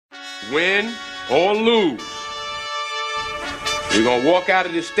win or lose, we're going to walk out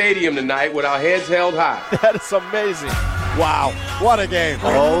of this stadium tonight with our heads held high. That is amazing. Wow, what a game.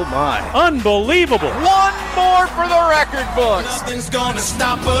 Oh, my. Unbelievable. One more for the record books. Nothing's gonna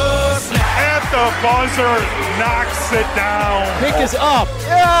stop us now. At the buzzer, knocks it down. Pick is up.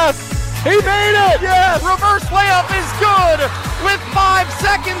 Yes. He made it. Yes. Reverse layup is good with 5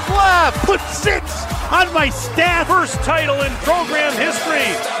 seconds left. Put 6 on my stat. First title in program history.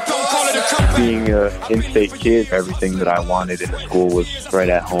 Don't call it a comeback. Being an in-state kid, everything that I wanted in school was right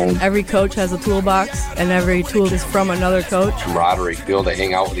at home. Every coach has a toolbox, and every tool is from another coach. Camaraderie, be able to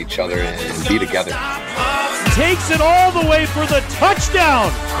hang out with each other and be together. Takes it all the way for the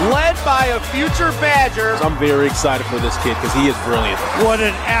touchdown. Led by a future Badger. I'm very excited for this kid because he is brilliant. What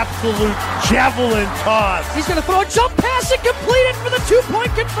an absolute javelin toss. He's going to throw a jump pass and complete it for the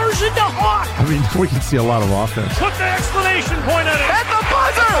 2-point conversion to Hawk. I mean, we can see a lot of offense. Put the exclamation point on it. At the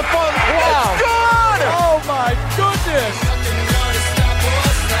buzzer. Wow. It's good. Oh, my goodness.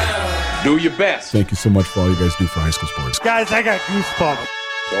 Do your best. Thank you so much for all you guys do for high school sports. Guys, I got goosebumps.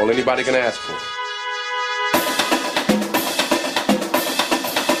 That's all anybody can ask for.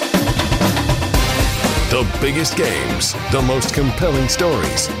 The biggest games, the most compelling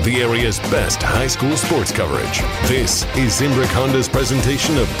stories, the area's best high school sports coverage. This is Zimbrick Honda's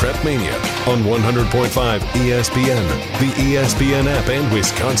presentation of Prep Mania on 100.5 ESPN, the ESPN app, and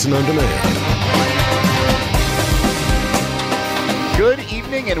Wisconsin On Demand. Good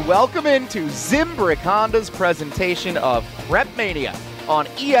evening and welcome into Zimbrick Honda's presentation of Prep Mania on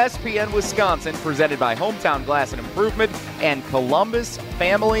ESPN Wisconsin, presented by Hometown Glass and Improvement and Columbus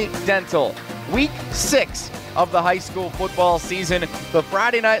Family Dental. Week 6 of the high school football season. The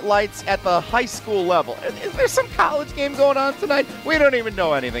Friday night lights at the high school level. Is there some college game going on tonight? We don't even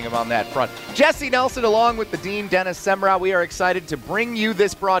know anything about that front. Jesse Nelson along with the Dean, Dennis Semrau. We are excited to bring you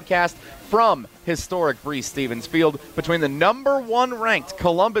this broadcast from historic Breese Stevens Field between the number 1 ranked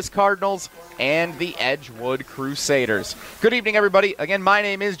Columbus Cardinals and the Edgewood Crusaders. Good evening, everybody. Again, my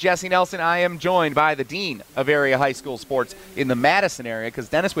name is Jesse Nelson. I am joined by the Dean of area high school sports in the Madison area because,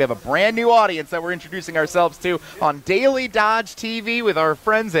 Dennis, we have a brand new audience that we're introducing ourselves to on Daily Dodge TV with our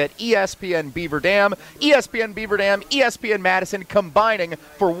friends at ESPN Beaver Dam, ESPN Madison combining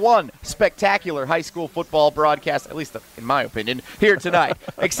for one spectacular high school football broadcast, at least in my opinion, here tonight.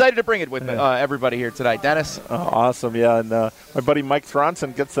 Excited to bring it with everybody here tonight. Dennis? Awesome, yeah. And my buddy Mike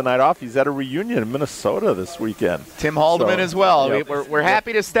Thronson gets the night off. He's at a reunion in Minnesota this weekend. Tim Haldeman as well. Yep. We're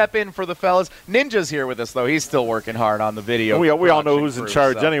happy to step in for the fellas. Ninja's here with us, though. He's still working hard on the video. We all know who's in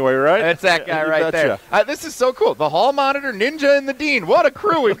charge anyway, right? That's that guy right there. This is so cool. The Hall Monitor, Ninja, and the Dean. What a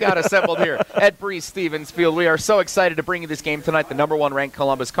crew we've got assembled here at Breese Stevens Field. We are so excited to bring you this game tonight. The number 1 ranked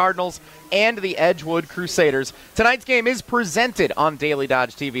Columbus Cardinals and the Edgewood Crusaders. Tonight's game is presented on Daily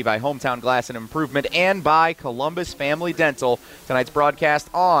Dodge TV by Hometown Glass and Improvement and by Columbus Family Dental. Tonight's broadcast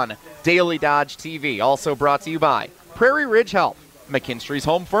on Daily Dodge TV. Also brought to you by Prairie Ridge Health, McKinstry's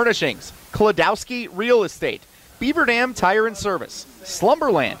Home Furnishings, Klodowski Real Estate, Beaver Dam Tire and Service,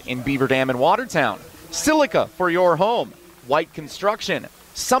 Slumberland in Beaver Dam and Watertown, Silica for your home, White Construction,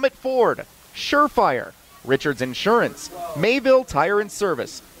 Summit Ford, Surefire, Richards Insurance, Mayville Tire and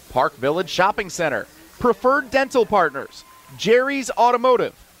Service, Park Village Shopping Center, Preferred Dental Partners, Jerry's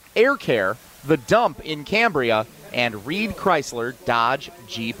Automotive, Air Care, The Dump in Cambria, and Reed Chrysler Dodge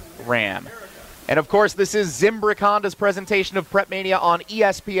Jeep Ram. And of course, this is Zimbrick Honda's presentation of Prep Mania on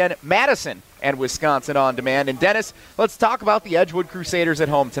ESPN Madison and Wisconsin On Demand. And Dennis, let's talk about the Edgewood Crusaders at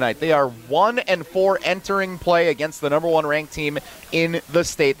home tonight. They are 1-4 entering play against the number 1 ranked team in the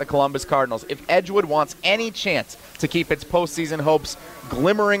state, the Columbus Cardinals. If Edgewood wants any chance to keep its postseason hopes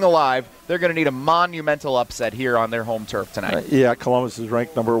glimmering alive, they're going to need a monumental upset here on their home turf tonight. Yeah, Columbus is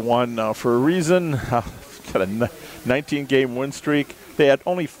ranked number 1 for a reason. Got a 19-game win streak. They had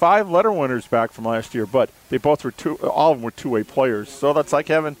only 5 letter winners back from last year, but they both were all of them were two-way players. So that's like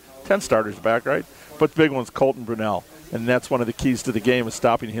having 10 starters back, right? But the big one's Colton Brunell, and that's one of the keys to the game is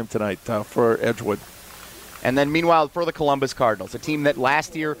stopping him tonight for Edgewood. And then meanwhile, for the Columbus Cardinals, a team that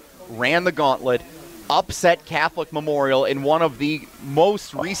last year ran the gauntlet, upset Catholic Memorial in one of the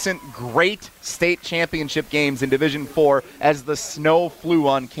most recent great state championship games in Division IV as the snow flew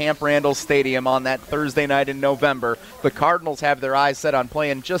on Camp Randall Stadium on that Thursday night in November. The Cardinals have their eyes set on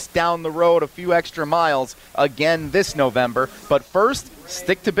playing just down the road a few extra miles again this November. But first,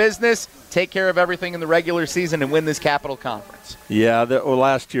 stick to business, take care of everything in the regular season, and win this Capital Conference. Yeah,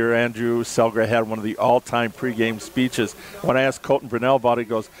 last year Andrew Selgra had one of the all-time pregame speeches. When I asked Colton Brunell about it, he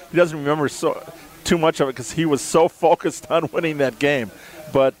goes, he doesn't remember too much of it because he was so focused on winning that game.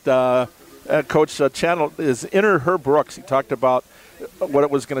 But Coach Channel is Herb Brooks. He talked about what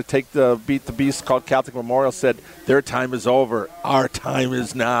it was going to take to beat the beast called Catholic Memorial, said, their time is over. Our time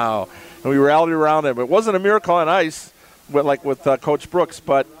is now. And we rallied around it. It wasn't a miracle on ice like with Coach Brooks,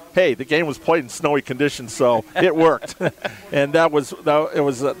 but hey, the game was played in snowy conditions, so it worked. And it was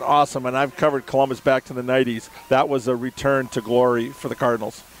awesome. And I've covered Columbus back to the 90s. That was a return to glory for the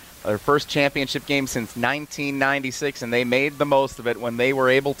Cardinals. Their first championship game since 1996, and they made the most of it when they were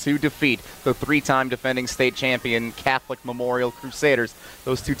able to defeat the 3-time defending state champion Catholic Memorial Crusaders.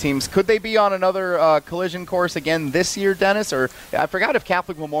 Those two teams, could they be on another collision course again this year, Dennis? Or I forgot if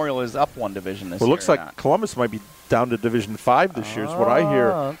Catholic Memorial is up one division this year. Well, it looks like not. Columbus might be down to Division 5 this year is what I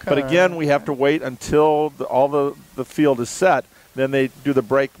hear. Okay. But again, we have to wait until all the field is set. Then they do the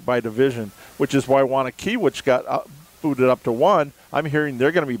break by division, which is why Wanakee, which got booted up to 1, I'm hearing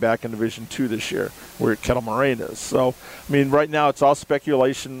they're going to be back in Division 2 this year, where Kettle Moraine is. So, I mean, right now it's all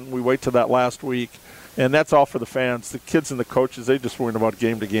speculation. We wait till that last week, and that's all for the fans. The kids and the coaches, they just worry about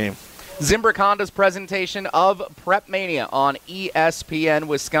game to game. Zimbrick Honda's presentation of Prep Mania on ESPN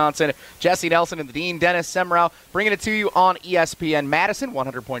Wisconsin. Jesse Nelson and the Dean, Dennis Semrau, bringing it to you on ESPN Madison,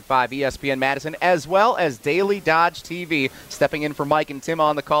 100.5 ESPN Madison, as well as Daily Dodge TV. Stepping in for Mike and Tim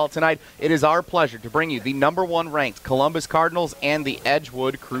on the call tonight, it is our pleasure to bring you the number 1 ranked Columbus Cardinals and the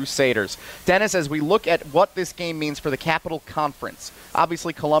Edgewood Crusaders. Dennis, as we look at what this game means for the Capital Conference,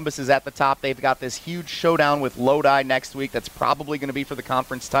 obviously Columbus is at the top. They've got this huge showdown with Lodi next week that's probably going to be for the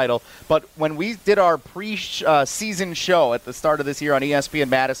conference title. But when we did our pre-season show at the start of this year on ESPN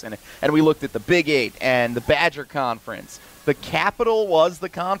Madison, and we looked at the Big 8 and the Badger Conference, the Capital was the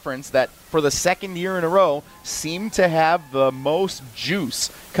conference that, for the second year in a row, seemed to have the most juice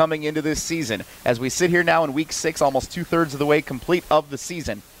coming into this season. As we sit here now in Week 6, almost 2/3 of the way complete of the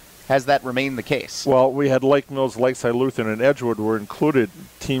season, has that remained the case? Well, we had Lake Mills, Lakeside Lutheran, and Edgewood were included,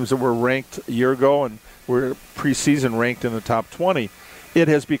 teams that were ranked a year ago and were preseason ranked in the top 20. It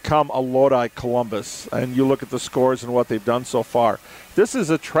has become a Lodi Columbus, and you look at the scores and what they've done so far. This is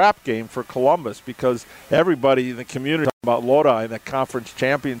a trap game for Columbus because everybody in the community talks about Lodi and the conference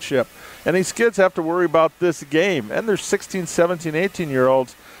championship, and these kids have to worry about this game. And they're 16, 17,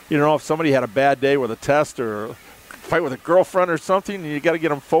 18-year-olds. You know, if somebody had a bad day with a test or fight with a girlfriend or something, you got to get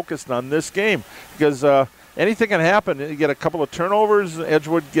them focused on this game because anything can happen. You get a couple of turnovers,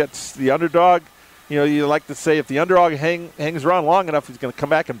 Edgewood gets the underdog. You know, you like to say if the underdog hangs around long enough, he's going to come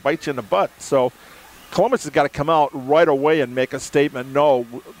back and bite you in the butt. So Columbus has got to come out right away and make a statement. No,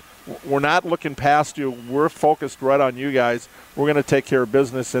 we're not looking past you. We're focused right on you guys. We're going to take care of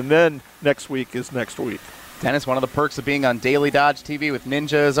business. And then next week is next week. Dennis, one of the perks of being on Daily Dodge TV with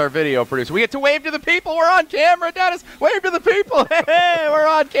Ninja as our video producer. We get to wave to the people. We're on camera, Dennis. Wave to the people. Hey, we're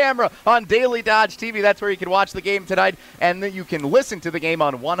on camera on Daily Dodge TV. That's where you can watch the game tonight, and you can listen to the game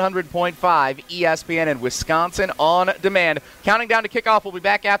on 100.5 ESPN and Wisconsin On Demand. Counting down to kickoff. We'll be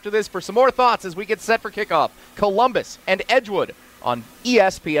back after this for some more thoughts as we get set for kickoff. Columbus and Edgewood on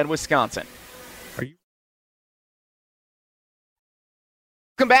ESPN Wisconsin.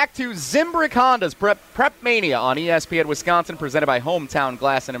 Welcome back to Zimbrick Honda's Prep Mania on ESPN Wisconsin, presented by Hometown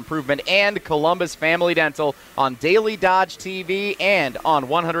Glass and Improvement and Columbus Family Dental on Daily Dodge TV and on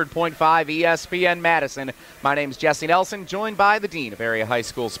 100.5 ESPN Madison. My name's Jesse Nelson, joined by the Dean of Area High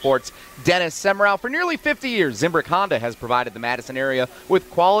School Sports, Dennis Semrau. For nearly 50 years, Zimbrick Honda has provided the Madison area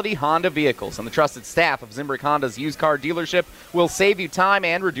with quality Honda vehicles, and the trusted staff of Zimbrick Honda's used car dealership will save you time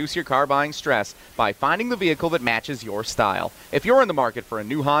and reduce your car buying stress by finding the vehicle that matches your style. If you're in the market for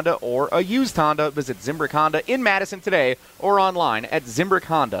a new Honda or a used Honda, visit Zimbrick Honda in Madison today or online at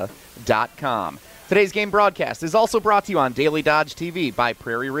ZimbrickHonda.com. Today's game broadcast is also brought to you on Daily Dodge TV by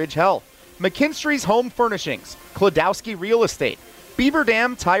Prairie Ridge Health, McKinstry's Home Furnishings, Klodowski Real Estate, Beaver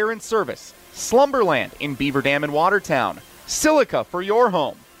Dam Tire and Service, Slumberland in Beaver Dam and Watertown, Silica for your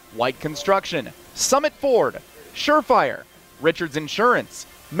home, White Construction, Summit Ford, Surefire, Richards Insurance,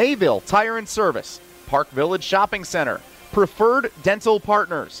 Mayville Tire and Service, Park Village Shopping Center, Preferred Dental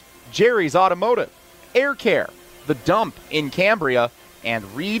Partners, Jerry's Automotive, Air Care, The Dump in Cambria, and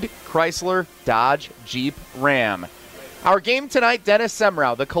Reed Chrysler Dodge Jeep Ram. Our game tonight, Dennis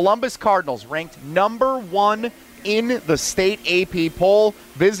Semrau, the Columbus Cardinals, ranked number 1 in the state AP poll,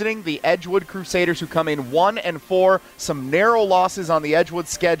 visiting the Edgewood Crusaders, who come in 1-4. Some narrow losses on the Edgewood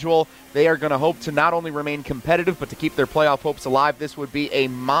schedule. They are going to hope to not only remain competitive, but to keep their playoff hopes alive. This would be a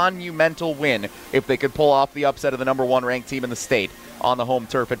monumental win if they could pull off the upset of the number 1 ranked team in the state on the home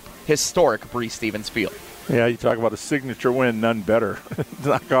turf at historic Breese Stevens Field. Yeah, you talk about a signature win, none better.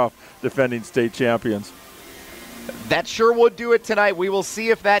 Knock off defending state champions. That sure would do it tonight. We will see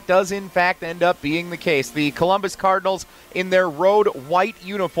if that does, in fact, end up being the case. The Columbus Cardinals in their road white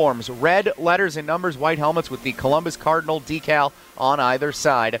uniforms, red letters and numbers, white helmets with the Columbus Cardinal decal on either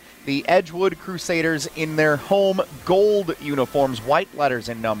side. The Edgewood Crusaders in their home gold uniforms, white letters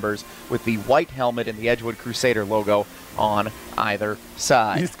and numbers with the white helmet and the Edgewood Crusader logo on either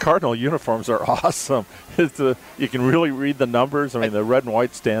side. These Cardinal uniforms are awesome. You can really read the numbers. I mean, the red and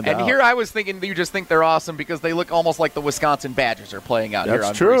white stand out. And here I was thinking you just think they're awesome because they look almost like the Wisconsin Badgers are playing out here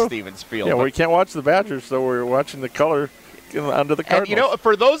on Breese Stevens Field. Yeah, we can't watch the Badgers, so we're watching the color under the Cardinals. And, you know,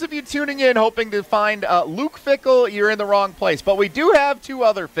 for those of you tuning in hoping to find Luke Fickle, you're in the wrong place. But we do have two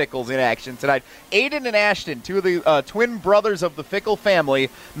other Fickles in action tonight. Aiden and Ashton, two of the twin brothers of the Fickle family,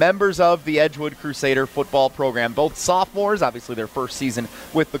 members of the Edgewood Crusader football program. Both sophomores, obviously their first season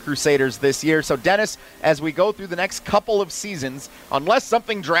with the Crusaders this year. So, Dennis, as we go through the next couple of seasons, unless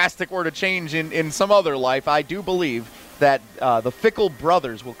something drastic were to change in some other life, I do believe that the Fickle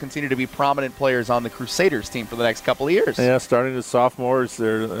brothers will continue to be prominent players on the Crusaders team for the next couple of years. Yeah, starting as sophomores,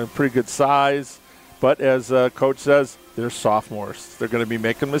 they're a pretty good size. But as Coach says, they're sophomores. They're going to be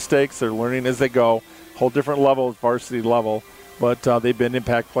making mistakes. They're learning as they go. Whole different level, varsity level. But they've been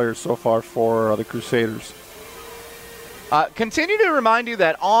impact players so far for the Crusaders. Continue to remind you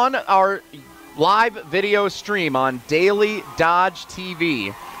that on our live video stream on Daily Dodge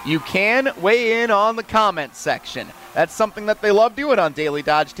TV, you can weigh in on the comment section. That's something that they love doing on Daily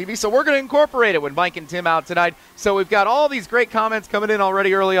Dodge TV, so we're going to incorporate it with Mike and Tim out tonight. So we've got all these great comments coming in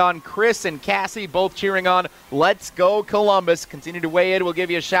already early on. Chris and Cassie both cheering on Let's Go Columbus. Continue to weigh in. We'll give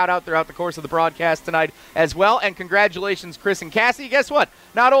you a shout-out throughout the course of the broadcast tonight as well. And congratulations, Chris and Cassie. Guess what?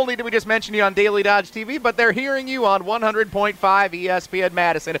 Not only did we just mention you on Daily Dodge TV, but they're hearing you on 100.5 ESPN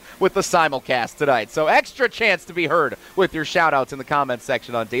Madison with the simulcast tonight. So extra chance to be heard with your shout-outs in the comments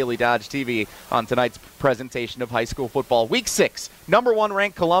section on Daily Dodge TV on tonight's presentation of high school football. Week 6, number 1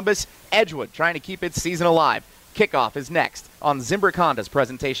 ranked Columbus, Edgewood trying to keep its season alive. Kickoff is next on Zimbrick Honda's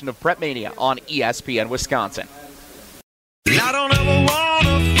presentation of Prep Mania on ESPN Wisconsin. I don't ever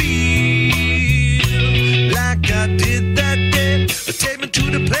wanna feel like I did that day. Take me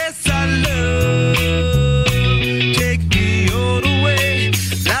to the place I love. Take me all the way.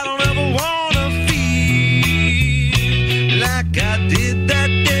 I don't ever wanna feel like I did that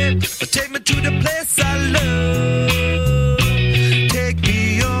day. Take me to the place I love. Take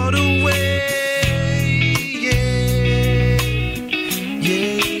me all the way.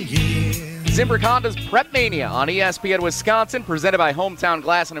 Zimbrick Honda's Prep Mania on ESPN Wisconsin, presented by Hometown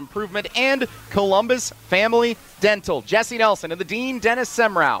Glass and Improvement and Columbus Family Dental. Jesse Nelson and the Dean, Dennis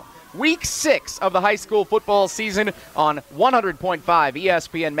Semrau. Week 6 of the high school football season on 100.5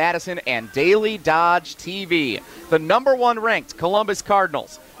 ESPN Madison and Daily Dodge TV. The number 1 ranked Columbus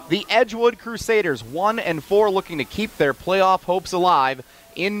Cardinals. The Edgewood Crusaders, 1-4, looking to keep their playoff hopes alive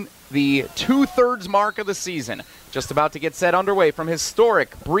in the 2/3 mark of the season. Just about to get set underway from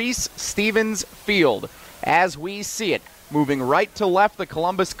historic Breese Stevens Field. As we see it, moving right to left, the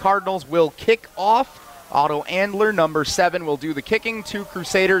Columbus Cardinals will kick off. Otto Andler, number 7, will do the kicking. 2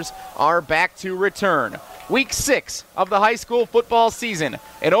 Crusaders are back to return. Week 6 of the high school football season.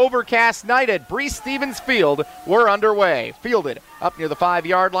 An overcast night at Breese Stevens Field. We're underway. Fielded up near the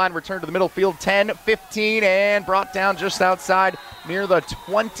 5-yard line. Returned to the middle field 10, 15, and brought down just outside near the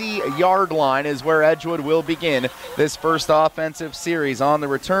 20-yard line is where Edgewood will begin this first offensive series. On the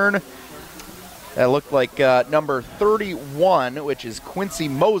return, that looked like number 31, which is Quincy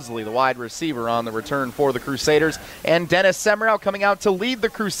Mosley, the wide receiver on the return for the Crusaders. And Dennis Semrau coming out to lead the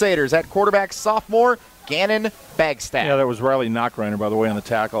Crusaders at quarterback, sophomore Gannon Bagstaff. Yeah, that was Riley Knockreiner, by the way, on the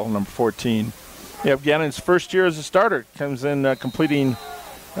tackle, number 14. Yeah, Gannon's first year as a starter. Comes in completing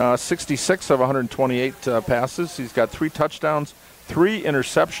 66 of 128 passes. He's got 3 touchdowns, 3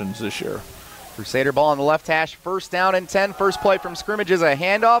 interceptions this year. Crusader ball on the left hash, 1st down and 10. First play from scrimmage is a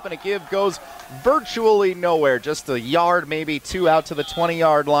handoff, and a give goes virtually nowhere. Just a yard, maybe 2 out to the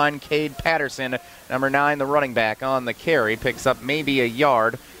 20-yard line. Cade Patterson, number 9, the running back on the carry, picks up maybe a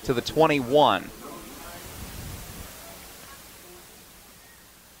yard to the 21.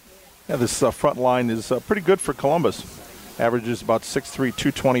 Yeah, this front line is pretty good for Columbus. Averages about 6'3",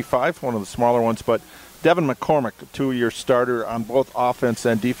 225, one of the smaller ones, but Devin McCormick, a 2-year starter on both offense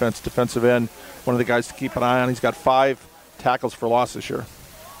and defense, defensive end, one of the guys to keep an eye on. He's got 5 tackles for loss this year.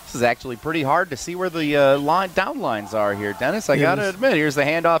 This is actually pretty hard to see where the down lines are here, Dennis. I got to admit, here's the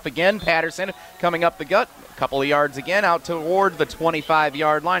handoff again. Patterson coming up the gut, a couple of yards again, out toward the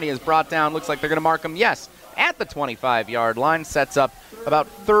 25-yard line. He is brought down. Looks like they're going to mark him, yes, at the 25-yard line. Sets up about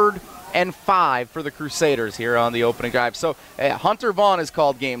 3rd and 5 for the Crusaders here on the opening drive. So Hunter Vaughn has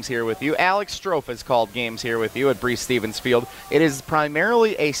called games here with you. Alex Strofe has called games here with you at Breese Stevens Field. It is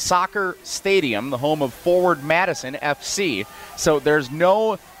primarily a soccer stadium, the home of Forward Madison FC. So there's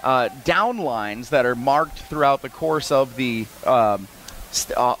no down lines that are marked throughout the course of the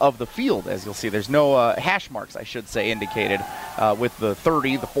field, as you'll see. There's no hash marks, I should say, indicated with the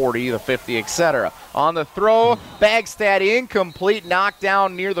 30, the 40, the 50, etc. On the throw, Bagstad incomplete, knocked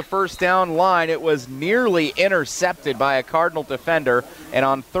down near the first down line. It was nearly intercepted by a Cardinal defender, and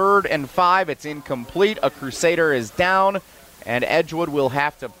on 3rd and 5, it's incomplete. A Crusader is down, and Edgewood will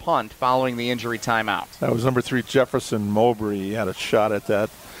have to punt following the injury timeout. That was number 3, Jefferson Mowbray. He had a shot at that.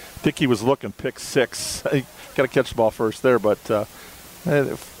 I think he was looking pick 6. Got to catch the ball first there, but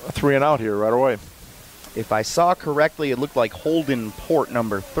 3 and out here right away. If I saw correctly, it looked like Holden Port,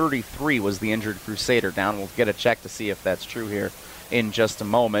 number 33, was the injured Crusader down. We'll get a check to see if that's true here in just a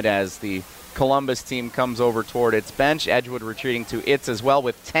moment as the Columbus team comes over toward its bench. Edgewood retreating to its as well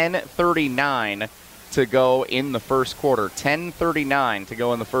with 10:39 to go in the first quarter. 10:39 to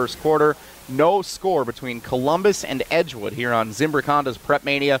go in the first quarter. No score between Columbus and Edgewood here on Zimbrick Honda's Prep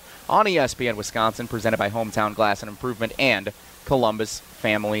Mania on ESPN Wisconsin, presented by Hometown Glass and Improvement and Columbus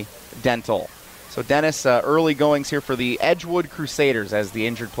Family Dental. So, Dennis, early goings here for the Edgewood Crusaders as the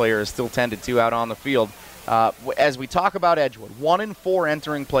injured player is still tended to out on the field. As we talk about Edgewood, 1-4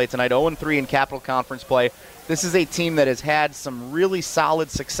 entering play tonight, 0-3 in Capital Conference play. This is a team that has had some really solid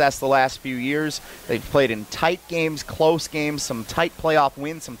success the last few years. They've played in tight games, close games, some tight playoff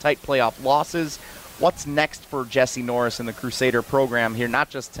wins, some tight playoff losses. What's next for Jesse Norris and the Crusader program here, not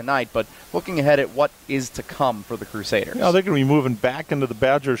just tonight, but looking ahead at what is to come for the Crusaders? Yeah, they're going to be moving back into the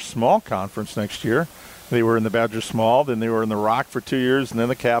Badger Small Conference next year. They were in the Badger Small, then they were in the Rock for 2 years, and then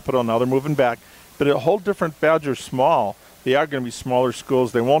the Capital. Now they're moving back. But a whole different Badger Small. They are going to be smaller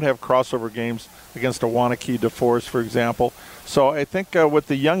schools. They won't have crossover games against a Wanakee, DeForest, for example. So I think with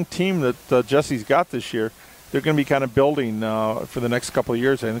the young team that Jesse's got this year, they're going to be kind of building for the next couple of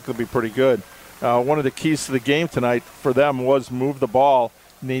years. I think they'll be pretty good. One of the keys to the game tonight for them was move the ball,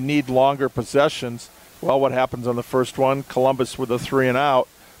 and they need longer possessions. Well, what happens on the first one? Columbus with a 3 and out.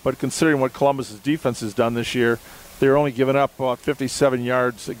 But considering what Columbus's defense has done this year, they're only giving up 57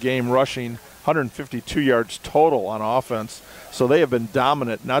 yards a game rushing, 152 yards total on offense. So they have been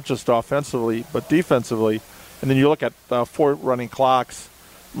dominant, not just offensively, but defensively. And then you look at 4 running clocks.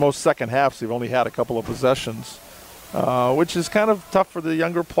 Most second halves, they've only had a couple of possessions, which is kind of tough for the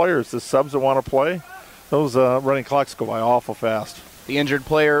younger players, the subs that want to play. Those running clocks go by awful fast. The injured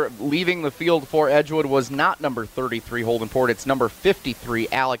player leaving the field for Edgewood was not number 33, Holden Port. It's number 53,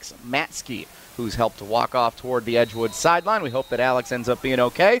 Alex Matsky, who's helped to walk off toward the Edgewood sideline. We hope that Alex ends up being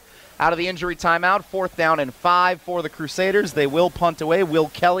okay. Out of the injury timeout, 4th down and 5 for the Crusaders. They will punt away. Will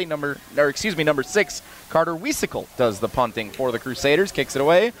Kelly, number 6, Carter Wiesikel does the punting for the Crusaders. Kicks it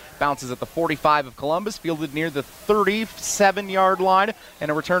away. Bounces at the 45 of Columbus. Fielded near the 37-yard line.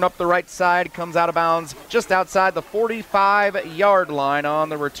 And a return up the right side. Comes out of bounds just outside the 45-yard line on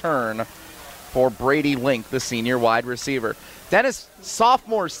the return for Brady Link, the senior wide receiver. Dennis,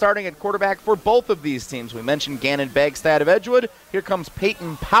 sophomores starting at quarterback for both of these teams. We mentioned Gannon Bagstad of Edgewood. Here comes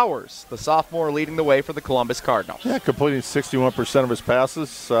Peyton Powers, the sophomore, leading the way for the Columbus Cardinals. Yeah, completing 61% of his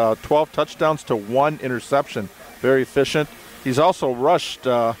passes, 12 touchdowns to 1 interception. Very efficient. He's also rushed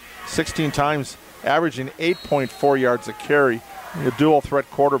 16 times, averaging 8.4 yards a carry. A dual-threat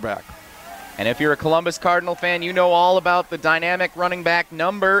quarterback. And if you're a Columbus Cardinal fan, you know all about the dynamic running back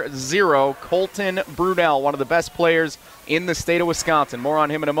number 0, Colton Brunel, one of the best players in the state of Wisconsin. More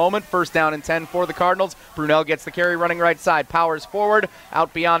on him in a moment. 1st down and 10 for the Cardinals. Brunel gets the carry running right side. Powers forward,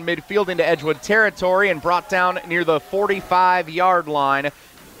 out beyond midfield into Edgewood territory and brought down near the 45-yard line.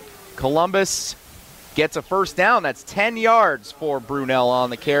 Columbus gets a 1st down. That's 10 yards for Brunel on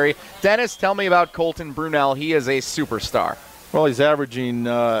the carry. Dennis, tell me about Colton Brunel. He is a superstar. Well, he's averaging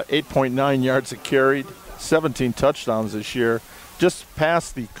 8.9 yards a carry, 17 touchdowns this year. Just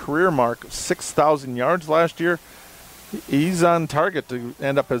past the career mark of 6,000 yards last year. He's on target to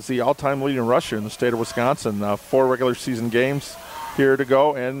end up as the all-time leading rusher in the state of Wisconsin. 4 regular season games here to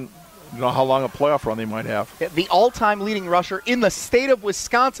go, and you know how long a playoff run they might have. The all-time leading rusher in the state of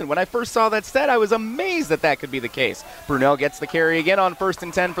Wisconsin. When I first saw that stat, I was amazed that could be the case. Brunel gets the carry again on 1st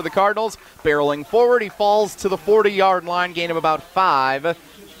and 10 for the Cardinals. Barreling forward, he falls to the 40-yard line, gain of about 5.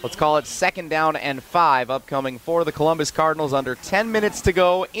 Let's call it 2nd down and 5 upcoming for the Columbus Cardinals. Under 10 minutes to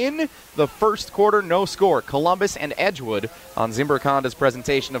go in the first quarter. No score. Columbus and Edgewood on Zimbrick Honda's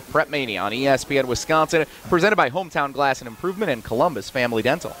presentation of Prep Mania on ESPN Wisconsin, presented by Hometown Glass and Improvement and Columbus Family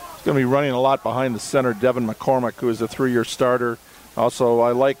Dental. He's going to be running a lot behind the center, Devin McCormick, who is a 3-year starter. Also,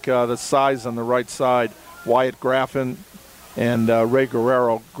 I like the size on the right side. Wyatt Graffin and Ray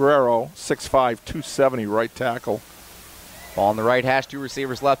Guerrero. Guerrero, 6'5", 270, right tackle. Ball on the right hash, 2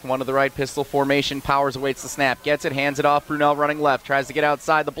 receivers left, 1 to the right, pistol formation. Powers awaits the snap, gets it, hands it off. Brunel running left, tries to get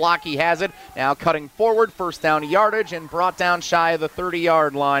outside the block. He has it. Now cutting forward, first down yardage, and brought down shy of the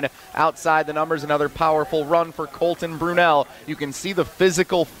 30-yard line. Outside the numbers, another powerful run for Colton Brunel. You can see the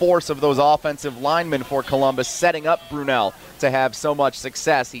physical force of those offensive linemen for Columbus, setting up Brunel to have so much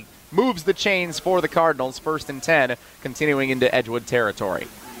success. He moves the chains for the Cardinals, 1st and 10, continuing into Edgewood territory.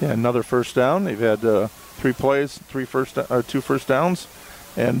 Yeah, another first down. They've had 3 plays, 2 first downs.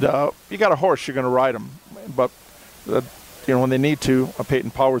 And you got a horse, you're going to ride him. But, when they need to, Peyton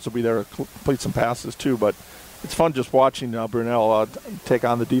Powers will be there to complete some passes too. But it's fun just watching Brunel take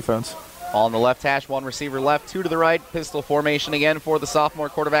on the defense. On the left hash, 1 receiver left, 2 to the right. Pistol formation again for the sophomore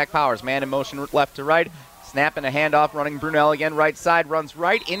quarterback Powers. Man in motion left to right. Snap and a handoff, running Brunel again, right side, runs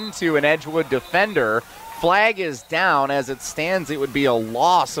right into an Edgewood defender. Flag is down. As it stands, it would be a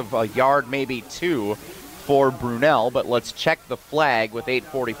loss of a yard, maybe 2 for Brunel, but let's check the flag with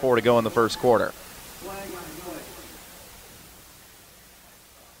 8:44 to go in the first quarter.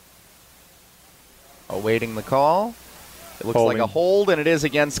 Awaiting the call. It looks like a hold, and it is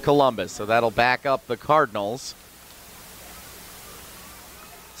against Columbus, so that'll back up the Cardinals.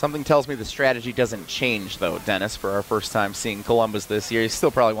 Something tells me the strategy doesn't change, though, Dennis, for our first time seeing Columbus this year. You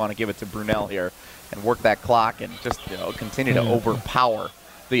still probably want to give it to Brunel here and work that clock and just continue to overpower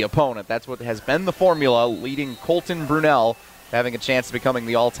the opponent. That's what has been the formula, leading Colton Brunel, having a chance of becoming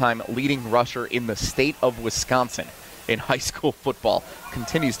the all-time leading rusher in the state of Wisconsin in high school football.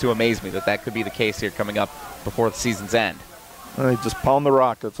 Continues to amaze me that could be the case here coming up before the season's end. They just pound the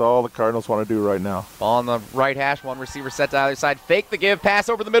rock. That's all the Cardinals want to do right now. Ball on the right hash, 1 receiver set to either side. Fake the give, pass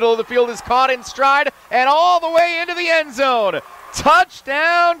over the middle of the field is caught in stride and all the way into the end zone.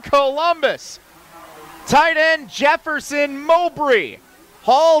 Touchdown, Columbus. Tight end Jefferson Mowbray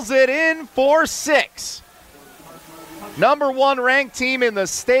hauls it in for 6. Number 1 ranked team in the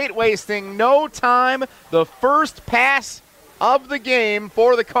state, wasting no time. The first pass of the game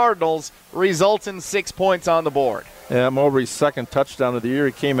for the Cardinals results in 6 points on the board. Yeah, Mowbray's second touchdown of the year.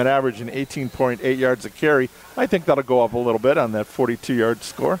 He came in averaging 18.8 yards a carry. I think that'll go up a little bit on that 42-yard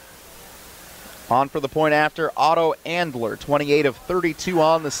score. On for the point after, Otto Andler, 28 of 32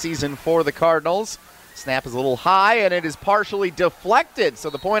 on the season for the Cardinals. Snap is a little high, and it is partially deflected, so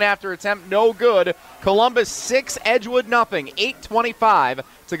the point after attempt no good. Columbus 6, Edgewood nothing. 8:25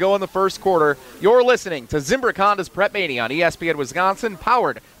 to go in the first quarter. You're listening to Zimbrick Honda's Prep Mania on ESPN Wisconsin,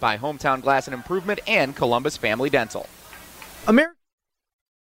 powered by Hometown Glass and Improvement and Columbus Family Dental.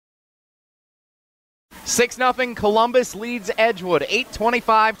 6-0, Columbus leads Edgewood.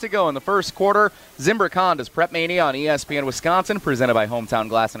 8:25 to go in the first quarter. Zimbrick Honda's Prep Mania on ESPN Wisconsin, presented by Hometown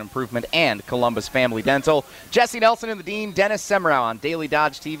Glass and Improvement and Columbus Family Dental. Jesse Nelson and the Dean, Dennis Semrau on Daily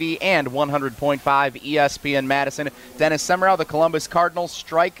Dodge TV and 100.5 ESPN Madison. Dennis Semrau, the Columbus Cardinals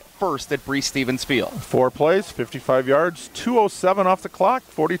strike first at Breese Stevens Field. 4 plays, 55 yards, 2:07 off the clock,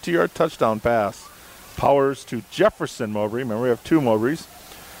 42-yard touchdown pass. Powers to Jefferson Mowbray. Remember, we have 2 Mowbrays.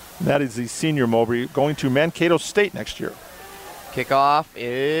 That is the senior Mowbray going to Mankato State next year. Kickoff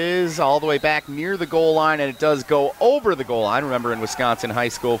is all the way back near the goal line, and it does go over the goal line. Remember in Wisconsin high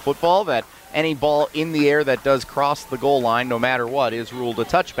school football that any ball in the air that does cross the goal line, no matter what, is ruled a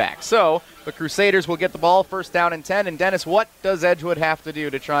touchback. So the Crusaders will get the ball, 1st down and 10. And Dennis, what does Edgewood have to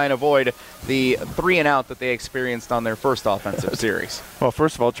do to try and avoid the 3-and-out that they experienced on their first offensive series? Well,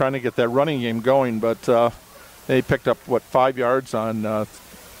 first of all, trying to get that running game going, but they picked up, 5 yards on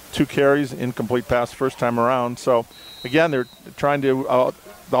 2 carries, incomplete pass first time around. So, again, they're trying to,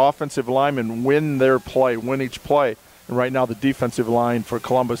 the offensive linemen win their play, win each play. And right now the defensive line for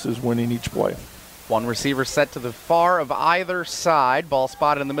Columbus is winning each play. 1 receiver set to the far of either side. Ball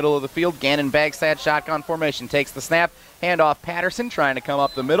spotted in the middle of the field. Gannon Bagstad, shotgun formation, takes the snap. Handoff Patterson trying to come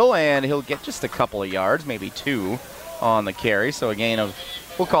up the middle, and he'll get just a couple of yards, maybe 2 on the carry. So a gain of,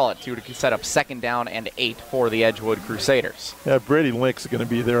 we'll call it 2 to set up 2nd down and 8 for the Edgewood Crusaders. Yeah, Brady Link's going to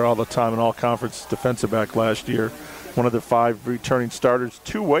be there all the time, an all-conference defensive back last year. One of the 5 returning starters,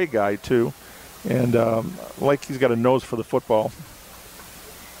 2-way guy too. And he's got a nose for the football.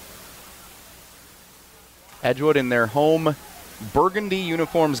 Edgewood in their home burgundy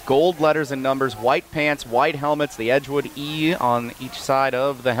uniforms, gold letters and numbers, white pants, white helmets, the Edgewood E on each side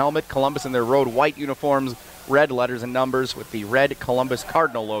of the helmet. Columbus in their road white uniforms, red letters and numbers with the red Columbus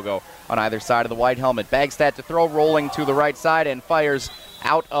Cardinal logo on either side of the white helmet. Bagstad to throw, rolling to the right side, and fires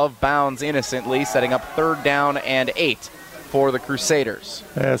out of bounds innocently, setting up 3rd down and 8 for the Crusaders.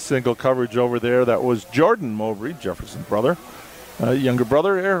 Yeah, single coverage over there. That was Jordan Mowbray, Jefferson's brother. younger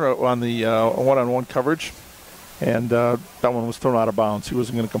brother there on the one-on-one coverage. And that one was thrown out of bounds. He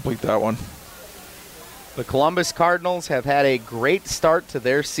wasn't going to complete that one. The Columbus Cardinals have had a great start to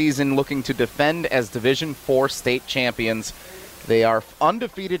their season, looking to defend as Division IV state champions. They are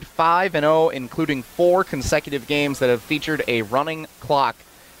undefeated 5-0, including 4 consecutive games that have featured a running clock.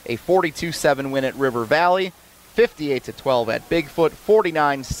 A 42-7 win at River Valley, 58-12 at Bigfoot,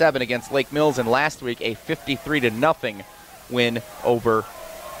 49-7 against Lake Mills, and last week a 53-0 win over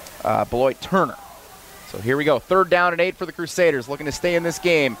Beloit Turner. So here we go. 3rd down and 8 for the Crusaders, looking to stay in this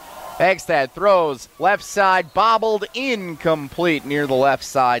game. Hagstad throws left side, bobbled, incomplete near the left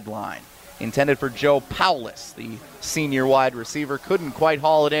sideline. Intended for Joe Paulus, the senior wide receiver. Couldn't quite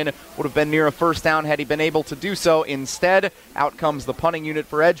haul it in. Would have been near a first down had he been able to do so. Instead, out comes the punting unit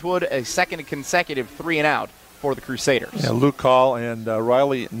for Edgewood. A second consecutive 3-and-out for the Crusaders. Yeah, Luke Hall and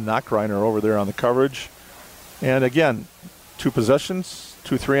Riley Knockreiner over there on the coverage. And again, 2 possessions,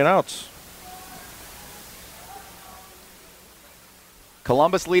 2 3-and-outs.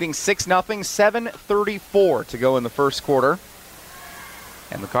 Columbus leading 6-0, 7:34 to go in the first quarter.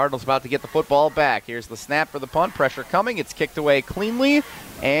 And the Cardinals about to get the football back. Here's the snap for the punt. Pressure coming. It's kicked away cleanly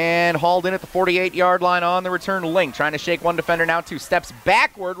and hauled in at the 48-yard line on the return. Link trying to shake one defender, now 2 steps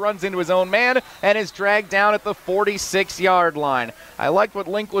backward, runs into his own man, and is dragged down at the 46-yard line. I liked what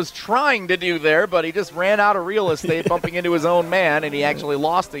Link was trying to do there, but he just ran out of real estate bumping into his own man, and he actually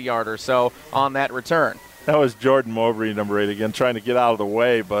lost a yard or so on that return. That was Jordan Mowbray, number 8, again, trying to get out of the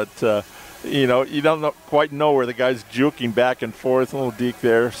way, but you don't quite know where the guy's juking back and forth, a little deke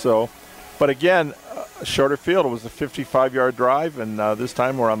there. So, but again, a shorter field. It was a 55-yard drive, and this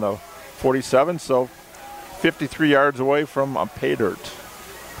time we're on the 47, so 53 yards away from pay dirt.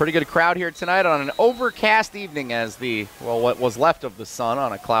 Pretty good crowd here tonight on an overcast evening as what was left of the sun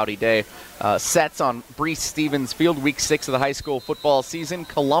on a cloudy day sets on Breese Stevens Field, week 6 of the high school football season.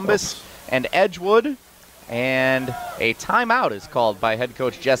 Columbus and Edgewood. And a timeout is called by head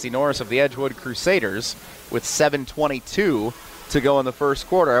coach Jesse Norris of the Edgewood Crusaders with 7:22 to go in the first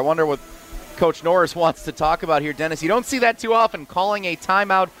quarter. I wonder what Coach Norris wants to talk about here, Dennis. You don't see that too often, calling a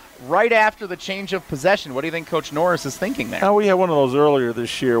timeout right after the change of possession. What do you think Coach Norris is thinking there? We had one of those earlier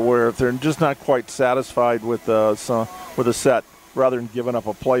this year where if they're just not quite satisfied with a set, rather than giving up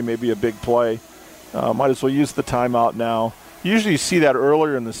a play, maybe a big play, might as well use the timeout now. Usually you see that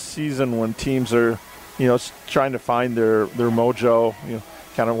earlier in the season when teams are trying to find their mojo,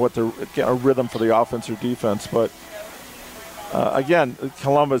 kind of what the rhythm for the offense or defense. But again,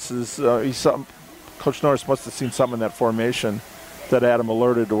 Columbus is Coach Norris must have seen something in that formation that had him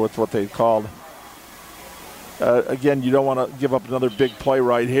alerted with what they called. Again, you don't want to give up another big play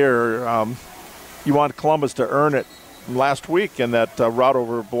right here. You want Columbus to earn it. Last week in that route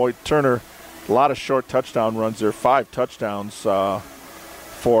over Beloit Turner, a lot of short touchdown runs there, 5 touchdowns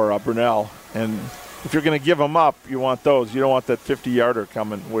for Brunel. And if you're going to give them up, you want those. You don't want that 50-yarder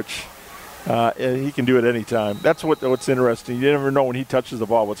coming, which he can do at any time. That's what's interesting. You never know when he touches the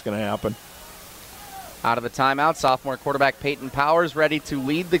ball what's going to happen. Out of the timeout, sophomore quarterback Peyton Powers ready to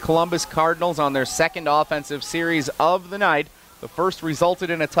lead the Columbus Cardinals on their second offensive series of the night. The first resulted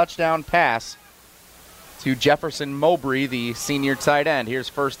in a touchdown pass to Jefferson Mowbray, the senior tight end. Here's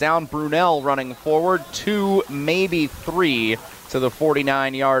first down. Brunel running forward, 2, maybe 3 to the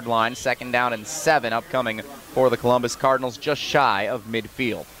 49-yard line. Second down and 7 upcoming for the Columbus Cardinals, just shy of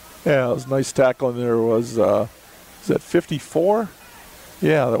midfield. Yeah, it was a nice tackle in there. Was that 54?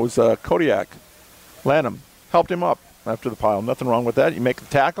 Yeah, that was Kodiak. Lanham helped him up after the pile. Nothing wrong with that. You make the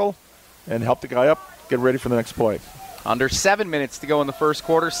tackle and help the guy up, get ready for the next play. Under 7 minutes to go in the first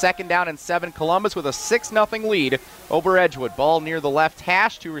quarter. Second down and 7. Columbus with a 6-0 lead over Edgewood. Ball near the left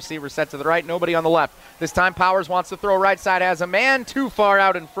hash. 2 receivers set to the right. Nobody on the left. This time Powers wants to throw right side. Has a man too far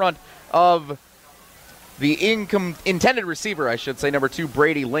out in front of the intended receiver, I should say, number 2,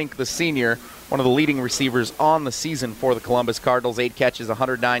 Brady Link, the senior, one of the leading receivers on the season for the Columbus Cardinals. 8 catches,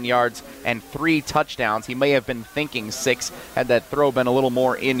 109 yards, and 3 touchdowns. He may have been thinking 6 had that throw been a little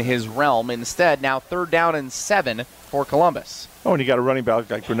more in his realm. Instead, now third down and 7 for Columbus. When you got a running back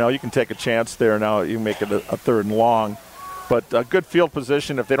like Brunel, you can take a chance there. Now you make it a third and long. But a good field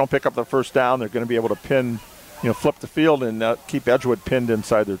position. If they don't pick up the first down, they're going to be able to flip the field and keep Edgewood pinned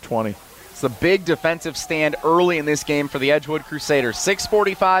inside their 20. It's a big defensive stand early in this game for the Edgewood Crusaders.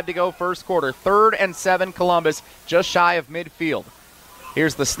 6:45 to go first quarter. 3rd and 7 Columbus, just shy of midfield.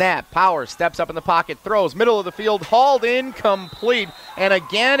 Here's the snap. Power steps up in the pocket, throws, middle of the field, hauled in, complete. And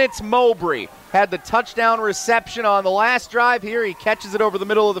again, it's Mowbray. Had the touchdown reception on the last drive here. He catches it over the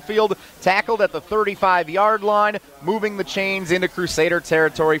middle of the field, tackled at the 35-yard line, moving the chains into Crusader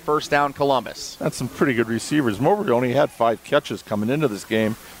territory. First down, Columbus. That's some pretty good receivers. Mowbray only had 5 catches coming into this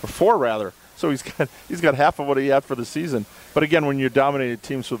game, or 4 rather. So he's got half of what he had for the season. But again, when you dominated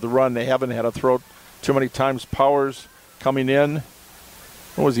teams with the run, they haven't had to throw too many times. Powers coming in.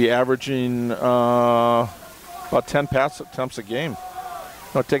 What was he averaging? About 10 pass attempts a game.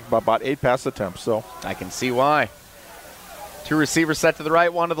 No, take about 8 pass attempts. So I can see why. 2 receivers set to the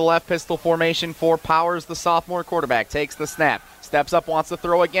right, 1 to the left. Pistol formation for Powers, the sophomore quarterback. Takes the snap. Steps up, wants to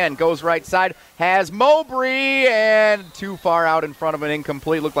throw again. Goes right side. Has Mowbray, and too far out in front of an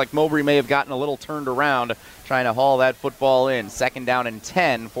incomplete. Looked like Mowbray may have gotten a little turned around trying to haul that football in. Second down and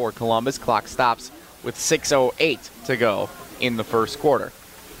 10 for Columbus. Clock stops with 6:08 to go in the first quarter.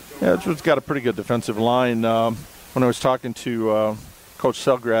 Yeah, Edgewood's got a pretty good defensive line. When I was talking to Coach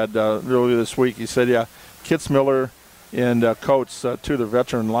Selgrad earlier this week, he said, yeah, Kitzmiller and Coates, 2 of the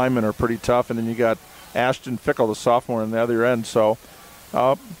veteran linemen, are pretty tough. And then you got Ashton Fickle, the sophomore, on the other end. So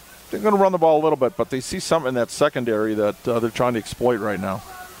they're going to run the ball a little bit, but they see something in that secondary that they're trying to exploit right now.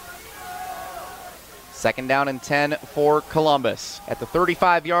 Second down and 10 for Columbus. At the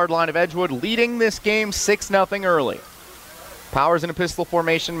 35-yard line of Edgewood, leading this game 6-0 early. Powers in a pistol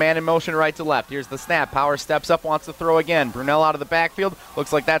formation, man in motion right to left. Here's the snap. Powers steps up, wants to throw again. Brunel out of the backfield.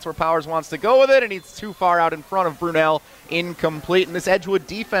 Looks like that's where Powers wants to go with it, and he's too far out in front of Brunel. Incomplete. And this Edgewood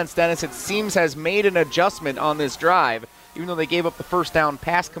defense, Dennis, it seems has made an adjustment on this drive. Even though they gave up the first down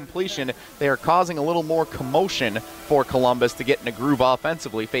pass completion, they are causing a little more commotion for Columbus to get in a groove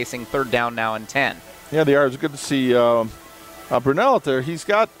offensively, facing third down now and 10. Yeah, they are. It's good to see Brunel out there. He's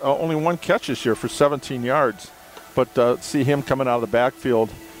got only 1 catch this year for 17 yards. But see him coming out of the backfield.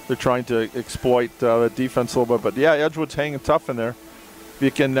 They're trying to exploit the defense a little bit. But, yeah, Edgewood's hanging tough in there. If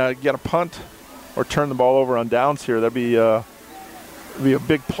you can get a punt or turn the ball over on downs here, that'd be a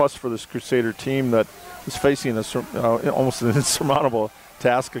big plus for this Crusader team that is facing almost an insurmountable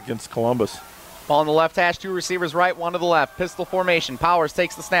task against Columbus. Ball on the left hash, 2 receivers right, 1 to the left. Pistol formation. Powers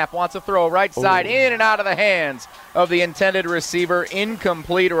takes the snap, wants to throw right side, in and out of the hands of the intended receiver.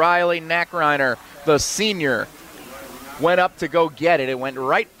 Incomplete. Riley Nackreiner, the senior, went up to go get it. It went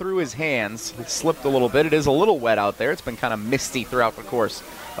right through his hands. It slipped a little bit. It is a little wet out there. It's been kind of misty throughout the course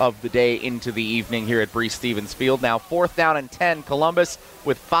of the day into the evening here at Breese Stevens Field. Now 4th down and 10, Columbus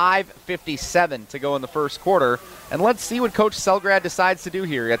with 5:57 to go in the first quarter. And let's see what Coach Selgrad decides to do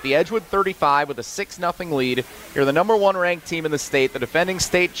here. At the Edgewood 35 with a 6-0 lead. You're the number 1 ranked team in the state, the defending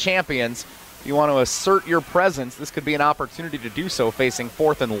state champions. If you want to assert your presence, this could be an opportunity to do so facing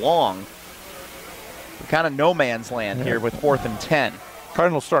 4th and long. Kind of no man's land here with 4th and 10.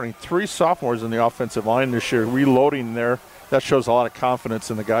 Cardinals starting 3 sophomores in the offensive line this year, reloading there. That shows a lot of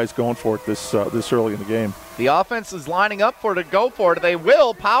confidence in the guys going for it this early in the game. The offense is lining up for it to go for it. They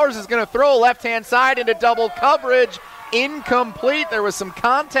will. Powers is going to throw left-hand side into double coverage. Incomplete. There was some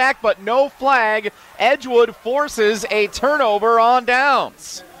contact, but no flag. Edgewood forces a turnover on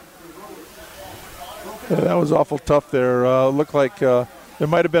downs. Yeah, that was awful tough there. Looked like there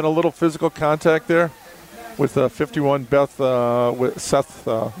might have been a little physical contact there with 51 with Seth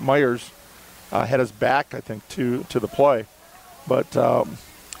Myers had his back, I think, to the play. But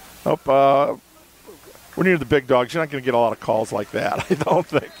we're near the big dogs. You're not going to get a lot of calls like that, I don't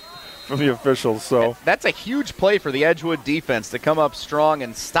think, from the officials. So that's a huge play for the Edgewood defense to come up strong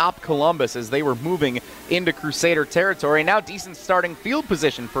and stop Columbus as they were moving into Crusader territory. Now decent starting field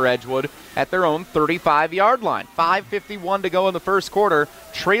position for Edgewood at their own 35-yard line. 5:51 to go in the first quarter.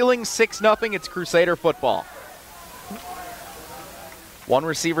 Trailing 6-0, it's Crusader football. 1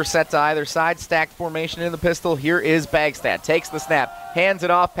 receiver set to either side, stacked formation in the pistol. Here is Bagstad. Takes the snap, hands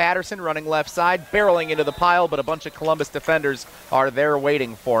it off. Patterson running left side, barreling into the pile, but a bunch of Columbus defenders are there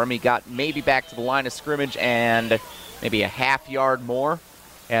waiting for him. He got maybe back to the line of scrimmage and maybe a half yard more.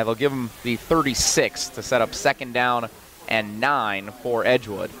 And they'll give him the 36 to set up 2nd down and 9 for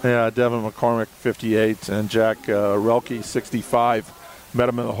Edgewood. Yeah, Devin McCormick, 58, and Jack Relke, 65. Met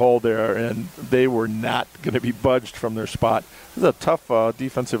him in the hole there, and they were not going to be budged from their spot. This is a tough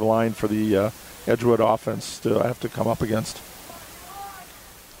defensive line for the Edgewood offense to have to come up against.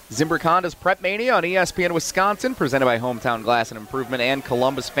 Zimbrick Honda's Prep Mania on ESPN Wisconsin, presented by Hometown Glass and Improvement and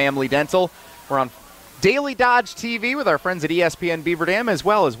Columbus Family Dental. We're on Daily Dodge TV with our friends at ESPN Beaver Dam, as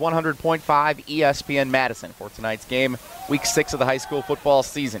well as 100.5 ESPN Madison for tonight's game, Week 6 of the high school football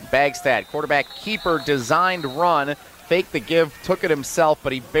season. Bagstad, quarterback keeper, designed run, faked the give, took it himself,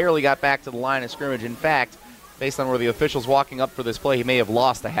 but he barely got back to the line of scrimmage. In fact, based on where the official's walking up for this play, he may have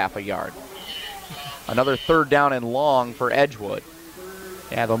lost a half a yard. Another 3rd down and long for Edgewood.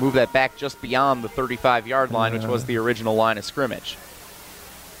 Yeah, they'll move that back just beyond the 35-yard line, which was the original line of scrimmage.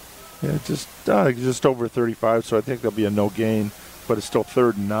 Yeah, just over 35, so I think there'll be a no gain, but it's still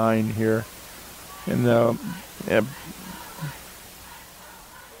 3rd and 9 here. And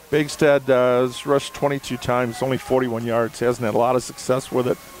Bigstead has rushed 22 times, only 41 yards. He hasn't had a lot of success with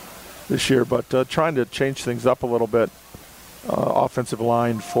it this year, but trying to change things up a little bit. Offensive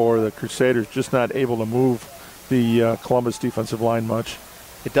line for the Crusaders, just not able to move the Columbus defensive line much.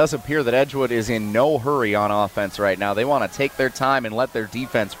 It does appear that Edgewood is in no hurry on offense right now. They want to take their time and let their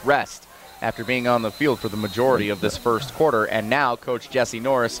defense rest after being on the field for the majority of this first quarter. And now Coach Jesse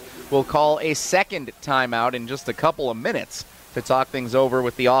Norris will call a second timeout in just a couple of minutes to talk things over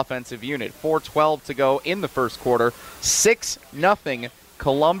with the offensive unit. 4:12 to go in the first quarter. 6-0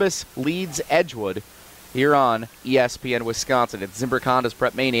 Columbus leads Edgewood here on ESPN Wisconsin. It's Zimbrick Honda's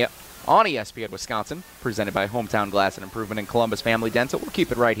Prep Mania on ESPN Wisconsin, presented by Hometown Glass and Improvement and Columbus Family Dental. We'll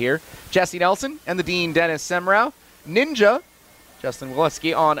keep it right here. Jesse Nelson and the Dean Dennis Semrau. Ninja Justin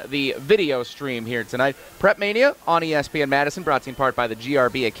Wileski on the video stream here tonight. Prep Mania on ESPN Madison, brought to you in part by the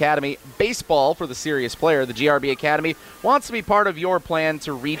GRB Academy. Baseball for the serious player. The GRB Academy wants to be part of your plan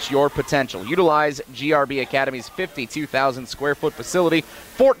to reach your potential. Utilize GRB Academy's 52,000 square foot facility,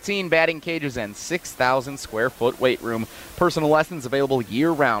 14 batting cages, and 6,000 square foot weight room. Personal lessons available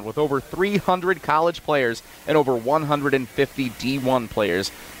year-round with over 300 college players and over 150 D1 players.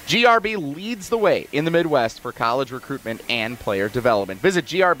 GRB leads the way in the Midwest for college recruitment and player development. Visit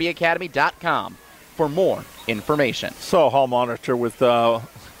grbacademy.com for more information. So, Hall Monitor with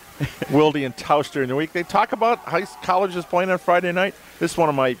Wilde and Tausch during the week. They talk about high colleges playing on Friday night. This is one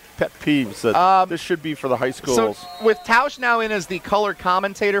of my pet peeves that this should be for the high schools. So with Tausch now in as the color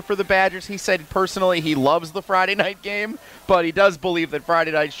commentator for the Badgers, he said personally he loves the Friday night game, but he does believe that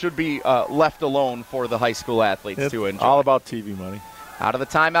Friday night should be left alone for the high school athletes to enjoy. All about TV money. Out of the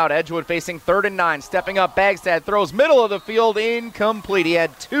timeout, Edgewood facing 3rd and 9. Stepping up, Bagstad throws middle of the field, incomplete. He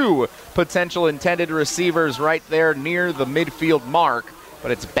had 2 potential intended receivers right there near the midfield mark,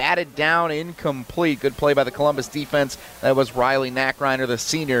 but it's batted down, incomplete. Good play by the Columbus defense. That was Riley Nackreiner, the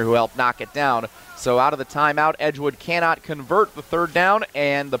senior, who helped knock it down. So out of the timeout, Edgewood cannot convert the 3rd down,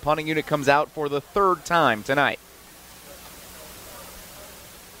 and the punting unit comes out for the 3rd time tonight.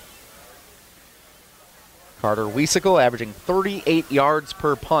 Carter Wiesicle averaging 38 yards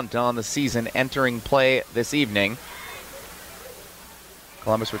per punt on the season, entering play this evening.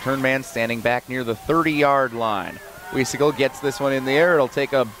 Columbus return man standing back near the 30-yard line. Wiesicle gets this one in the air. It'll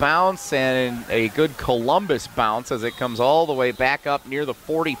take a bounce and a good Columbus bounce as it comes all the way back up near the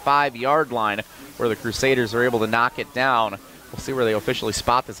 45-yard line where the Crusaders are able to knock it down. We'll see where they officially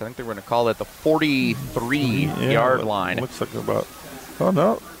spot this. I think they're going to call it the 43-yard line. Looks like about, oh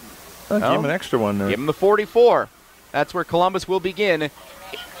no. Give him an extra one there. Give him the 44. That's where Columbus will begin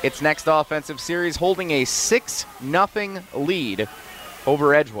its next offensive series, holding a 6-0 lead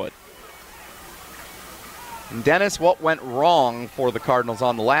over Edgewood. And Dennis, what went wrong for the Cardinals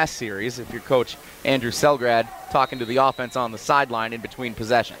on the last series, if your coach Andrew Selgrad talking to the offense on the sideline in between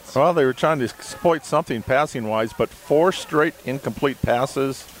possessions? Well, they were trying to exploit something passing-wise, but 4 straight incomplete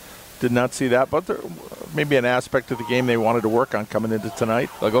passes. Did not see that, but there maybe an aspect of the game they wanted to work on coming into tonight.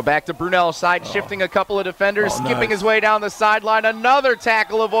 They'll go back to Brunell's side, shifting a couple of defenders, skipping his way down the sideline. Another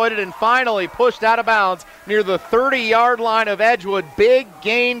tackle avoided, and finally pushed out of bounds near the 30-yard line of Edgewood. Big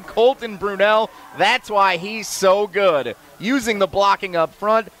gain, Colton Brunell. That's why he's so good. Using the blocking up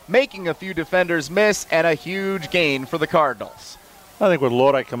front, making a few defenders miss, and a huge gain for the Cardinals. I think with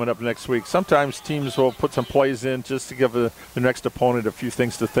Lodi coming up next week, sometimes teams will put some plays in just to give the next opponent a few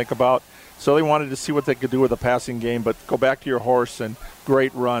things to think about. So they wanted to see what they could do with the passing game, but go back to your horse and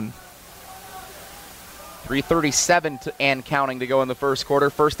great run. 3:37 and counting to go in the first quarter.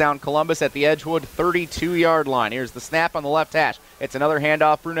 First down Columbus at the Edgewood 32-yard line. Here's the snap on the left hash. It's another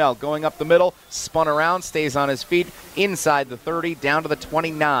handoff. Brunell going up the middle, spun around, stays on his feet, inside the 30, down to the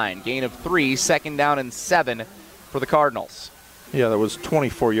 29. Gain of 3, 2nd down and 7 for the Cardinals. Yeah, that was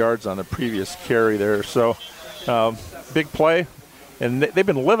 24 yards on the previous carry there. So big play. And they've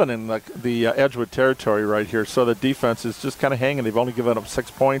been living in the Edgewood territory right here. So the defense is just kind of hanging. They've only given up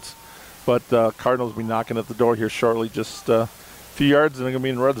 6 points. But Cardinals will be knocking at the door here shortly. Just a few yards and they're going to be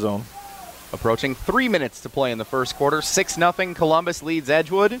in the red zone. Approaching 3 minutes to play in the first quarter. 6-0 Columbus leads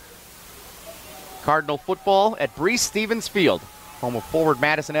Edgewood. Cardinal football at Breese Stevens Field, home of Forward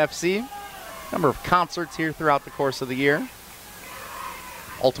Madison FC. Number of concerts here throughout the course of the year.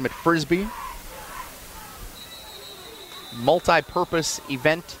 Ultimate Frisbee. Multi-purpose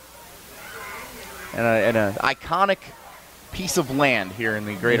event. and an iconic piece of land here in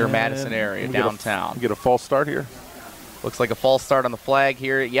the greater Madison area, downtown. Get a false start here. Looks like a false start on the flag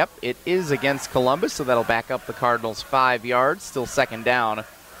here. Yep, it is against Columbus, so that'll back up the Cardinals 5 yards. Still second down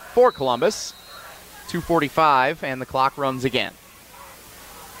for Columbus. 2:45, and the clock runs again.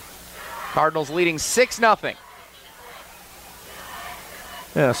 Cardinals leading 6-0.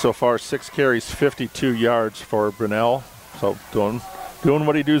 Yeah, so far 6 carries, 52 yards for Brunell. So doing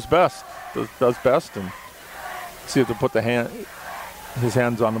what he does best, and see if they put his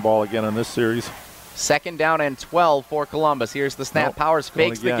hands on the ball again in this series. Second down and 12 for Columbus. Here's the snap. Powers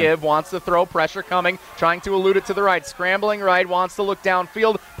fakes the give, wants to throw, pressure coming, trying to elude it to the right, scrambling right, wants to look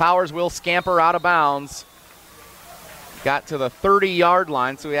downfield. Powers will scamper out of bounds. Got to the 30-yard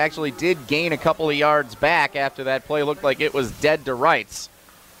line, so he actually did gain a couple of yards back after that play. Looked like it was dead to rights.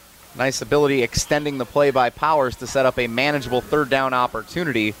 Nice ability extending the play by Powers to set up a manageable third down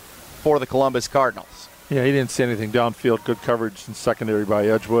opportunity for the Columbus Cardinals. Yeah, he didn't see anything downfield. Good coverage in secondary by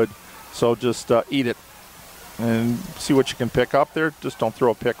Edgewood. So just eat it and see what you can pick up there. Just don't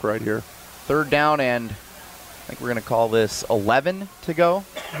throw a pick right here. Third down, and I think we're going to call this 11 to go.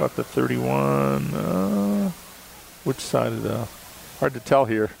 About the 31. Which side of the... Hard to tell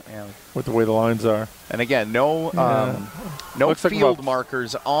here with the way the lines are. And again, no field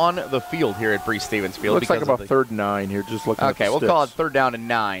markers on the field here at Breese Stevens Field. Looks like about 3rd and 9 here, just looking at the we'll sticks. Call it 3rd down and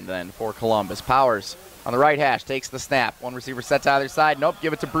 9 then for Columbus. Powers on the right hash takes the snap. One receiver sets either side. Nope,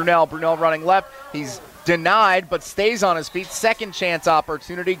 give it to Brunell. Brunell running left. He's denied but stays on his feet. Second chance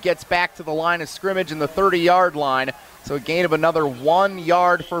opportunity. Gets back to the line of scrimmage in the 30-yard line. So a gain of another 1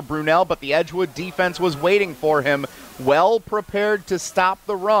 yard for Brunell, but the Edgewood defense was waiting for him. Well prepared to stop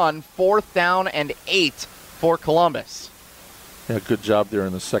the run. 4th down and 8 for Columbus. Yeah, good job there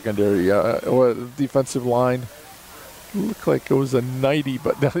in the secondary. Defensive line looked like it was a 90,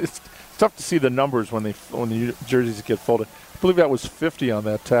 but it's tough to see the numbers when the jerseys get folded. I believe that was 50 on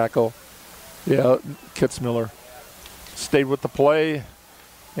that tackle. Yeah, Kitzmiller stayed with the play,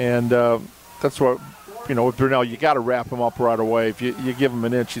 and that's what. With Brunell, you got to wrap him up right away. If you give him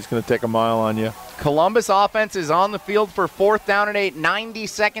an inch, he's going to take a mile on you. Columbus offense is on the field for 4th down and 8. 90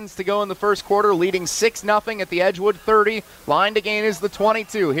 seconds to go in the first quarter, leading 6-0 at the Edgewood 30. Line to gain is the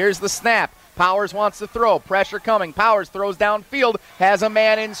 22. Here's the snap. Powers wants to throw. Pressure coming. Powers throws downfield. Has a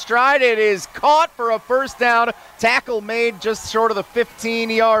man in stride. It is caught for a first down. Tackle made just short of the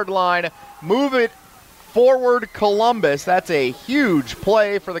 15-yard line. Move it forward, Columbus. That's a huge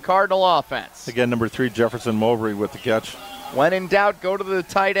play for the Cardinal offense. Again, number 3, Jefferson Mowbray with the catch. When in doubt, go to the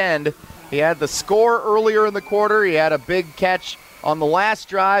tight end. He had the score earlier in the quarter. He had a big catch on the last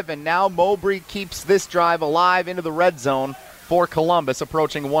drive, and now Mowbray keeps this drive alive into the red zone for Columbus,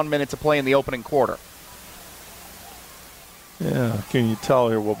 approaching 1 minute to play in the opening quarter. Yeah, can you tell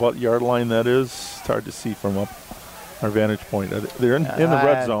here what yard line that is? It's hard to see from up our vantage point. They're in the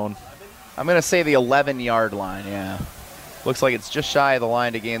red zone. I'm going to say the 11-yard line, yeah. Looks like it's just shy of the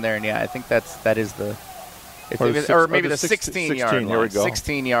line to gain there, and I think that is the... Or maybe the 16-yard line. Here we go.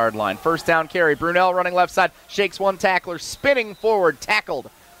 16-yard line. First down carry. Brunell running left side. Shakes one tackler. Spinning forward.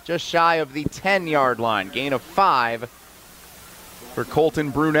 Tackled just shy of the 10-yard line. Gain of 5 for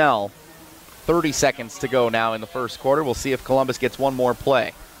Colton Brunell. 30 seconds to go now in the first quarter. We'll see if Columbus gets one more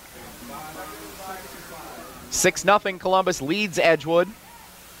play. 6-0 Columbus leads Edgewood.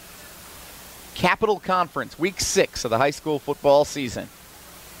 Capital Conference, Week 6 of the high school football season.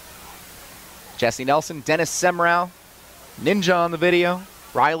 Jesse Nelson, Dennis Semrau, Ninja on the video,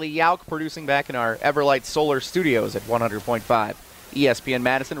 Riley Yauk producing back in our Everlight Solar Studios at 100.5 ESPN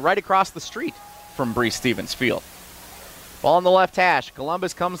Madison, right across the street from Breese Stevens Field. Ball on the left hash.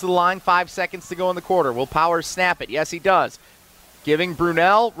 Columbus comes to the line, 5 seconds to go in the quarter. Will Powers snap it? Yes, he does. Giving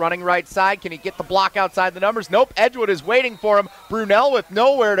Brunell, running right side. Can he get the block outside the numbers? Nope, Edgewood is waiting for him. Brunell with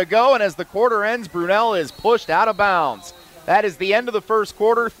nowhere to go, and as the quarter ends, Brunell is pushed out of bounds. That is the end of the first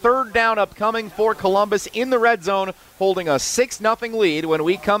quarter. 3rd down upcoming for Columbus in the red zone, holding a 6-0 lead when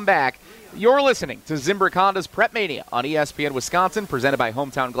we come back. You're listening to Zimbrick Honda's Prep Mania on ESPN Wisconsin, presented by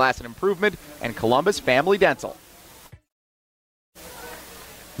Hometown Glass and Improvement and Columbus Family Dental.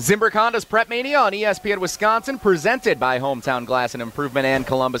 Zimbrick Honda's Prep Mania on ESPN Wisconsin, presented by Hometown Glass and Improvement and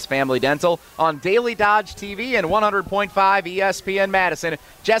Columbus Family Dental on Daily Dodge TV and 100.5 ESPN Madison.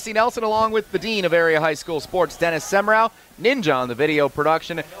 Jesse Nelson along with the Dean of Area High School Sports, Dennis Semrau. Ninja on the video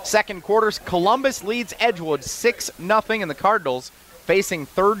production. Second quarter, Columbus leads Edgewood 6-0, and the Cardinals facing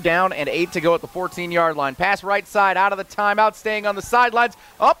 3rd down and 8 to go at the 14-yard line. Pass right side out of the timeout, staying on the sidelines,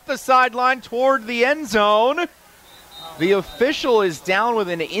 up the sideline toward the end zone. The official is down with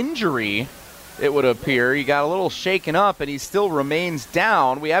an injury. it would appear. He got a little shaken up, and he still remains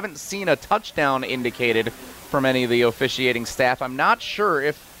down. We haven't seen a touchdown indicated from any of the officiating staff. I'm not sure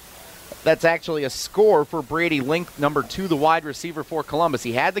if that's actually a score for Brady Link, number 2, the wide receiver for Columbus.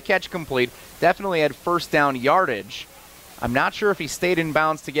 He had the catch complete, definitely had first down yardage. I'm not sure if he stayed in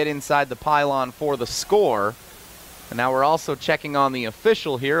bounds to get inside the pylon for the score. And now we're also checking on the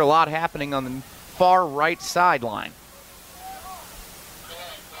official here. A lot happening on the far right sideline.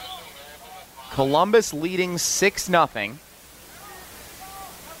 Columbus leading 6-0.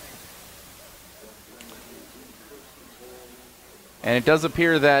 And it does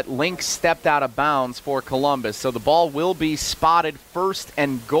appear that Link stepped out of bounds for Columbus. So the ball will be spotted first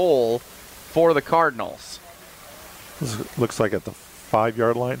and goal for the Cardinals. This looks like at the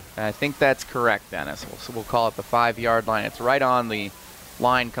 5-yard line. I think that's correct, Dennis. We'll call it the 5-yard line. It's right on the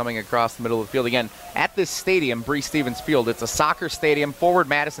line coming across the middle of the field. Again, at this stadium, Breese Stevens Field, it's a soccer stadium. Forward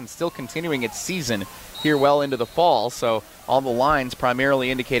Madison still continuing its season here well into the fall, so all the lines primarily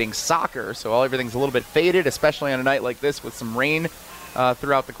indicating soccer, so everything's a little bit faded, especially on a night like this with some rain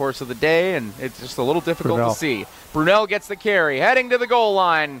throughout the course of the day, and it's just a little difficult to see. Brunel gets the carry, heading to the goal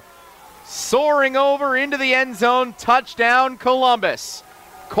line, soaring over into the end zone, touchdown Columbus.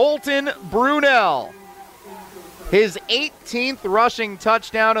 Colton Brunel, his 18th rushing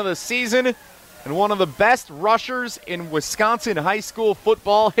touchdown of the season, and one of the best rushers in Wisconsin high school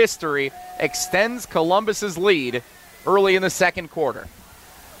football history, extends Columbus's lead early in the second quarter.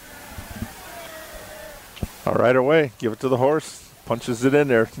 All right, away. Give it to the horse. Punches it in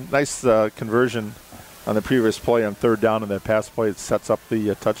there. Nice conversion on the previous play on third down, and that pass play. It sets up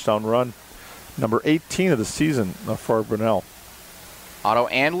the touchdown run. Number 18 of the season for Brunel. Otto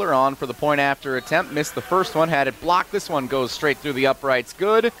Andler on for the point after attempt. Missed the first one, had it blocked. This one goes straight through the uprights.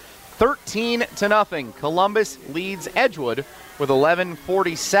 Good. 13-0. Columbus leads Edgewood with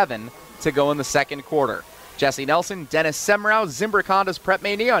 11:47 to go in the second quarter. Jesse Nelson, Dennis Semrau, Zimbrick Honda's Prep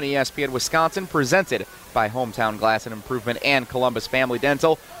Mania on ESPN Wisconsin, presented by Hometown Glass and Improvement and Columbus Family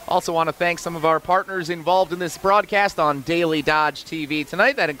Dental. Also want to thank some of our partners involved in this broadcast on Daily Dodge TV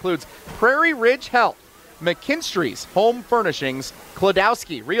tonight. That includes Prairie Ridge Health, McKinstry's Home Furnishings,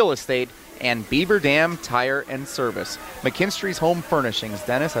 Klodowski Real Estate, and Beaver Dam Tire and Service. McKinstry's Home Furnishings.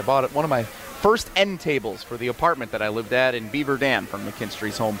 Dennis, I bought one of my first end tables for the apartment that I lived at in Beaver Dam from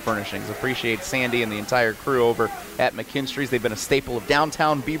McKinstry's Home Furnishings. Appreciate Sandy and the entire crew over at McKinstry's. They've been a staple of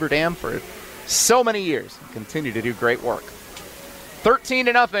downtown Beaver Dam for so many years and continue to do great work.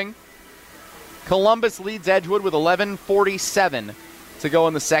 13-0. Columbus leads Edgewood with 11:47 to go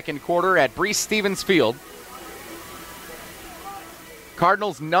in the second quarter at Breese Stevens Field.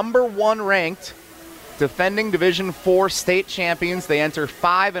 Cardinals number 1 ranked, defending Division IV state champions. They enter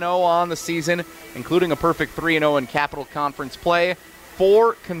 5-0 on the season, including a perfect 3-0 in Capital Conference play.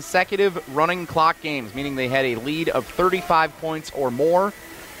 4 consecutive running clock games, meaning they had a lead of 35 points or more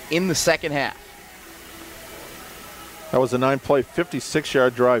in the second half. That was a 9-play,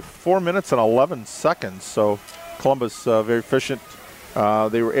 56-yard drive, 4 minutes and 11 seconds. So Columbus very efficient.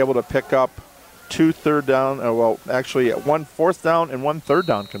 They were able to pick up 2 third down, actually 1 fourth down and 1 third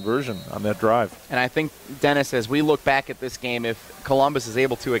down conversion on that drive. And I think, Dennis, as we look back at this game, if Columbus is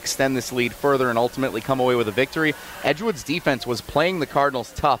able to extend this lead further and ultimately come away with a victory, Edgewood's defense was playing the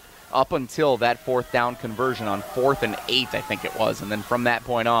Cardinals tough up until that 4th down conversion on 4th and 8, I think it was. And then from that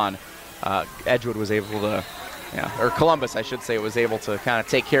point on, Edgewood was able to, or Columbus, I should say, was able to kind of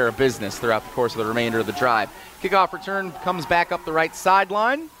take care of business throughout the course of the remainder of the drive. Kickoff return comes back up the right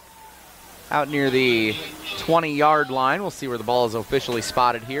sideline, out near the 20-yard line. We'll see where the ball is officially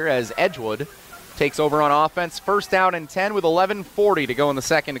spotted here as Edgewood takes over on offense. First down and 10 with 11:40 to go in the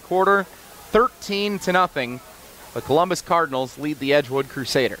second quarter. 13-0. The Columbus Cardinals lead the Edgewood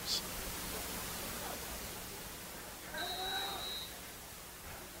Crusaders.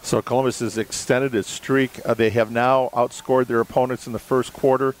 So Columbus has extended its streak. They have now outscored their opponents in the first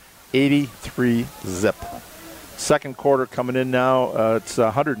quarter, 83-zip. Second quarter coming in now, it's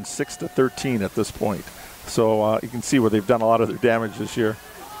 106-13 at this point. So you can see where they've done a lot of their damage this year.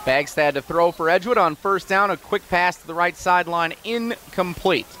 Bagstad to throw for Edgewood on first down. A quick pass to the right sideline,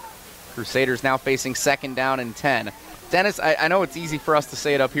 incomplete. Crusaders now facing second down and 10. Dennis, I know it's easy for us to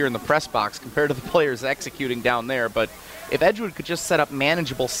say it up here in the press box compared to the players executing down there, but if Edgewood could just set up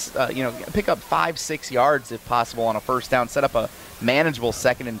manageable, pick up 5-6 yards if possible on a first down, set up a manageable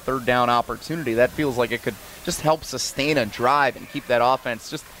second and third down opportunity, that feels like it could just help sustain a drive and keep that offense,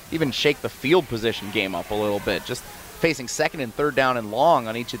 just even shake the field position game up a little bit. Just facing second and third down and long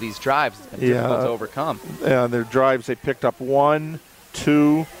on each of these drives has been difficult to overcome. Yeah, their drives, they picked up 1,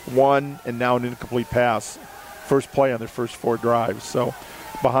 2, 1, and now an incomplete pass. First play on their first 4 drives. So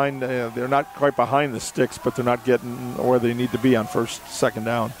behind. They're not quite behind the sticks, but they're not getting where they need to be on second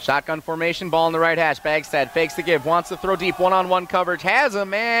down. Shotgun formation, ball in the right hash. Bagstad fakes the give, wants to throw deep, one-on-one coverage, has a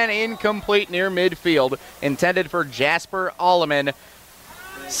man incomplete near midfield, intended for Jasper Alleman.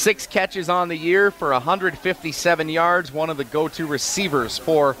 6 catches on the year for 157 yards, one of the go-to receivers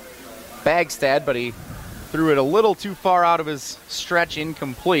for Bagstad, but he threw it a little too far out of his stretch,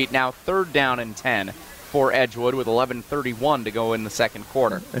 incomplete. Now 3rd down and 10 for Edgewood with 11:31 to go in the second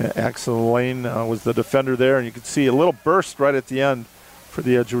quarter. Axel Lane was the defender there, and you could see a little burst right at the end for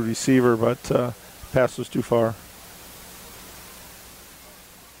the Edgewood receiver, but pass was too far.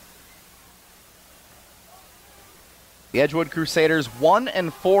 The Edgewood Crusaders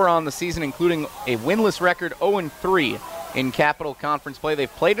 1-4 on the season, including a winless record 0-3 in Capital Conference play.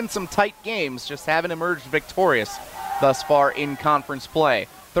 They've played in some tight games, just haven't emerged victorious thus far in conference play.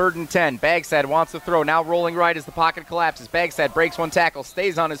 3rd and 10. Bagstad wants to throw. Now rolling right as the pocket collapses. Bagstad breaks one tackle,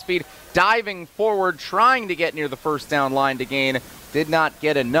 stays on his feet, diving forward, trying to get near the first down line to gain. Did not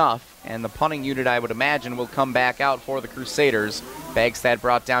get enough, and the punting unit, I would imagine, will come back out for the Crusaders. Bagstad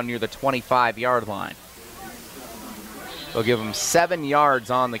brought down near the 25-yard line. They'll give him 7 yards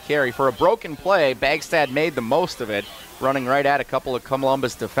on the carry. For a broken play, Bagstad made the most of it, running right at a couple of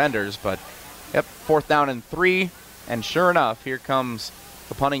Columbus defenders. But, 4th down and 3, and sure enough, here comes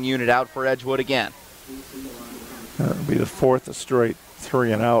the punting unit out for Edgewood again. That'll be the 4th straight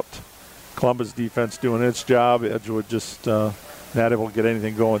 3 and out. Columbus defense doing its job. Edgewood just not able to get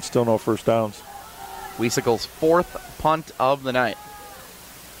anything going. Still no first downs. Weisickel's 4th punt of the night.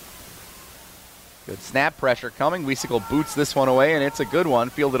 Good snap pressure coming. Weisikel boots this one away, and it's a good one.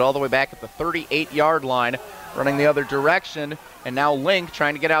 Fielded all the way back at the 38-yard line, running the other direction. And now Link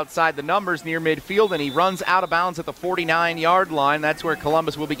trying to get outside the numbers near midfield, and he runs out of bounds at the 49-yard line. That's where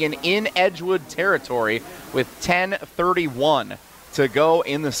Columbus will begin in Edgewood territory with 10:31 to go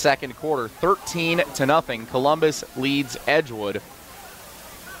in the second quarter. 13-0. Columbus leads Edgewood.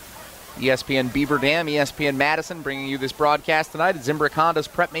 ESPN Beaver Dam, ESPN Madison bringing you this broadcast tonight at Zimbrick Honda's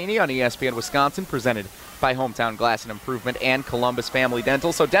Prep Mania on ESPN Wisconsin, presented by Hometown Glass and Improvement and Columbus Family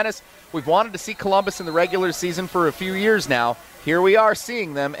Dental. So, Dennis, we've wanted to see Columbus in the regular season for a few years now. Here we are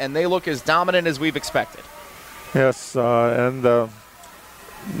seeing them, and they look as dominant as we've expected. Yes, and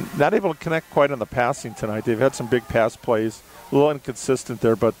not able to connect quite on the passing tonight. They've had some big pass plays, a little inconsistent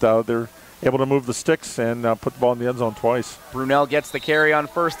there, but they're able to move the sticks and put the ball in the end zone twice. Brunel gets the carry on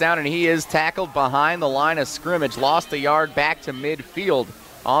 1st down, and he is tackled behind the line of scrimmage. Lost a yard back to midfield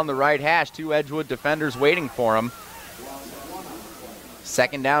on the right hash. 2 Edgewood defenders waiting for him.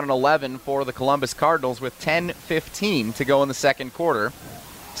 2nd down and 11 for the Columbus Cardinals with 10:15 to go in the second quarter.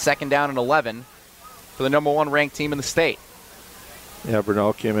 2nd down and 11 for the number 1 ranked team in the state. Yeah,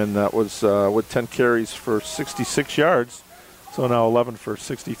 Brunel came in. That was with 10 carries for 66 yards. So now 11 for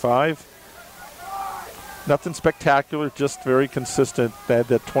 65. Nothing spectacular, just very consistent. They had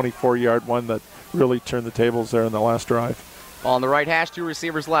that 24-yard one that really turned the tables there in the last drive. On the right hash, 2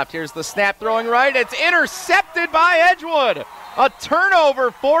 receivers left. Here's the snap, throwing right. It's intercepted by Edgewood. A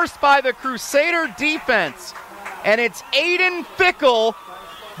turnover forced by the Crusader defense. And it's Aiden Fickle,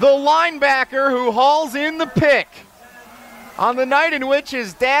 the linebacker, who hauls in the pick. On the night in which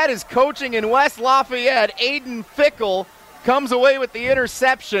his dad is coaching in West Lafayette, Aiden Fickle comes away with the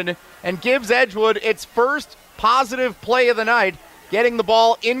interception and gives Edgewood its first positive play of the night, getting the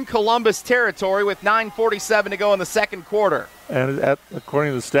ball in Columbus territory with 9:47 to go in the second quarter. And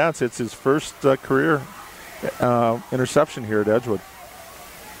according to the stats, it's his first career interception here at Edgewood.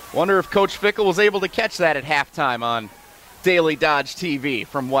 Wonder if Coach Fickle was able to catch that at halftime on Daily Dodge TV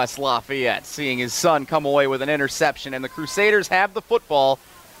from West Lafayette, seeing his son come away with an interception. And the Crusaders have the football,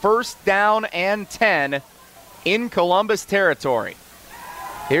 1st down and 10 in Columbus territory.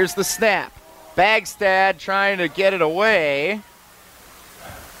 Here's the snap. Bagstad trying to get it away.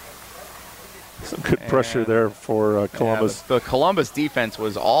 Some good pressure there for Columbus. Yeah, the Columbus defense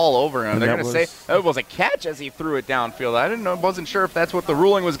was all over him. And they're going to say it was a catch as he threw it downfield. Wasn't sure if that's what the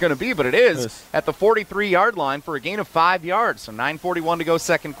ruling was going to be, but it is at the 43-yard line for a gain of 5 yards. So 9:41 to go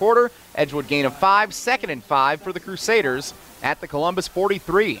second quarter. Edgewood gain of 5, 2nd and 5 for the Crusaders at the Columbus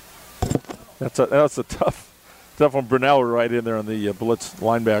 43. That's a tough one. Brunel right in there on the blitz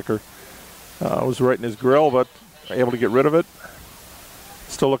linebacker. Was right in his grill, but able to get rid of it.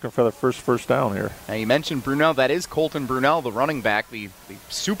 Still looking for the first down here. Now you mentioned Brunel. That is Colton Brunel, the running back, the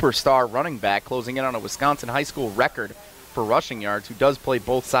superstar running back, closing in on a Wisconsin high school record for rushing yards, who does play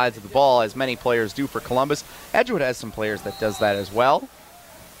both sides of the ball, as many players do for Columbus. Edgewood has some players that does that as well.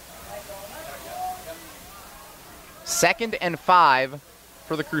 2nd and 5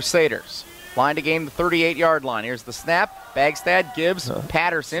 for the Crusaders. Line to gain the 38-yard line. Here's the snap. Bagstad, Gibbs,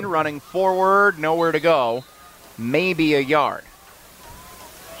 Patterson running forward, nowhere to go. Maybe a yard.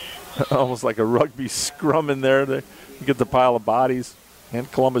 Almost like a rugby scrum in there. You get the pile of bodies,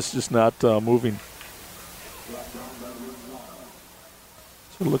 and Columbus just not moving.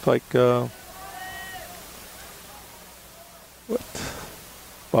 So it looked like about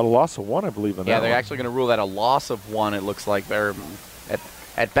a loss of 1, I believe, in that. Yeah, they're one. actually going to rule that a loss of 1, it looks like.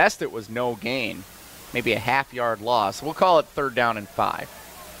 At best, it was no gain. Maybe a half-yard loss. We'll call it 3rd down and 5.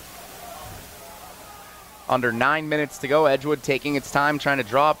 Under 9 minutes to go. Edgewood taking its time trying to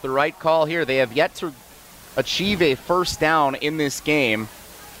draw up the right call here. They have yet to achieve a first down in this game.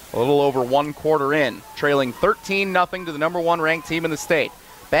 A little over 1 quarter in. Trailing 13-0 to the number 1 ranked team in the state.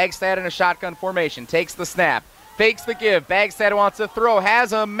 Bagstad in a shotgun formation. Takes the snap. Fakes the give. Bagstad wants to throw.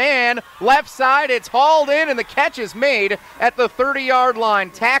 Has a man. Left side. It's hauled in, and the catch is made at the 30-yard line.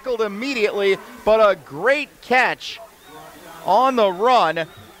 Tackled immediately, but a great catch on the run.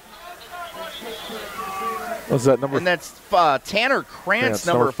 Was that number? And that's Tanner Krantz,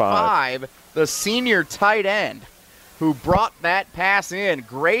 number 5, the senior tight end, who brought that pass in.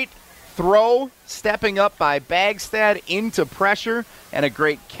 Great throw, stepping up by Bagstad into pressure, and a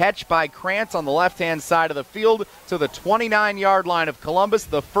great catch by Krantz on the left-hand side of the field to the 29-yard line of Columbus.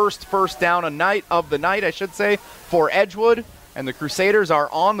 The first down of the night, for Edgewood. And the Crusaders are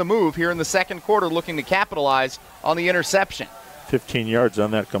on the move here in the second quarter, looking to capitalize on the interception. 15 yards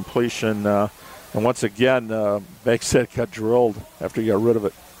on that completion. And once again, Bagstad got drilled after he got rid of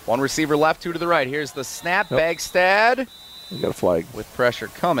it. 1 receiver left, 2 to the right. Here's the snap. Yep. Bagstad. You got a flag. With pressure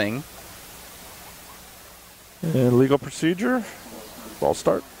coming. And legal procedure. Ball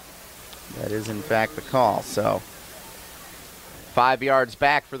start. That is, in fact, the call. So 5 yards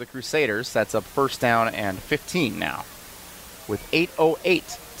back for the Crusaders. That's up 1st down and 15 now, with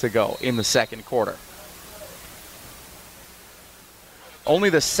 8:08 to go in the second quarter. Only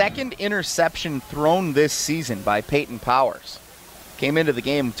the 2nd interception thrown this season by Peyton Powers. Came into the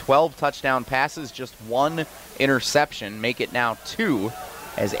game 12 touchdown passes, just 1 interception. Make it now 2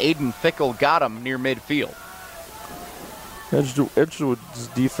 as Aiden Fickle got him near midfield. Edgewood's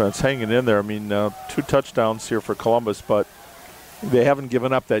defense hanging in there. I mean, 2 touchdowns here for Columbus, but they haven't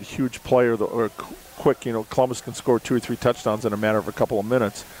given up that huge play or quick. Columbus can score 2 or 3 touchdowns in a matter of a couple of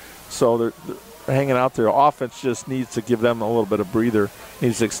minutes. So they're hanging out there. Offense just needs to give them a little bit of breather.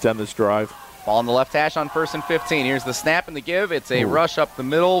 Needs to extend this drive. Ball on the left hash on 1st and 15. Here's the snap and the give. It's a rush up the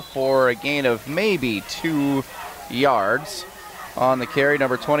middle for a gain of maybe 2 yards. On the carry,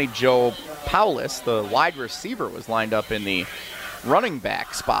 number 20, Joe Paulus, the wide receiver, was lined up in the running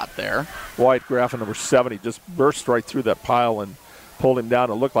back spot there. Wyatt Graffin, number 70, just burst right through that pile and pulled him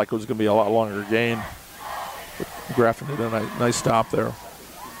down. It looked like it was going to be a lot longer gain. But Graffin did a nice stop there.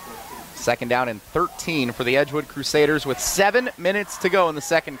 2nd down and 13 for the Edgewood Crusaders with 7 minutes to go in the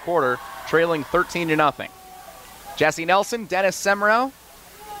second quarter, trailing 13-0. Jesse Nelson, Dennis Semrau,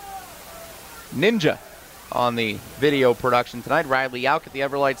 Ninja on the video production tonight. Riley Yauk at the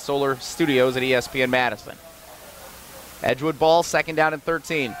Everlight Solar Studios at ESPN Madison. Edgewood ball, 2nd down and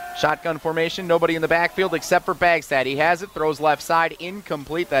 13. Shotgun formation, nobody in the backfield except for Bagstad. He has it, throws left side,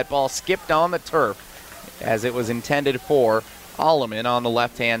 incomplete. That ball skipped on the turf as it was intended for Alleman on the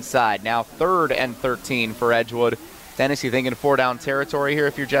left-hand side. Now 3rd and 13 for Edgewood. Dennis, you thinking 4-down territory here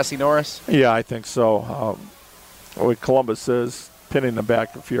if you're Jesse Norris? Yeah, I think so. What Columbus is, pinning them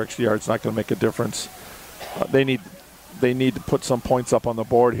back a few extra yards not going to make a difference. They need to put some points up on the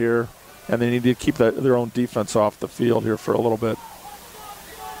board here, and they need to keep their own defense off the field here for a little bit.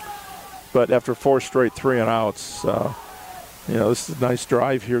 But after 4 straight 3-and-outs, this is a nice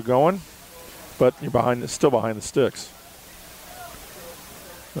drive here going, but you're still behind the sticks.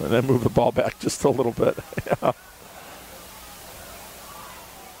 And then move the ball back just a little bit.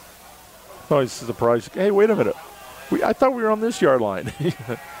 Always surprised. Hey, wait a minute. I thought we were on this yard line.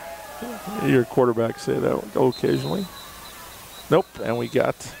 Your quarterback say that occasionally. Nope, and we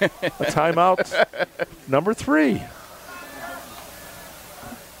got a timeout. Number 3.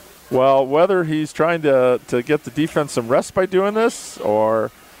 Well, whether he's trying to get the defense some rest by doing this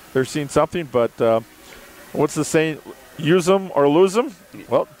or they're seeing something, but what's the saying? Use them or lose them?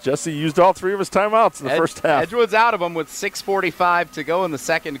 Well, Jesse used all 3 of his timeouts in the first half. Edgewood's out of them with 6:45 to go in the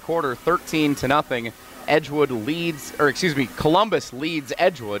second quarter, 13-0. Columbus leads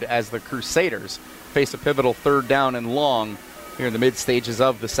Edgewood as the Crusaders face a pivotal 3rd down and long here in the mid-stages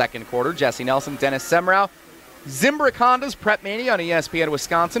of the second quarter. Jesse Nelson, Dennis Semrau. Zimbrick Honda's Prep Mania on ESPN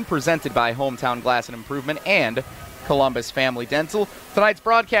Wisconsin, presented by Hometown Glass and Improvement and Columbus Family Dental. Tonight's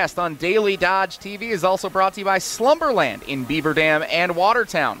broadcast on Daily Dodge TV is also brought to you by Slumberland in Beaver Dam and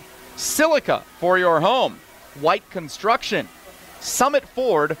Watertown. Silica for your home. White Construction, Summit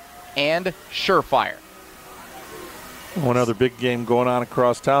Ford, and Surefire. One other big game going on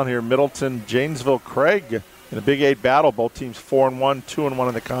across town here. Middleton, Janesville, Craig in a Big 8 battle. Both teams 4-1, 2-1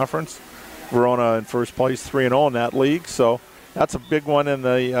 in the conference. Verona in first place, 3-0 in that league. So that's a big one in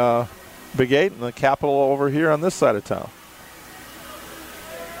the Big 8 and the capital over here on this side of town.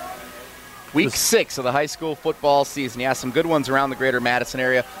 Week 6 of the high school football season. Yeah, some good ones around the greater Madison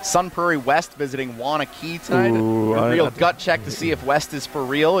area. Sun Prairie West visiting Wanakee tonight. Ooh, a real gut check to see if West is for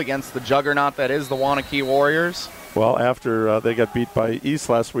real against the juggernaut that is the Wanakee Warriors. Well, after they got beat by East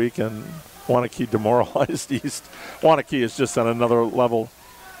last week and Wanakee demoralized East, Wanakee is just on another level.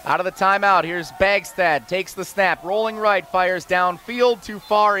 Out of the timeout, here's Bagstad. Takes the snap, rolling right, fires downfield, too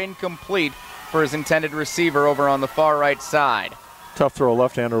far, incomplete for his intended receiver over on the far right side. Tough throw,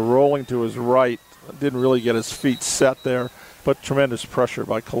 left-hander rolling to his right. Didn't really get his feet set there, but tremendous pressure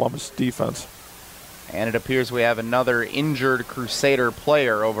by Columbus defense. And it appears we have another injured Crusader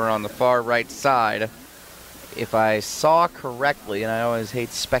player over on the far right side. If I saw correctly, and I always hate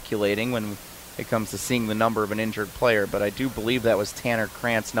speculating when it comes to seeing the number of an injured player, but I do believe that was Tanner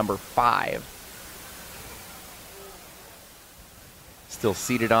Krantz, number 5. Still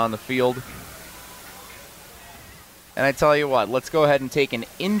seated on the field. And I tell you what, let's go ahead and take an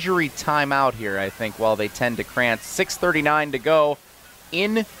injury timeout here, I think, while they tend to Krantz. 6:39 to go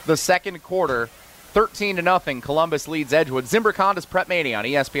in the second quarter. 13-0, Columbus leads Edgewood. Zimbrick Honda's Prep Mania on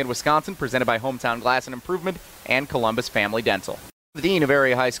ESPN Wisconsin, presented by Hometown Glass and Improvement and Columbus Family Dental. The Dean of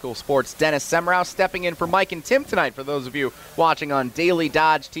Area High School Sports, Dennis Semrau, stepping in for Mike and Tim tonight for those of you watching on Daily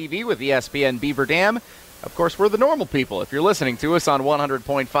Dodge TV with ESPN Beaver Dam. Of course, we're the normal people. If you're listening to us on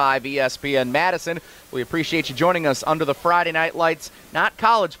 100.5 ESPN Madison, we appreciate you joining us under the Friday night lights. Not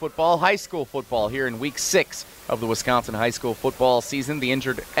college football, high school football here in Week 6 of the Wisconsin high school football season. The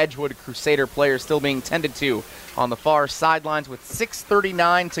injured Edgewood Crusader player still being tended to on the far sidelines with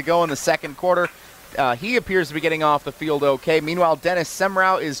 6:39 to go in the second quarter. He appears to be getting off the field okay. Meanwhile, Dennis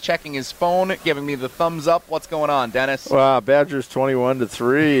Semrau is checking his phone, giving me the thumbs up. What's going on, Dennis? Wow, Badgers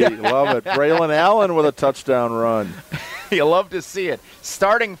 21-3. Love it. Braylon Allen with a touchdown run. You love to see it.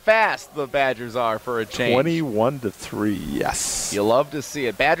 Starting fast, the Badgers are, for a change. 21-3, yes. You love to see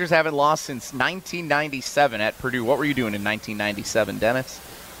it. Badgers haven't lost since 1997 at Purdue. What were you doing in 1997, Dennis?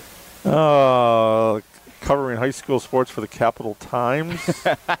 Covering high school sports for the Capital Times.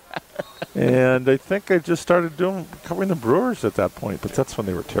 And I think I just started covering the Brewers at that point, but that's when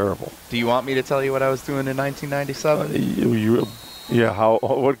they were terrible. Do you want me to tell you what I was doing in 1997?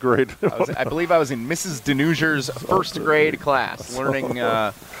 What grade? I believe I was in Mrs. Denuzer's first grade class, learning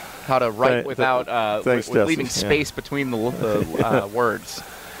how to write without leaving space between the words.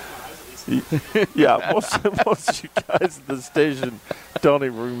 Yeah, most of you guys at the station don't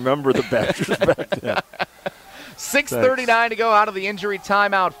even remember the Badgers back then. 6:39 to go out of the injury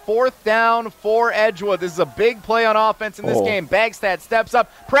timeout. 4th down for Edgewood. This is a big play on offense in this game. Bagstad steps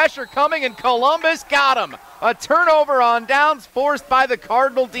up. Pressure coming, and Columbus got him. A turnover on downs forced by the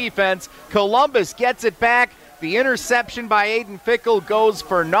Cardinal defense. Columbus gets it back. The interception by Aiden Fickle goes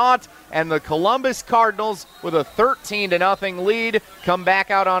for naught, and the Columbus Cardinals, with a 13-0 lead, come back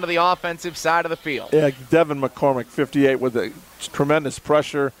out onto the offensive side of the field. Yeah, Devin McCormick, 58, with a tremendous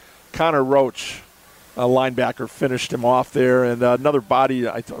pressure. Connor Roach, a linebacker, finished him off there, and another body,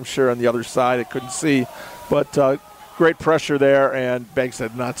 I'm sure, on the other side. I couldn't see, but great pressure there, and Banks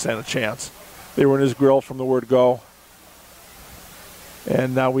had not stand a chance. They were in his grill from the word go.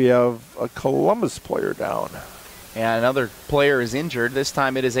 And now we have a Columbus player down. And another player is injured. This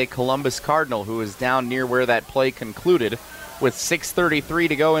time it is a Columbus Cardinal who is down near where that play concluded with 6:33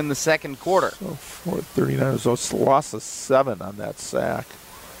 to go in the second quarter. So 4:39, so it's a loss of 7 on that sack.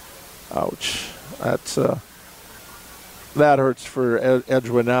 Ouch. That hurts for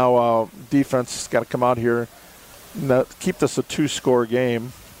Edgewood now. Defense has got to come out here and keep this a 2-score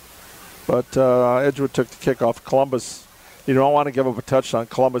game. But Edgewood took the kickoff. Columbus, you don't want to give up a touchdown.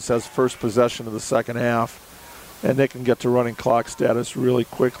 Columbus has first possession of the second half, and they can get to running clock status really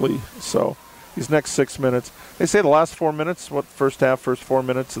quickly. So these next 6 minutes, they say the last 4 minutes, first 4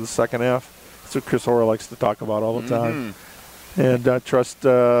 minutes of the second half. That's what Chris Orr likes to talk about all the time. And I trust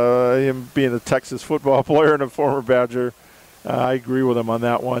him being a Texas football player and a former Badger. I agree with him on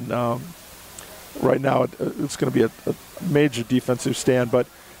that one. Right now it's going to be a major defensive stand, but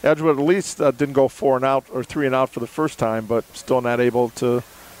Edgewood at least didn't go 4 and out or 3 and out for the first time, but still not able to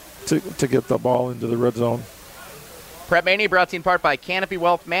get the ball into the red zone. Prep Mania brought to you in part by Canopy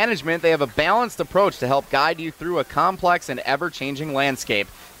Wealth Management. They have a balanced approach to help guide you through a complex and ever-changing landscape.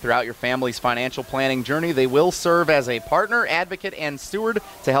 Throughout your family's financial planning journey, they will serve as a partner, advocate, and steward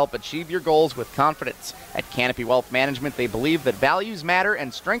to help achieve your goals with confidence. At Canopy Wealth Management, they believe that values matter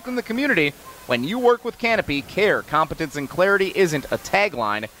and strengthen the community. When you work with Canopy, care, competence, and clarity isn't a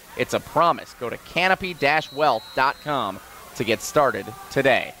tagline, it's a promise. Go to canopy-wealth.com to get started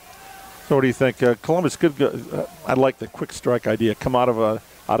today. So what do you think? Columbus could go, I like the quick strike idea. Come out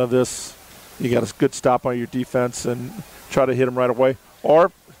of this, you got a good stop on your defense and try to hit them right away.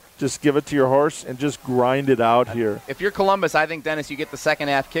 Or just give it to your horse and just grind it out here. If you're Columbus, I think, Dennis, you get the second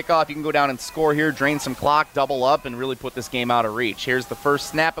half kickoff. You can go down and score here, drain some clock, double up, and really put this game out of reach. Here's the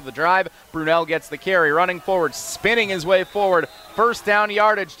first snap of the drive. Brunel gets the carry, running forward, spinning his way forward. First down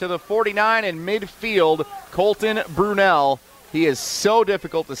yardage to the 49 in midfield. Colton Brunel. He is so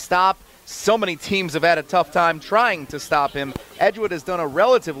difficult to stop. So many teams have had a tough time trying to stop him. Edgewood has done a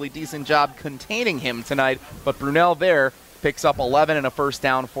relatively decent job containing him tonight, but Brunel there picks up 11 and a first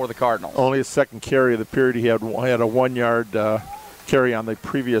down for the Cardinals. Only his second carry of the period. He had a 1-yard carry on the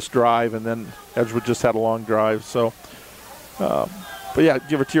previous drive, and then Edgewood just had a long drive. So, but yeah,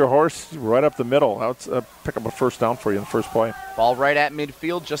 give it to your horse right up the middle. Let's pick up a first down for you in the first play. Ball right at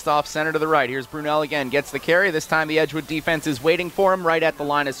midfield, just off center to the right. Here's Brunel again, gets the carry. This time the Edgewood defense is waiting for him right at the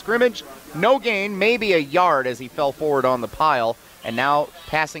line of scrimmage. No gain, maybe a yard as he fell forward on the pile. And now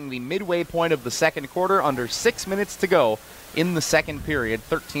passing the midway point of the second quarter, under 6 minutes to go in the second period,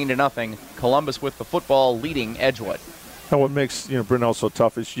 13-0. Columbus with the football, leading Edgewood. And what makes Brunel so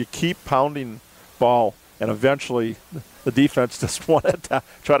tough is you keep pounding ball, and eventually the defense just want to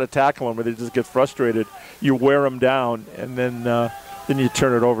try to tackle him, but they just get frustrated. You wear him down, and then you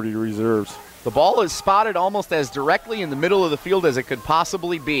turn it over to your reserves. The ball is spotted almost as directly in the middle of the field as it could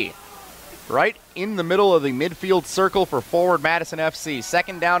possibly be. Right in the middle of the midfield circle for forward Madison FC.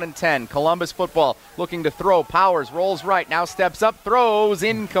 Second down and 10. Columbus football looking to throw. Powers rolls right. Now steps up. Throws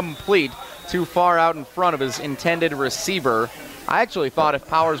incomplete. Too far out in front of his intended receiver. I actually thought if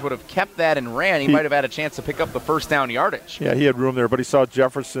Powers would have kept that and ran, he might have had a chance to pick up the first down yardage. Yeah, he had room there, but he saw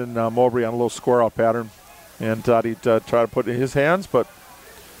Jefferson Mowbray on a little square-out pattern and thought he'd try to put it in his hands, but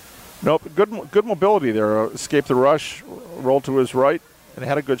nope. Good mobility there. Escaped the rush, rolled to his right, and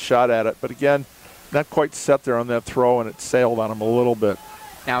had a good shot at it. But again, not quite set there on that throw, and it sailed on him a little bit.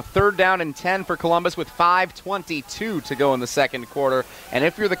 Now third down and 10 for Columbus with 5:22 to go in the second quarter. And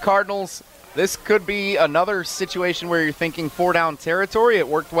if you're the Cardinals, this could be another situation where you're thinking four-down territory. It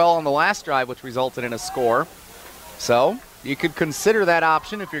worked well on the last drive, which resulted in a score. So you could consider that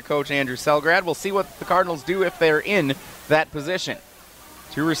option if you're Coach Andrew Selgrad. We'll see what the Cardinals do if they're in that position.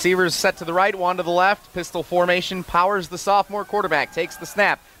 Two receivers set to the right, one to the left. Pistol formation. Powers, the sophomore quarterback, takes the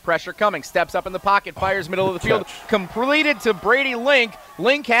snap. Pressure coming. Steps up in the pocket. Fires middle of the field. Completed to Brady Link.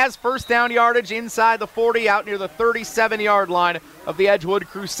 Link has first down yardage inside the 40, out near the 37-yard line of the Edgewood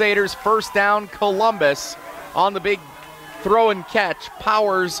Crusaders. First down, Columbus on the big throw and catch.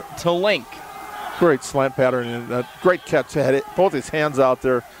 Powers to Link. Great slant pattern and a great catch. Had both his hands out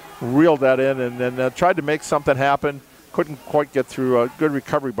there, reeled that in, and then tried to make something happen. Couldn't quite get through. A good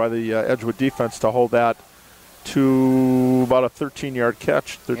recovery by the Edgewood defense to hold that to about a 13-yard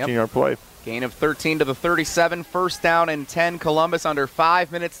catch, 13-yard play. Gain of 13 to the 37, first down and 10. Columbus under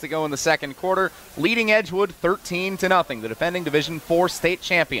 5 minutes to go in the second quarter, leading Edgewood 13-0, the defending Division IV state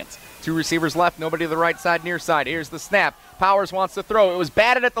champions. Two receivers left, nobody to the right side, near side. Here's the snap. Powers wants to throw. It was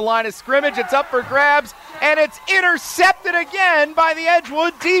batted at the line of scrimmage. It's up for grabs, and it's intercepted again by the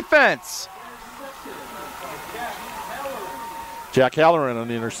Edgewood defense. Jack Halloran on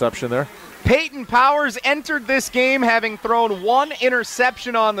the interception there. Peyton Powers entered this game having thrown one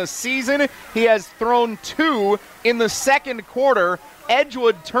interception on the season. He has thrown two in the second quarter.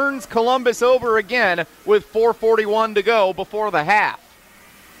 Edgewood turns Columbus over again with 4:41 to go before the half.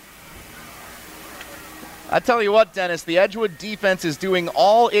 I tell you what, Dennis, the Edgewood defense is doing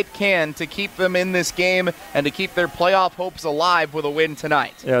all it can to keep them in this game and to keep their playoff hopes alive with a win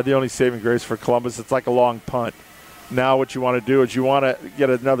tonight. Yeah, the only saving grace for Columbus, it's like a long punt. Now what you want to do is you want to get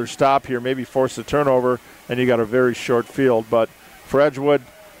another stop here, maybe force a turnover, and you got a very short field. But for Edgewood,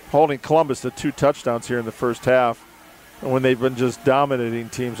 holding Columbus to 2 touchdowns here in the first half, when they've been just dominating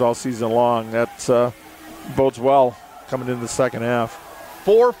teams all season long, that bodes well coming into the second half.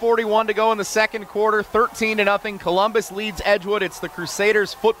 4:41 to go in the second quarter, 13-0. Columbus leads Edgewood. It's the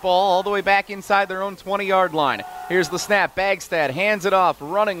Crusaders football all the way back inside their own 20-yard line. Here's the snap. Bagstad hands it off,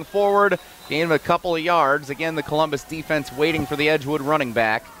 running forward, gain of a couple of yards. Again, the Columbus defense waiting for the Edgewood running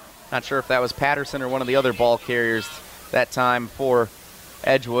back. Not sure if that was Patterson or one of the other ball carriers that time for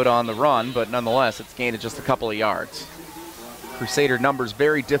Edgewood on the run, but nonetheless, it's gained just a couple of yards. Crusader numbers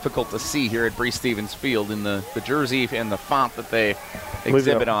very difficult to see here at Breese Stevens Field in the jersey and the font that they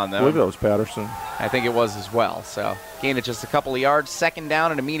exhibit on them. I believe that was Patterson. I think it was as well. So gain it just a couple of yards. Second down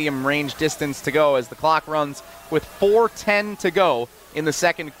and a medium range distance to go as the clock runs with 4:10 to go in the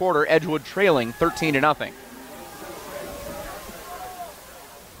second quarter. Edgewood trailing 13-0.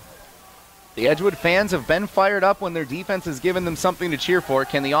 The Edgewood fans have been fired up when their defense has given them something to cheer for.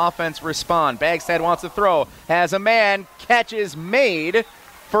 Can the offense respond? Bagstad wants to throw. Has a man. Catch is made.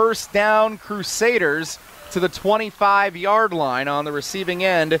 First down, Crusaders to the 25-yard line. On the receiving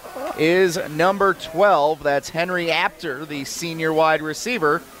end is number 12. That's Henry Apter, the senior wide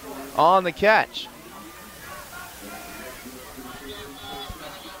receiver, on the catch.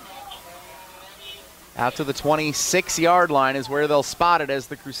 Out to the 26-yard line is where they'll spot it as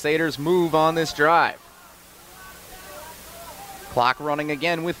the Crusaders move on this drive. Clock running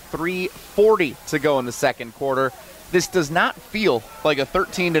again with 3:40 to go in the second quarter. This does not feel like a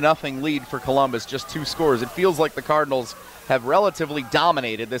 13-0 lead for Columbus, just 2 scores. It feels like the Cardinals have relatively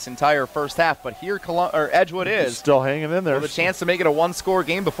dominated this entire first half, but here Edgewood is still hanging in there with a chance to make it a 1-score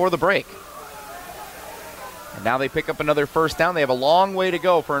game before the break. And now they pick up another first down. They have a long way to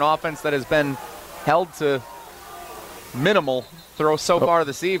go for an offense that has been held to minimal throw so far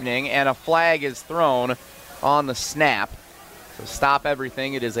this evening, and a flag is thrown on the snap. So stop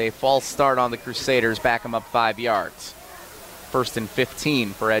everything. It is a false start on the Crusaders. Back them up 5 yards. 1st and 15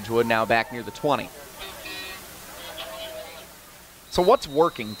 for Edgewood, now back near the 20. So what's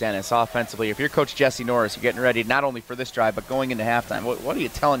working, Dennis, offensively? If you're Coach Jesse Norris, you're getting ready not only for this drive, but going into halftime. What are you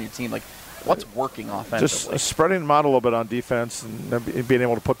telling your team? Like, what's working offensively? Just spreading them out a little bit on defense and being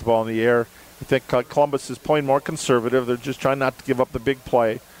able to put the ball in the air. I think Columbus is playing more conservative. They're just trying not to give up the big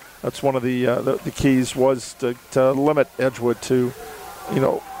play. That's one of the keys was to limit Edgewood to,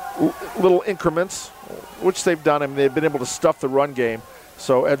 little increments, which they've done. I mean, they've been able to stuff the run game.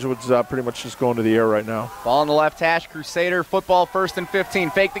 So Edgewood's pretty much just going to the air right now. Ball on the left hash. Crusader football 1st and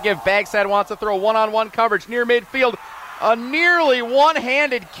 15. Fake to give. Bagstad wants to throw one-on-one coverage near midfield. A nearly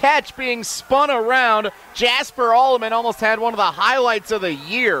one-handed catch being spun around. Jasper Alleman almost had one of the highlights of the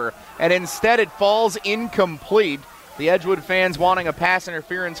year, and instead it falls incomplete. The Edgewood fans wanting a pass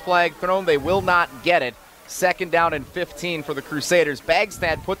interference flag thrown. They will not get it. 2nd down and 15 for the Crusaders.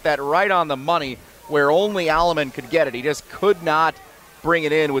 Bagstad put that right on the money where only Alleman could get it. He just could not bring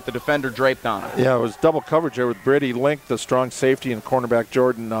it in with the defender draped on it. Yeah, it was double coverage there with Brady Link, the strong safety, and cornerback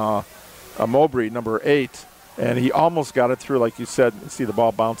Jordan Mowbray, number 8. And he almost got it through, like you said. You see the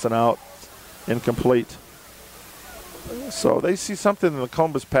ball bouncing out, incomplete. So they see something in the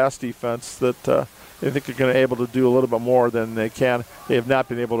Columbus pass defense that they think they're going to be able to do a little bit more than they can. They have not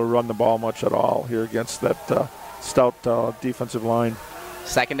been able to run the ball much at all here against that stout defensive line.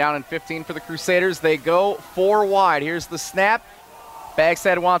 2nd down and 15 for the Crusaders. They go 4 wide. Here's the snap.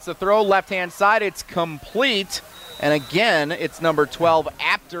 Bagstad wants to throw. Left-hand side, it's complete. And again, it's number 12,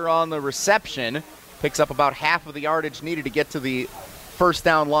 Apter, on the reception. Picks up about half of the yardage needed to get to the first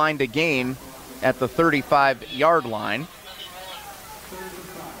down line to gain at the 35-yard line.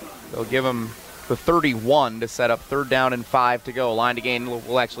 They'll give him the 31 to set up 3rd down and 5 to go. Line to gain,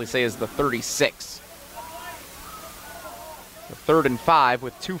 we'll actually say, is the 36. The 3rd and 5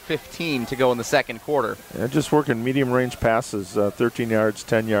 with 2:15 to go in the second quarter. Yeah, just working medium-range passes, 13 yards,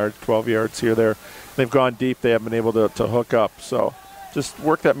 10 yards, 12 yards here, there. They've gone deep. They haven't been able to hook up. So just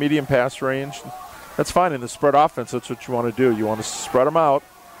work that medium pass range. That's fine in the spread offense. That's what you want to do. You want to spread them out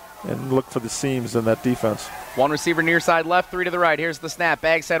and look for the seams in that defense. 1 receiver near side left, 3 to the right. Here's the snap.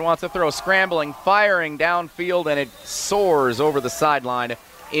 Bagstad wants to throw. Scrambling, firing downfield, and it soars over the sideline.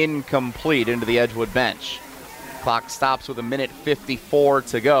 Incomplete into the Edgewood bench. Clock stops with 1:54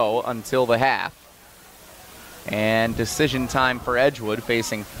 to go until the half. And decision time for Edgewood,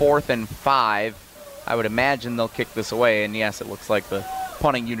 facing 4th and 5. I would imagine they'll kick this away, and yes, it looks like the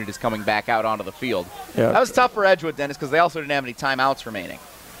punting unit is coming back out onto the field. Yeah. That was tough for Edgewood, Dennis, because they also didn't have any timeouts remaining.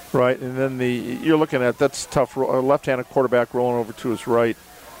 Right, and then you're looking at, that's tough. Left-handed quarterback rolling over to his right.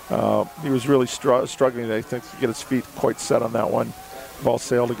 He was really struggling, I think, to get his feet quite set on that one. Ball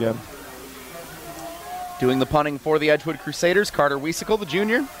sailed again. Doing the punting for the Edgewood Crusaders, Carter Wiesicle, the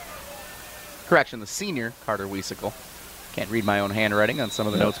junior. Correction, the senior, Carter Wiesicle. Can't read my own handwriting on some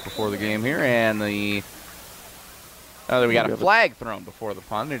of the notes before the game here. And we got a flag thrown before the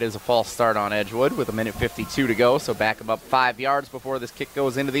punt. It is a false start on Edgewood with 1:52 to go, so back them up 5 yards before this kick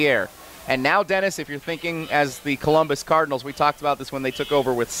goes into the air. And now, Dennis, if you're thinking as the Columbus Cardinals, we talked about this when they took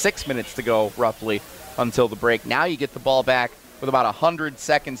over with 6 minutes to go, roughly, until the break. Now you get the ball back with about 100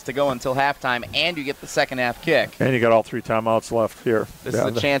 seconds to go until halftime, and you get the second half kick. And you got all 3 timeouts left here. This is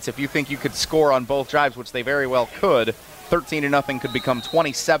a chance, if you think you could score on both drives, which they very well could, 13-0 could become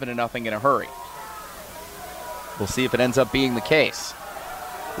 27-0 in a hurry. We'll see if it ends up being the case.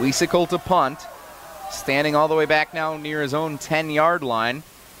 Leisicle to punt. Standing all the way back now near his own 10-yard line.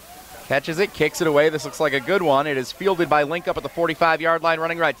 Catches it, kicks it away. This looks like a good one. It is fielded by Link up at the 45-yard line,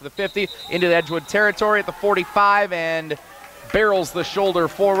 running right to the 50, into the Edgewood territory at the 45, and barrels the shoulder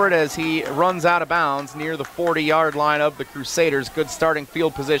forward as he runs out of bounds near the 40-yard line of the Crusaders. Good starting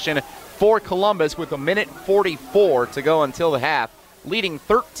field position for Columbus with 1:44 to go until the half, leading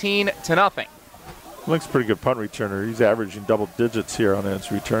 13-0. Link's a pretty good punt returner. He's averaging double digits here on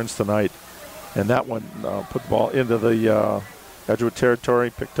his returns tonight. And that one put the ball into the Edgewood territory,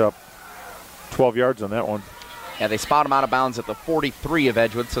 picked up 12 yards on that one. Yeah, they spot him out of bounds at the 43 of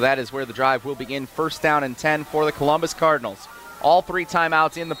Edgewood, so that is where the drive will begin. First down and 10 for the Columbus Cardinals. All 3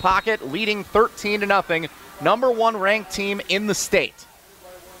 timeouts in the pocket, leading 13-0. Number 1 ranked team in the state.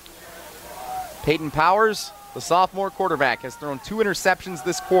 Peyton Powers, the sophomore quarterback, has thrown 2 interceptions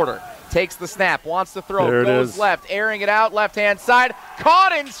this quarter. Takes the snap, wants to throw, there goes left, airing it out, left-hand side,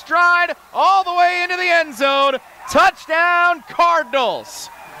 caught in stride, all the way into the end zone. Touchdown, Cardinals.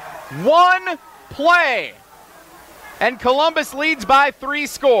 1 play, and Columbus leads by 3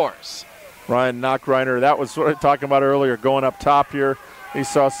 scores. Ryan Knockreiner, that was what I was talking about earlier, going up top here. He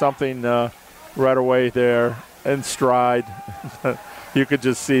saw something right away there in stride. You could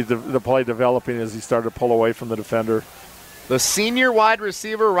just see the play developing as he started to pull away from the defender. The senior wide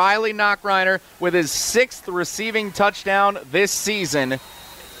receiver, Riley Knockreiner, with his 6th receiving touchdown this season.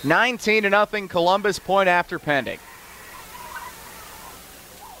 19-0 Columbus, point after pending.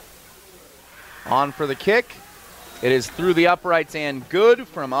 On for the kick. It is through the uprights and good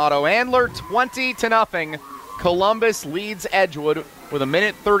from Otto Andler. 20-0. Columbus leads Edgewood with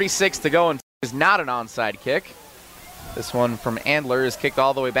 1:36 to go, and is not an onside kick. This one from Andler is kicked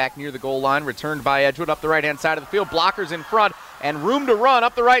all the way back near the goal line, returned by Edgewood up the right-hand side of the field. Blockers in front, and room to run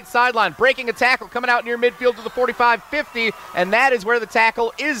up the right sideline. Breaking a tackle, coming out near midfield to the 45-50, and that is where the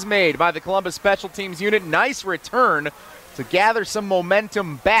tackle is made by the Columbus Special Teams unit. Nice return to gather some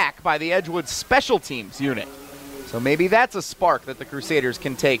momentum back by the Edgewood Special Teams unit. So maybe that's a spark that the Crusaders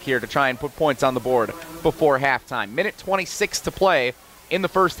can take here to try and put points on the board before halftime. 1:26 to play. In the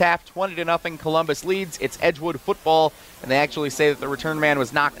first half, 20-0 Columbus leads. It's Edgewood football, and they actually say that the return man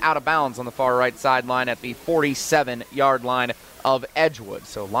was knocked out of bounds on the far right sideline at the 47-yard line of Edgewood.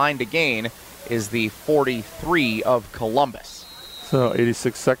 So line to gain is the 43 of Columbus. So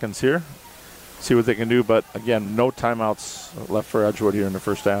 86 seconds here. See what they can do, but again, no timeouts left for Edgewood here in the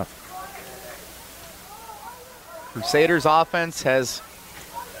first half. Crusaders offense has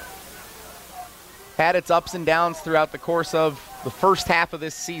had its ups and downs throughout the course of the first half of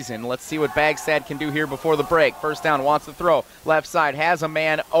this season. Let's see what Bagstad can do here before the break. First down, wants to throw. Left side, has a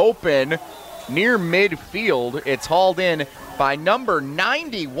man open near midfield. It's hauled in by number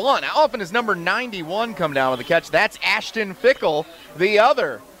 91. How often does number 91 come down with a catch? That's Ashton Fickle, the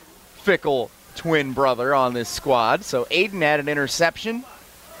other Fickle twin brother on this squad. So Aiden had an interception.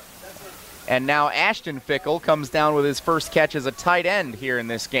 And now Ashton Fickle comes down with his first catch as a tight end here in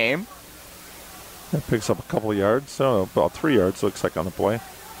this game. That picks up a couple of yards, so about 3 yards, looks like, on the play.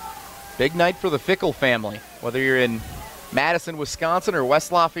 Big night for the Fickle family, whether you're in Madison, Wisconsin, or West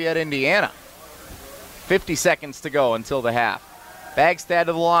Lafayette, Indiana. 50 seconds to go until the half. Bagstad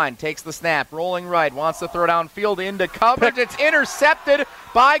to the line, takes the snap, rolling right, wants to throw downfield into coverage. It's intercepted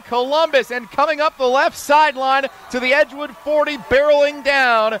by Columbus, and coming up the left sideline to the Edgewood 40, barreling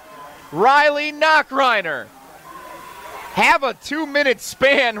down, Riley Knockreiner. Have a 2-minute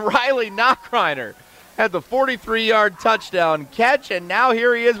span, Riley Knockreiner had the 43-yard touchdown catch, and now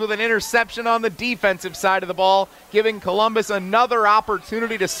here he is with an interception on the defensive side of the ball, giving Columbus another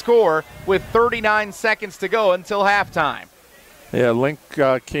opportunity to score with 39 seconds to go until halftime. Yeah, Link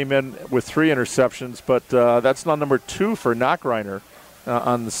came in with 3 interceptions, but that's not number 2 for Knockreiner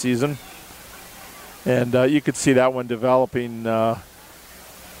on the season. And you could see that one developing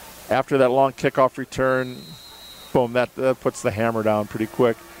after that long kickoff return. Boom, that puts the hammer down pretty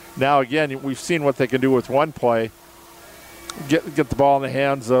quick. Now, again, we've seen what they can do with one play. Get the ball in the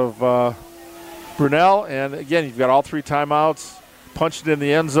hands of Brunel, and again, you've got all 3 timeouts, punched it in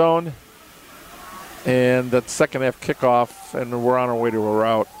the end zone, and that second half kickoff, and we're on our way to a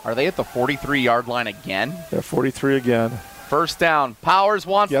rout. Are they at the 43-yard line again? Yeah, 43 again. First down. Powers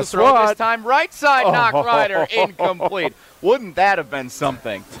wants to throw this time. Right side, Knockreiner, incomplete. Wouldn't that have been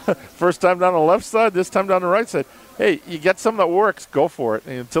something? First time down the left side, this time down the right side. Hey, you get something that works, go for it.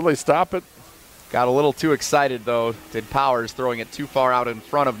 And until they stop it. Got a little too excited, though, did Powers, throwing it too far out in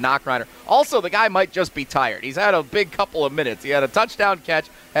front of Knockreiner. Also, the guy might just be tired. He's had a big couple of minutes. He had a touchdown catch,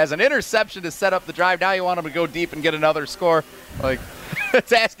 has an interception to set up the drive. Now you want him to go deep and get another score. Like,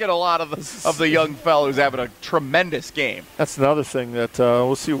 it's asking a lot of the young fellow who's having a tremendous game. That's another thing that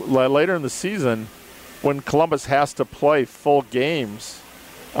we'll see later in the season when Columbus has to play full games,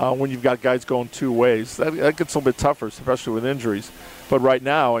 when you've got guys going two ways. That gets a little bit tougher, especially with injuries. But right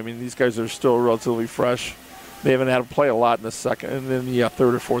now, I mean, these guys are still relatively fresh. They haven't had to play a lot in the second and then the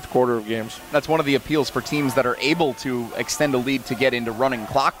third or fourth quarter of games. That's one of the appeals for teams that are able to extend a lead to get into running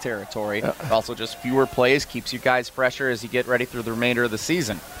clock territory. Yeah. Also, just fewer plays keeps you guys fresher as you get ready through the remainder of the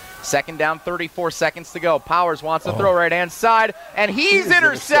season. Second down, 34 seconds to go. Powers wants to throw right-hand side, and he's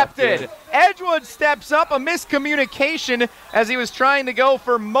intercepted. Edgewood steps up, a miscommunication as he was trying to go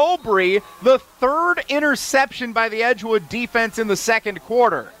for Mowbray. The third interception by the Edgewood defense in the second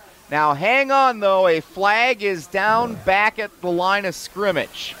quarter. Now, hang on, though. A flag is down back at the line of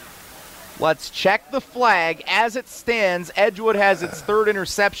scrimmage. Let's check the flag. As it stands, Edgewood has its third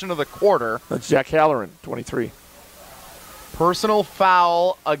interception of the quarter. That's Jack Halloran, 23. Personal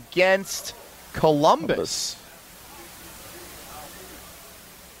foul against Columbus.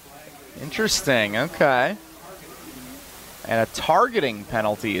 Interesting, okay. And a targeting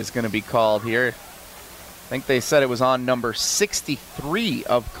penalty is going to be called here. I think they said it was on number 63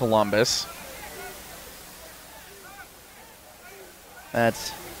 of Columbus.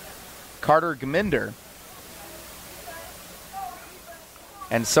 That's Carter Gminder.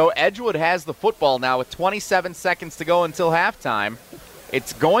 And so Edgewood has the football now with 27 seconds to go until halftime.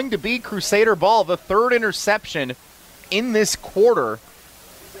 It's going to be Crusader ball, the third interception in this quarter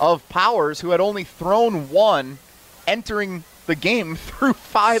of Powers, who had only thrown one entering the game through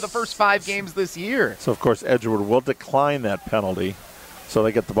the first 5 games this year. So, of course, Edgewood will decline that penalty, so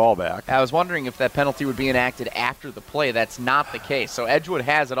they get the ball back. I was wondering if that penalty would be enacted after the play. That's not the case. So Edgewood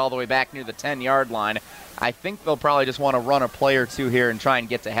has it all the way back near the 10-yard line. I think they'll probably just want to run a play or two here and try and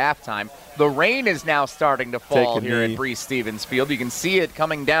get to halftime. The rain is now starting to fall here at Breese Stevens Field. You can see it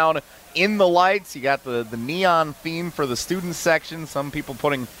coming down in the lights. You got the neon theme for the student section. Some people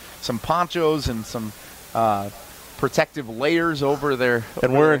putting some ponchos and some protective layers over their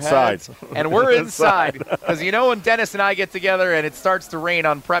And we're inside. And we're inside. Because you know when Dennis and I get together and it starts to rain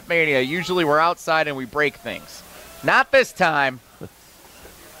on Prep Mania, usually we're outside and we break things. Not this time.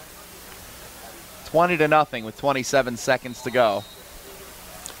 20-0 with 27 seconds to go.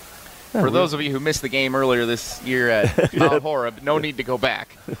 For those of you who missed the game earlier this year at Mount Horeb, no need to go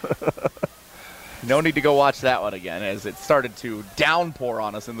back. No need to go watch that one again as it started to downpour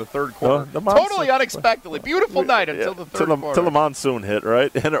on us in the third quarter. Totally unexpectedly. Beautiful night until the third quarter. Until the monsoon hit,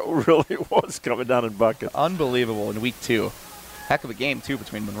 right? And it really was coming down in buckets. Unbelievable in week 2. Heck of a game, too,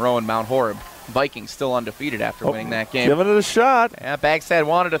 between Monroe and Mount Horeb. Vikings still undefeated after winning that game. Giving it a shot. Yeah, Bagstad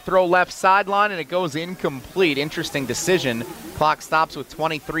wanted to throw left sideline, and it goes incomplete. Interesting decision. Clock stops with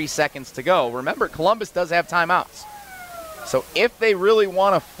 23 seconds to go. Remember, Columbus does have timeouts. So if they really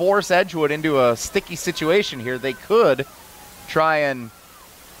want to force Edgewood into a sticky situation here, they could try and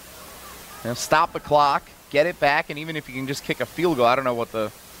stop the clock, get it back, and even if you can just kick a field goal, I don't know what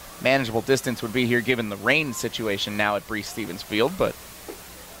the manageable distance would be here given the rain situation now at Breese Stevens Field, but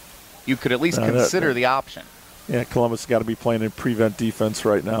you could at least consider the option. Yeah, Columbus got to be playing in prevent defense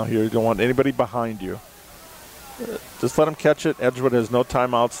right now here. You don't want anybody behind you. Just let them catch it. Edgewood has no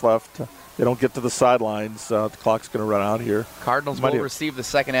timeouts left. They don't get to the sidelines. The clock's going to run out here. Cardinals will receive the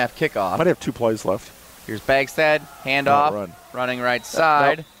second half kickoff. Might have 2 plays left. Here's Bagstad, handoff, running right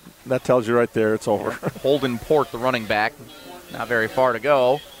side. That tells you right there it's over. Holden Port, the running back, not very far to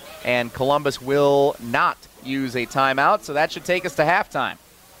go. And Columbus will not use a timeout, so that should take us to halftime.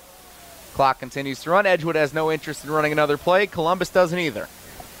 Clock continues to run. Edgewood has no interest in running another play. Columbus doesn't either.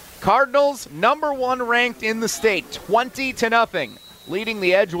 Cardinals, number 1 ranked in the state, 20-0, leading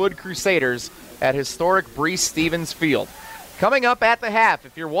the Edgewood Crusaders at historic Breese Stevens Field. Coming up at the half,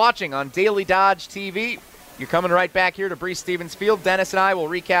 if you're watching on Daily Dodge TV, you're coming right back here to Breese Stevens Field. Dennis and I will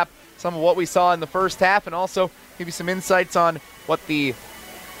recap some of what we saw in the first half and also give you some insights on what the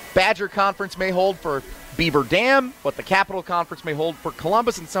Badger Conference may hold for Beaver Dam, what the Capital Conference may hold for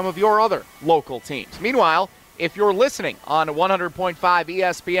Columbus and some of your other local teams. Meanwhile, if you're listening on 100.5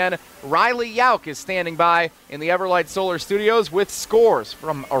 ESPN, Riley Yauk is standing by in the Everlight Solar Studios with scores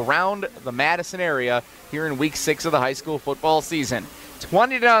from around the Madison area here in Week 6 of the high school football season.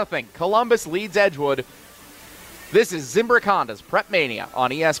 20-0, Columbus leads Edgewood. This is Zimbrick Honda's Prep Mania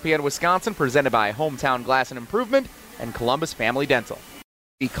on ESPN Wisconsin, presented by Hometown Glass and Improvement and Columbus Family Dental.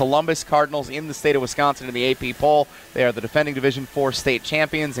 The Columbus Cardinals in the state of Wisconsin in the AP poll. They are the defending Division IV state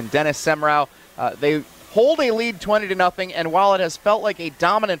champions, and Dennis Semrau They hold a lead 20-0, and while it has felt like a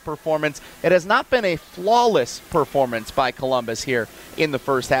dominant performance, it has not been a flawless performance by Columbus here in the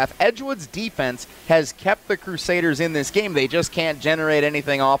first half. Edgewood's defense has kept the Crusaders in this game. They just can't generate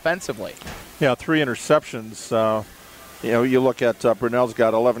anything offensively. Yeah, 3 interceptions. You look at Brunell's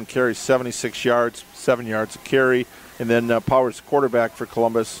got 11 carries, 76 yards, 7 yards a carry, and then Powers, quarterback for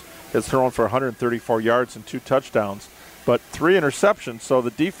Columbus, has thrown for 134 yards and 2 touchdowns. But 3 interceptions, so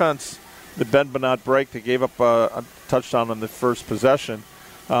the defense, the bend but not break. They gave up a touchdown on the first possession,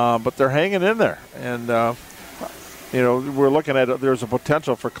 but they're hanging in there. And, we're looking at it. There's a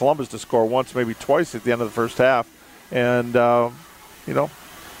potential for Columbus to score once, maybe twice at the end of the first half. And,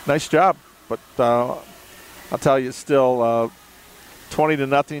 nice job. But I'll tell you, still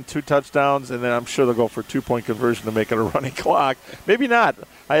 20-0, 2 touchdowns, and then I'm sure they'll go for a 2-point conversion to make it a running clock. Maybe not.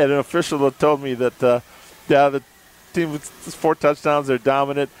 I had an official that told me that, the team with 4 touchdowns, they're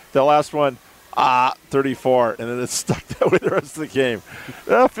dominant. The last one, 34, and then it's stuck that way the rest of the game.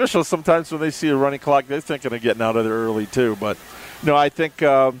 The officials sometimes when they see a running clock, they're thinking of getting out of there early too. But no, I think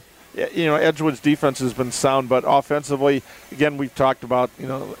Edgewood's defense has been sound, but offensively, again, we've talked about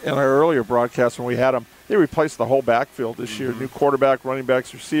in our earlier broadcast when we had them, they replaced the whole backfield this year. New quarterback, running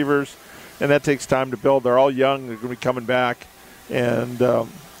backs, receivers, and that takes time to build. They're all young. They're going to be coming back, and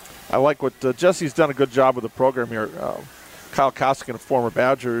I like what Jesse's done a good job with the program here. Kyle Koskick, a former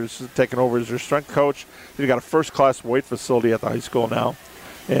Badger, is taking over as their strength coach. They've got a first-class weight facility at the high school now.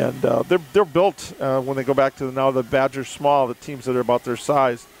 And they're built when they go back to the Badgers small, the teams that are about their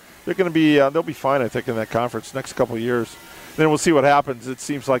size. They're going to be they'll be fine, I think, in that conference next couple of years. Then we'll see what happens. It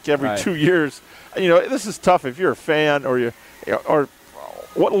seems like every 2 years. This is tough if you're a fan or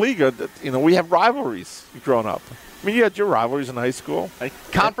what league? We have rivalries growing up. I mean, you had your rivalries in high school.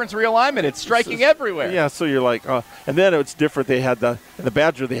 Conference realignment, it's striking everywhere. Yeah, so you're like, and then it's different. They had in the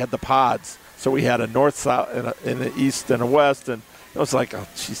Badger, they had the pods. So we had a north, south, and the east and a west, and it was like, oh,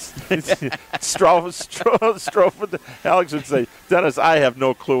 jeez. Alex would say, Dennis, I have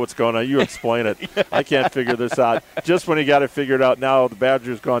no clue what's going on. You explain it. I can't figure this out. Just when he got it figured out, now the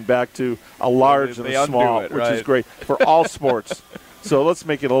Badger's gone back to a large and a small, which is great for all sports. So let's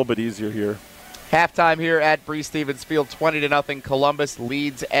make it a little bit easier here. Halftime here at Breese Stevens Field, 20-0. Columbus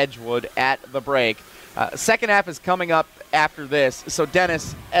leads Edgewood at the break. Second half is coming up after this. So,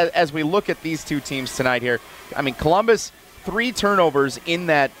 Dennis, as we look at these two teams tonight here, I mean, Columbus, 3 turnovers in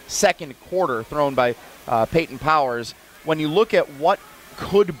that second quarter thrown by Peyton Powers. When you look at what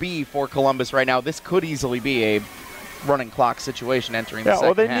could be for Columbus right now, this could easily be a running clock situation entering the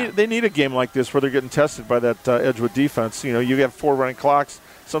second half. They need a game like this where they're getting tested by that Edgewood defense. You have 4 running clocks.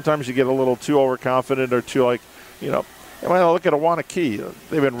 Sometimes you get a little too overconfident or too look at Awana Key.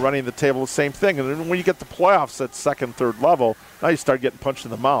 They've been running the table the same thing. And then when you get the playoffs at second, third level, now you start getting punched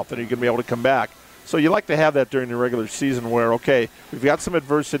in the mouth and you're going to be able to come back. So you like to have that during the regular season where, okay, we've got some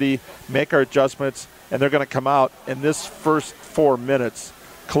adversity, make our adjustments, and they're going to come out. In this first 4 minutes,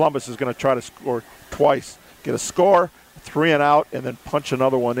 Columbus is going to try to score twice, get a score, 3 and out, and then punch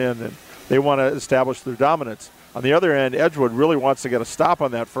another one in. And they want to establish their dominance. On the other end, Edgewood really wants to get a stop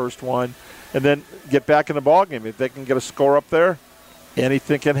on that first one and then get back in the ballgame. If they can get a score up there,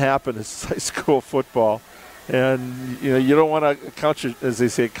 anything can happen. It's high school football. And, you don't want to count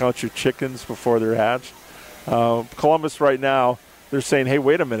your chickens before they're hatched. Columbus right now, they're saying, hey,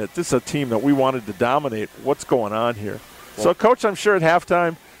 wait a minute. This is a team that we wanted to dominate. What's going on here? So, Coach, I'm sure at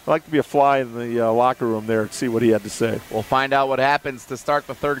halftime, I'd like to be a fly in the locker room there and see what he had to say. We'll find out what happens to start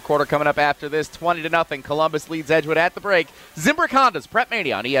the third quarter coming up after this. 20-0. Columbus leads Edgewood at the break. Zimbrick Honda's Prep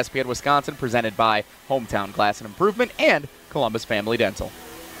Mania on ESPN Wisconsin, presented by Hometown Glass and Improvement and Columbus Family Dental.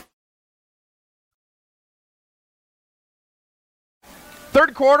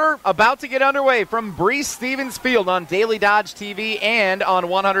 Third quarter about to get underway from Breese Stevens Field on Daily Dodge TV and on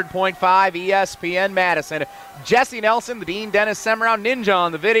 100.5 ESPN Madison. Jesse Nelson, the Dean Dennis Semrau, Ninja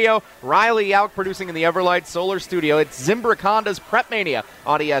on the video, Riley out producing in the Everlight Solar Studio. It's Zimbrick Honda's Prep Mania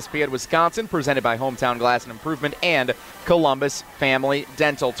on ESPN Wisconsin, presented by Hometown Glass and Improvement and Columbus Family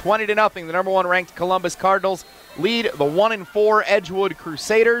Dental. 20-0, the number 1 ranked Columbus Cardinals lead the 1-4 Edgewood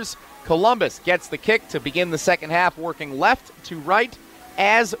Crusaders. Columbus gets the kick to begin the second half, working left to right.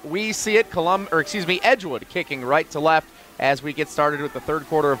 As we see it, Edgewood kicking right to left as we get started with the third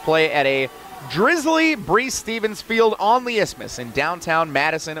quarter of play at a drizzly Breese Stevens Field on the Isthmus in downtown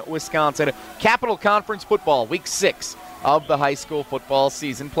Madison, Wisconsin. Capital Conference football, week 6 of the high school football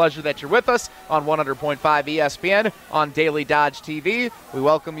season. Pleasure that you're with us on 100.5 ESPN, on Daily Dodge TV. We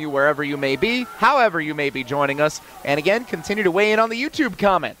welcome you wherever you may be, however you may be joining us. And again, continue to weigh in on the YouTube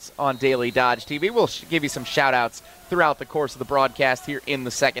comments on Daily Dodge TV. We'll give you some shout-outs throughout the course of the broadcast here in the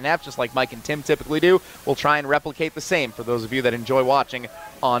second half, just like Mike and Tim typically do. We'll try and replicate the same for those of you that enjoy watching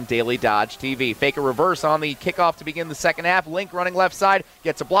on Daily Dodge TV. Fake a reverse on the kickoff to begin the second half. Link running left side,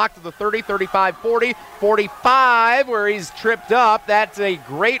 gets a block to the 30, 35, 40, 45, where he's tripped up. That's a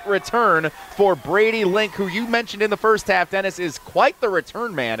great return for Brady Link, who you mentioned in the first half, Dennis, is quite the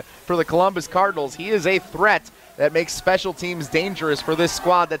return man for the Columbus Cardinals. He is a threat that makes special teams dangerous for this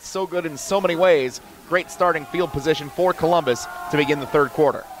squad that's so good in so many ways. Great starting field position for Columbus to begin the third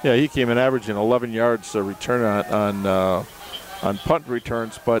quarter. Yeah, he came in averaging 11 yards return on punt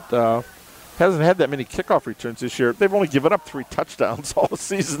returns, but hasn't had that many kickoff returns this year. They've only given up 3 touchdowns all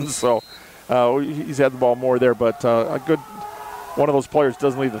season, so he's had the ball more there. But a good one of those players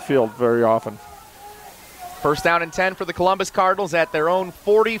doesn't leave the field very often. First down and 10 for the Columbus Cardinals at their own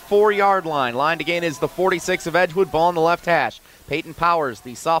 44-yard line. Line to gain is the 46 of Edgewood. Ball on the left hash. Peyton Powers,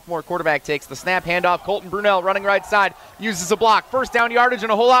 the sophomore quarterback, takes the snap. Handoff. Colton Brunel running right side. Uses a block. First down yardage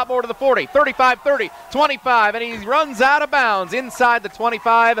and a whole lot more to the 40. 35, 30, 25. And he runs out of bounds inside the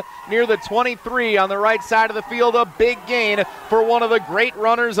 25 near the 23 on the right side of the field. A big gain for one of the great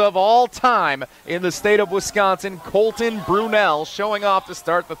runners of all time in the state of Wisconsin, Colton Brunel, showing off to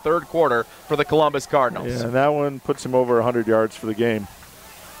start the third quarter for the Columbus Cardinals. Yeah, and that one puts him over 100 yards for the game.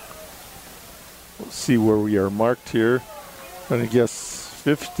 Let's see where we are marked here. I'm going to guess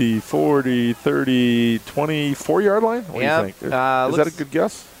 50, 40, 30, 24-yard line? What do you think? Is that a good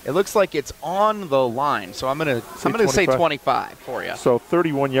guess? It looks like it's on the line, so I'm going to say 25 for you. So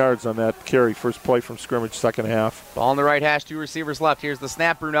 31 yards on that carry. First play from scrimmage, second half. Ball on the right hash, 2 receivers left. Here's the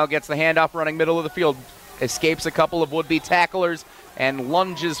snap. Brunel gets the handoff, running middle of the field. Escapes a couple of would-be tacklers and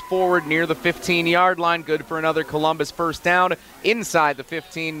lunges forward near the 15-yard line. Good for another Columbus first down. Inside the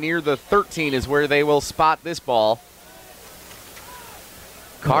 15, near the 13 is where they will spot this ball.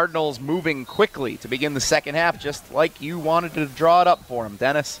 Cardinals moving quickly to begin the second half, just like you wanted to draw it up for him,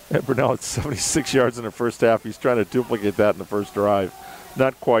 Dennis. Yeah, Brunel had 76 yards in the first half. He's trying to duplicate that in the first drive.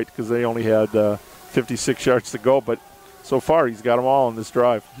 Not quite, because they only had 56 yards to go, but so far he's got them all in this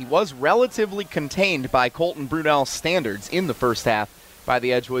drive. He was relatively contained by Colton Brunel's standards in the first half by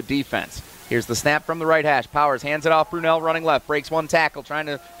the Edgewood defense. Here's the snap from the right hash. Powers hands it off. Brunel running left. Breaks one tackle. Trying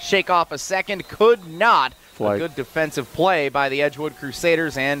to shake off a second. Could not. Flag. A good defensive play by the Edgewood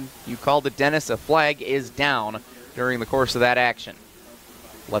Crusaders. And you called it, Dennis. A flag is down during the course of that action.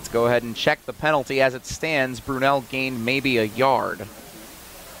 Let's go ahead and check the penalty as it stands. Brunel gained maybe a yard.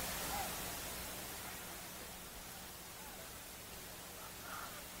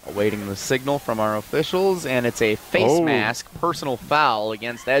 Awaiting the signal from our officials. And it's a face mask personal foul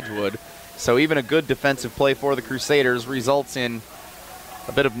against Edgewood. So even a good defensive play for the Crusaders results in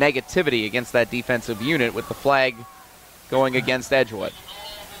a bit of negativity against that defensive unit with the flag going against Edgewood.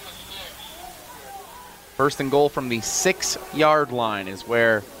 First and goal from the 6-yard line is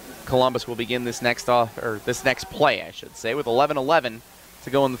where Columbus will begin this next play, I should say, with 11-11 to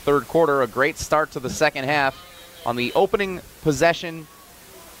go in the third quarter. A great start to the second half on the opening possession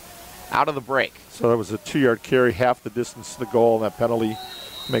out of the break. So that was a 2-yard carry, half the distance to the goal, and that penalty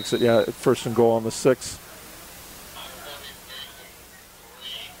makes it, first and goal on the 6.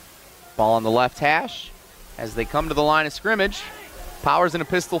 Ball on the left hash as they come to the line of scrimmage. Powers in a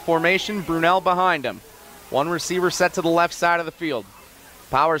pistol formation, Brunel behind him. One receiver set to the left side of the field.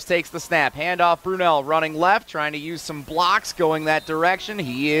 Powers takes the snap, handoff Brunel, running left, trying to use some blocks going that direction.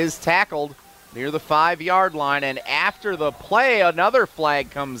 He is tackled near the 5-yard line, and after the play, another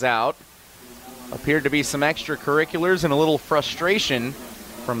flag comes out. Appeared to be some extracurriculars and a little frustration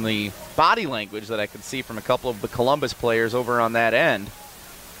from the body language that I could see from a couple of the Columbus players over on that end.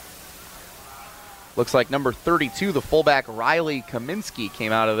 Looks like number 32, the fullback Riley Kaminsky,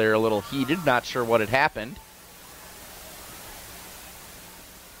 came out of there a little heated. Not sure what had happened.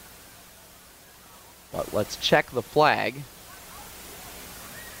 But let's check the flag.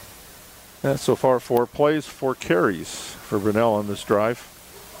 Yeah, so far 4 plays, 4 carries for Brunel on this drive.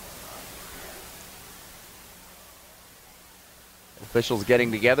 Officials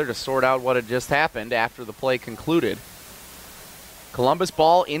getting together to sort out what had just happened after the play concluded. Columbus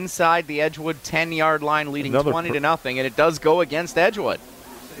ball inside the Edgewood 10-yard line, leading 20-0, and it does go against Edgewood.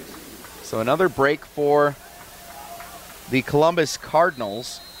 So another break for the Columbus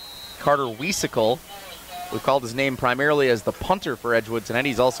Cardinals. Carter Wiesikel, we've called his name primarily as the punter for Edgewood tonight.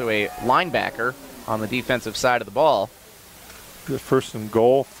 He's also a linebacker on the defensive side of the ball. Good first and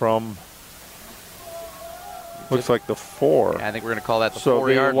goal from, looks like the 4. Yeah, I think we're going to call that the 4-yard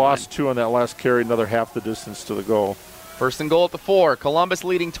line. So they lost line. 2 on that last carry, another half the distance to the goal. First and goal at the 4. Columbus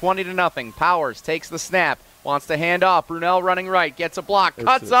leading 20-0. Powers takes the snap, wants to hand off. Brunel running right, gets a block,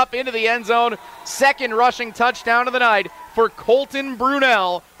 cuts up into the end zone. Second rushing touchdown of the night for Colton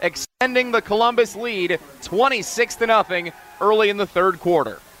Brunel, extending the Columbus lead 26-0 early in the third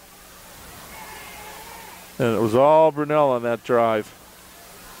quarter. And it was all Brunel on that drive.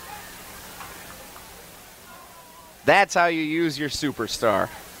 That's how you use your superstar.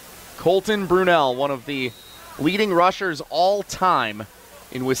 Colton Brunel, one of the leading rushers all time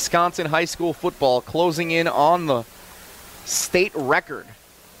in Wisconsin high school football, closing in on the state record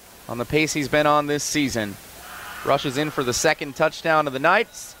on the pace he's been on this season. Rushes in for the second touchdown of the night.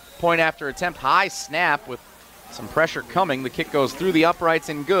 Point after attempt, high snap with some pressure coming. The kick goes through the uprights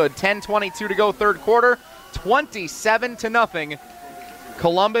and good. 10:22 to go, third quarter. 27-0.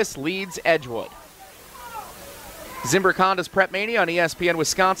 Columbus leads Edgewood. Zimbrick Honda's Prep Mania on ESPN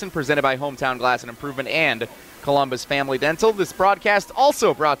Wisconsin, presented by Hometown Glass and Improvement and Columbus Family Dental. This broadcast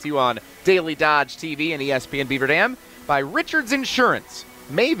also brought to you on Daily Dodge TV and ESPN Beaver Dam by Richards Insurance,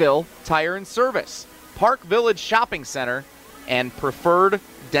 Mayville Tire and Service, Park Village Shopping Center, and Preferred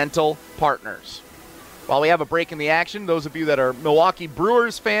Dental Partners. While we have a break in the action, those of you that are Milwaukee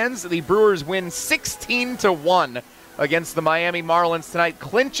Brewers fans, the Brewers win 16-1 against the Miami Marlins tonight,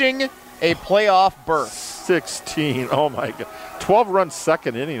 clinching a playoff berth. 16, oh my God. 12-run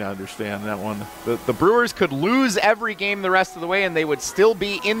second inning, I understand that one. The Brewers could lose every game the rest of the way, and they would still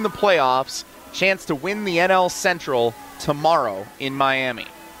be in the playoffs. Chance to win the NL Central tomorrow in Miami.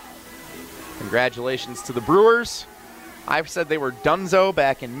 Congratulations to the Brewers. I've said they were Dunzo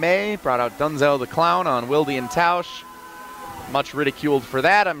back in May. Brought out Dunzo the Clown on Wilde and Tausch. Much ridiculed for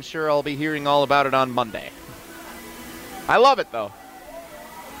that. I'm sure I'll be hearing all about it on Monday. I love it, though.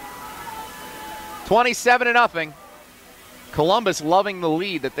 27-0. Columbus loving the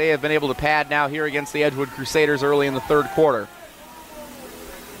lead that they have been able to pad now here against the Edgewood Crusaders early in the third quarter.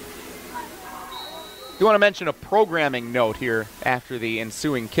 Do want to mention a programming note here after the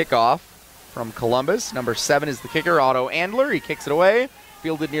ensuing kickoff from Columbus. Number 7 is the kicker, Otto Andler. He kicks it away,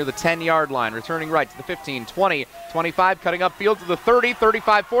 fielded near the 10-yard line, returning right to the 15, 20, 25, cutting upfield to the 30,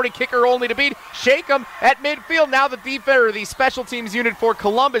 35, 40. Kicker only to beat. Shake him at midfield. Now the special teams unit for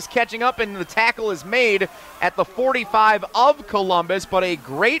Columbus catching up, and the tackle is made at the 45 of Columbus, but a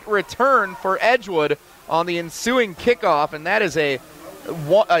great return for Edgewood on the ensuing kickoff, and that is a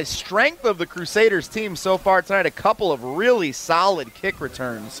strength of the Crusaders team so far tonight. A couple of really solid kick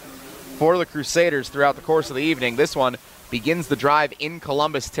returns for the Crusaders throughout the course of the evening. This one begins the drive in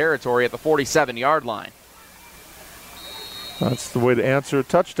Columbus territory at the 47-yard line. That's the way to answer a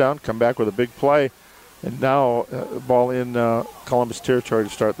touchdown, come back with a big play, and now ball in Columbus territory to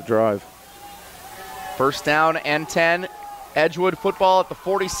start the drive. First down and 10. Edgewood football at the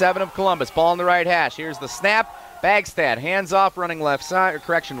 47 of Columbus. Ball in the right hash. Here's the snap. Bagstad hands off, running right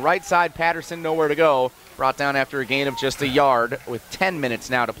side. Patterson nowhere to go. Brought down after a gain of just a yard with 10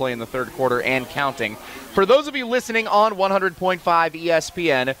 minutes now to play in the third quarter and counting. For those of you listening on 100.5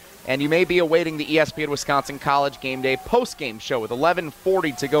 ESPN, and you may be awaiting the ESPN Wisconsin College Game Day post-game show with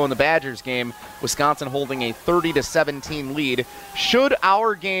 11:40 to go in the Badgers game, Wisconsin holding a 30-17 lead. Should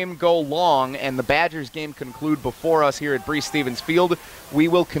our game go long and the Badgers game conclude before us here at Breese Stevens Field, we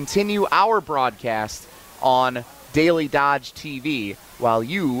will continue our broadcast on Daily Dodge TV while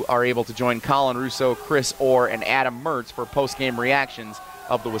you are able to join Colin Russo, Chris Orr, and Adam Mertz for post-game reactions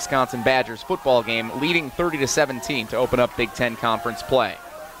of the Wisconsin Badgers football game, leading 30-17 to open up Big Ten Conference play.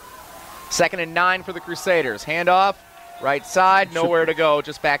 2nd and 9 for the Crusaders. Handoff, right side, nowhere to go,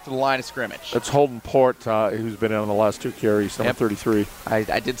 just back to the line of scrimmage. That's Holden Port, who's been in on the last 2 carries, number 33.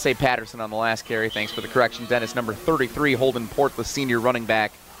 I did say Patterson on the last carry. Thanks for the correction, Dennis. Number 33, Holden Port, the senior running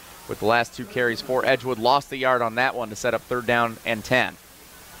back, with the last 2 carries for Edgewood. Lost the yard on that one to set up 3rd down and 10.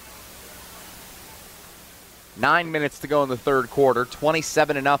 9 minutes to go in the third quarter.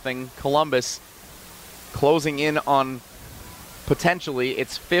 27-0. Columbus closing in on potentially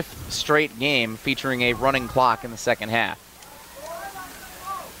its 5th straight game featuring a running clock in the second half.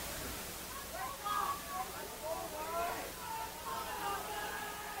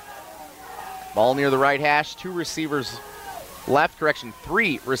 Ball near the right hash. 2 receivers left.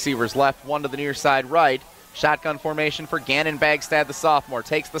 3 receivers left. 1 to the near side right. Shotgun formation for Gannon Bagstad, the sophomore.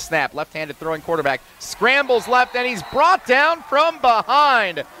 Takes the snap. Left-handed throwing quarterback. Scrambles left, and he's brought down from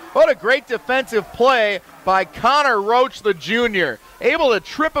behind. What a great defensive play by Connor Roach, the junior. Able to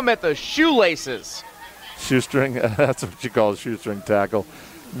trip him at the shoelaces. Shoestring, that's what you call a shoestring tackle.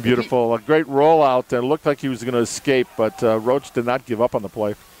 Beautiful. A great rollout. It looked like he was going to escape, but Roach did not give up on the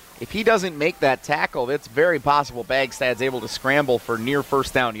play. If he doesn't make that tackle, it's very possible Bagstad's able to scramble for near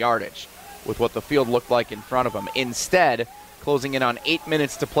first down yardage with what the field looked like in front of him. Instead, Closing in on 8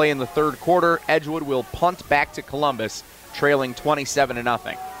 minutes to play in the third quarter. Edgewood will punt back to Columbus, trailing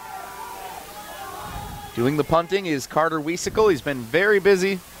 27-0. Doing the punting is Carter Wiesicle. He's been very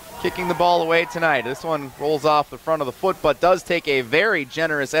busy kicking the ball away tonight. This one rolls off the front of the foot, but does take a very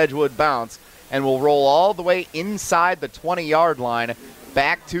generous Edgewood bounce and will roll all the way inside the 20-yard line.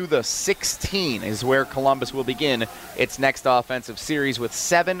 Back to the 16 is where Columbus will begin its next offensive series with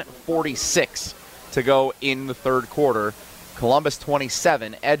 7:46 to go in the third quarter. Columbus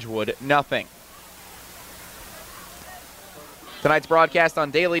 27, Edgewood nothing. Tonight's broadcast on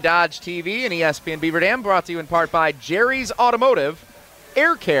Daily Dodge TV and ESPN Beaver Dam brought to you in part by Jerry's Automotive,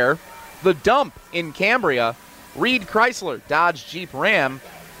 Air Care, The Dump in Cambria, Reed Chrysler, Dodge Jeep Ram,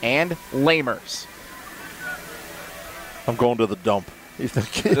 and Lamers. I'm going to the dump.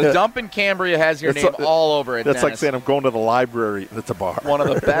 The Dump in Cambria has your name all over it, That's Dennis. like saying I'm going to the library. That's a bar. One of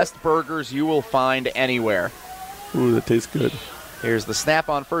the best burgers you will find anywhere. Ooh, that tastes good. Here's the snap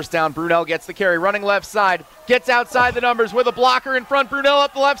on first down. Brunel gets the carry, running left side. Gets outside the numbers with a blocker in front. Brunel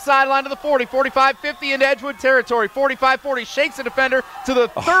up the left sideline to the 40, 45, 50 into Edgewood territory. 45, 40, shakes a defender to the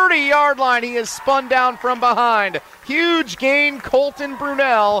 30-yard line. He is spun down from behind. Huge gain, Colton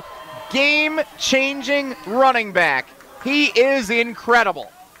Brunel. Game-changing running back. He is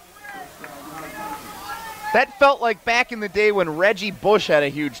incredible. That felt like back in the day when Reggie Bush had a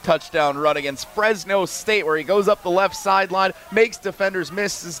huge touchdown run against Fresno State where he goes up the left sideline, makes defenders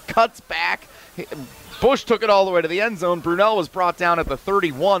miss, cuts back. Bush took it all the way to the end zone. Brunel was brought down at the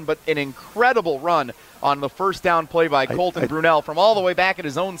 31, but an incredible run on the first down play by Colton Brunel from all the way back at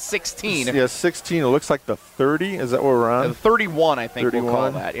his own 16. Yeah, 16. It looks like the 30. Is that where we're on? The 31, I think 31. we'll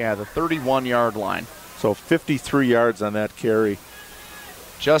call that. Yeah, the 31-yard line. So 53 yards on that carry.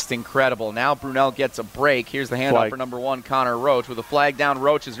 Just incredible. Now Brunel gets a break. Here's the handoff for number 1, Connor Roach. With a flag down,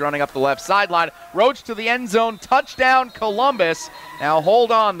 Roach is running up the left sideline. Roach to the end zone. Touchdown, Columbus. Now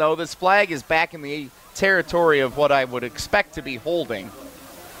hold on, though. This flag is back in the territory of what I would expect to be holding.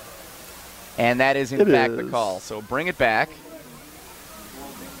 And that is, in fact, the call. So bring it back.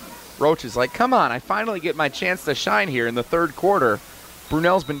 Roach is like, come on, I finally get my chance to shine here in the third quarter.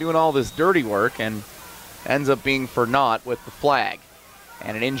 Brunel's been doing all this dirty work and ends up being for naught with the flag.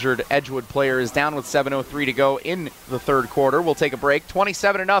 And an injured Edgewood player is down with 7:03 to go in the third quarter. We'll take a break.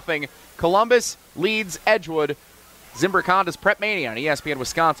 27-0. Columbus leads Edgewood. Zimbrick Honda's Prep Mania on ESPN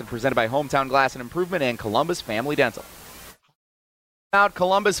Wisconsin, presented by Hometown Glass and Improvement and Columbus Family Dental. Out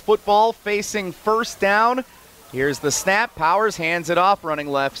Columbus football facing first down. Here's the snap. Powers hands it off, running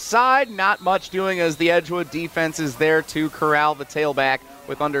left side. Not much doing as the Edgewood defense is there to corral the tailback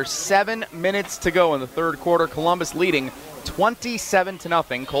with under 7 minutes to go in the third quarter. Columbus leading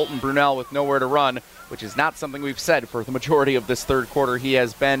 27-0. Colton Brunel with nowhere to run, which is not something we've said for the majority of this third quarter. He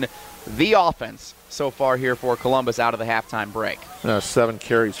has been the offense so far here for Columbus out of the halftime break. 7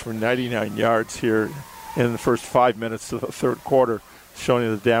 carries for 99 yards here in the first 5 minutes of the third quarter, showing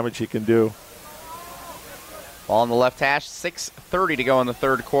you the damage he can do. Ball on the left hash, 6:30 to go in the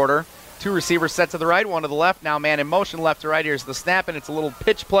third quarter. 2 receivers set to the right, 1 to the left. Now man in motion left to right. Here's the snap, and it's a little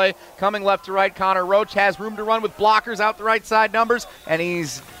pitch play. Coming left to right, Connor Roach has room to run with blockers out the right side numbers, and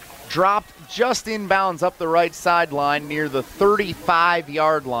he's dropped just inbounds up the right sideline near the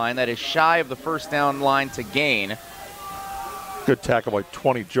 35-yard line. That is shy of the first down line to gain. Good tackle by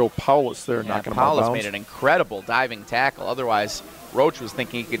 20, Joe Paulus there, knocking him out of bounds. Paulus made an incredible diving tackle. Otherwise, Roach was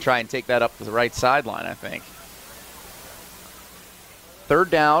thinking he could try and take that up to the right sideline, I think. Third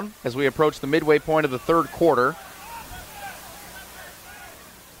down as we approach the midway point of the third quarter.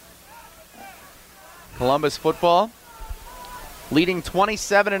 Columbus football leading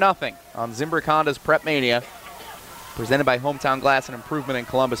 27-0 on Zimbrick Honda's Prep Mania, presented by Hometown Glass and Improvement and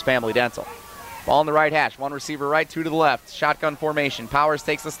Columbus Family Dental. Ball in the right hash, 1 receiver right, 2 to the left. Shotgun formation. Powers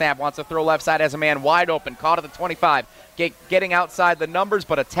takes the snap, wants to throw left side, has a man wide open, caught at the 25. Getting outside the numbers,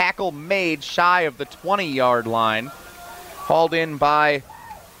 but a tackle made shy of the 20-yard line. Hauled in by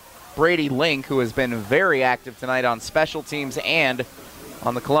Brady Link, who has been very active tonight on special teams and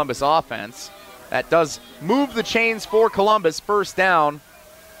on the Columbus offense. That does move the chains for Columbus. First down,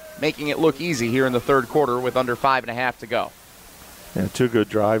 making it look easy here in the third quarter with under 5.5 to go. Yeah, 2 good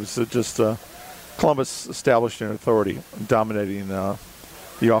drives. Just Columbus established an authority, dominating the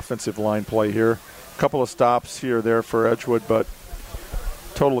offensive line play here. A couple of stops here or there for Edgewood, but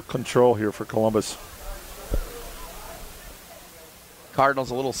total control here for Columbus.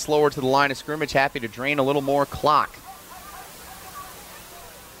 Cardinals a little slower to the line of scrimmage, happy to drain a little more clock.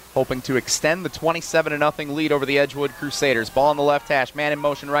 Hoping to extend the 27-0 lead over the Edgewood Crusaders. Ball on the left hash, man in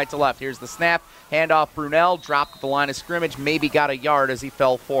motion right to left. Here's the snap, handoff Brunel, dropped at the line of scrimmage, maybe got a yard as he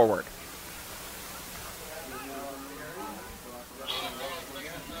fell forward.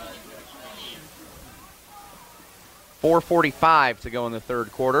 4:45 to go in the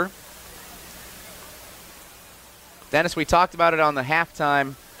third quarter. Dennis, we talked about it on the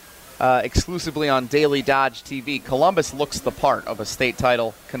halftime exclusively on Daily Dodge TV. Columbus looks the part of a state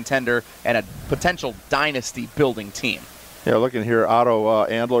title contender and a potential dynasty-building team. Yeah, looking here, Otto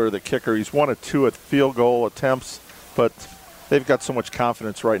Andler, the kicker, he's 1 of 2 at field goal attempts, but they've got so much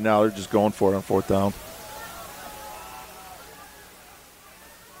confidence right now, they're just going for it on fourth down.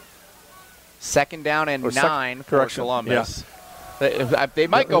 Second down and 9 for Columbus. Yeah. They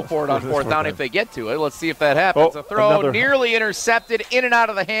might go for it on fourth down if they get to it. Let's see if that happens. A throw nearly intercepted, in and out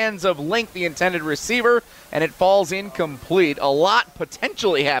of the hands of Link, the intended receiver, and it falls incomplete. A lot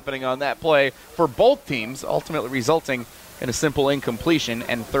potentially happening on that play for both teams, ultimately resulting in a simple incompletion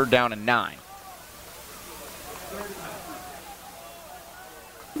and third down and 9.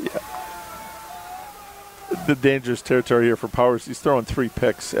 Yeah. The dangerous territory here for Powers. He's throwing 3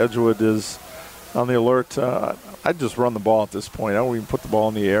 picks. Edgewood is on the alert. I'd just run the ball at this point. I won't even put the ball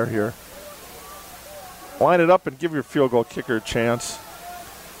in the air here. Line it up and give your field goal kicker a chance.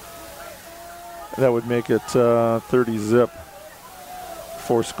 That would make it 30-zip.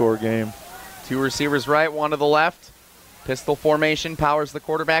 4-score game. 2 receivers right, 1 to the left. Pistol formation. Powers the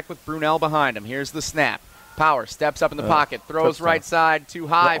quarterback with Brunel behind him. Here's the snap. Powers steps up in the pocket, throws touchdown. Right side, too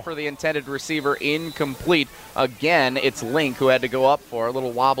high for the intended receiver, incomplete. Again, it's Link who had to go up for a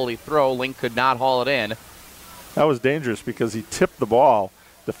little wobbly throw. Link could not haul it in. That was dangerous because he tipped the ball,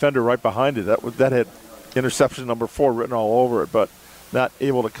 defender right behind it. That had interception number 4 written all over it, but not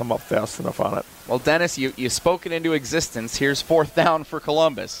able to come up fast enough on it. Well, Dennis, you spoke it into existence. Here's fourth down for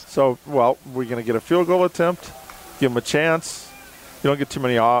Columbus. So, well, we're going to get a field goal attempt, give them a chance. You don't get too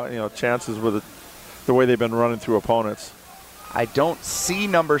many chances with it. The way they've been running through opponents. I don't see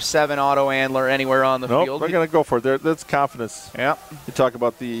number 7 Otto Andler anywhere on the field. They're going to go for it. That's confidence. Yeah. You talk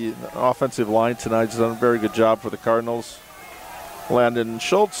about the offensive line tonight. He's done a very good job for the Cardinals. Landon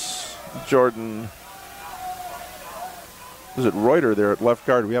Schultz, Jordan, is it Reuter there at left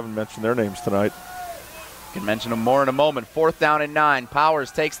guard? We haven't mentioned their names tonight. Can mention them more in a moment. Fourth down and 9.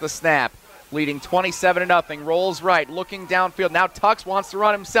 Powers takes the snap. Leading 27-0, rolls right, looking downfield. Now Tux wants to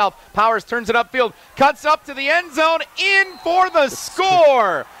run himself. Powers turns it upfield, cuts up to the end zone, in for the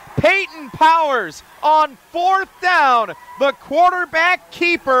score. Peyton Powers on fourth down, the quarterback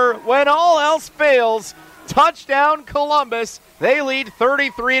keeper when all else fails. Touchdown Columbus. They lead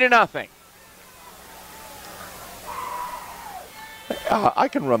 33-0. I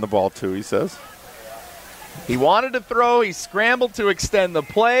can run the ball too, he says. He wanted to throw, he scrambled to extend the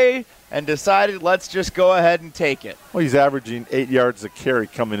play, and decided let's just go ahead and take it. Well, he's averaging 8 yards a carry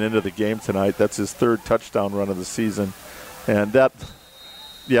coming into the game tonight. That's his 3rd touchdown run of the season. And that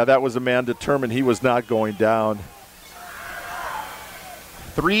was a man determined he was not going down.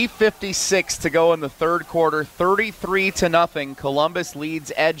 3:56 to go in the third quarter, 33-0. Columbus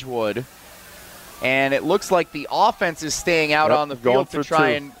leads Edgewood. And it looks like the offense is staying out on the field to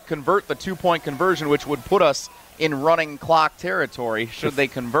try and convert the 2-point conversion, which would put us in running clock territory should they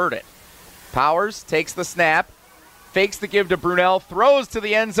convert it. Powers takes the snap, fakes the give to Brunel, throws to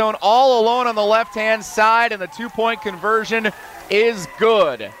the end zone all alone on the left-hand side, and the 2-point conversion is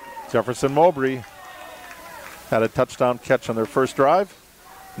good. Jefferson Mowbray had a touchdown catch on their first drive.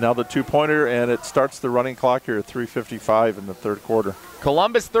 Now the 2-pointer, and it starts the running clock here at 3:55 in the third quarter.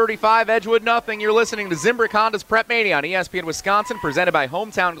 Columbus 35, Edgewood 0. You're listening to Zimbrick Honda's Prep Mania on ESPN Wisconsin, presented by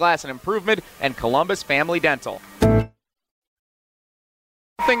Hometown Glass and Improvement and Columbus Family Dental.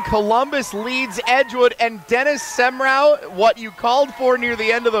 Columbus leads Edgewood, and Dennis Semrau, what you called for near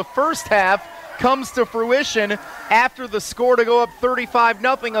the end of the first half, comes to fruition after the score to go up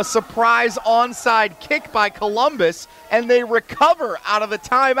 35-0, a surprise onside kick by Columbus, and they recover out of the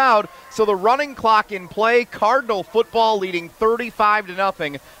timeout. So the running clock in play, Cardinal football leading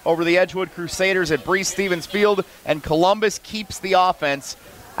 35-0 over the Edgewood Crusaders at Breese Stevens Field, and Columbus keeps the offense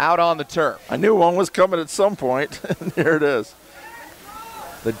out on the turf. I knew one was coming at some point, and here it is.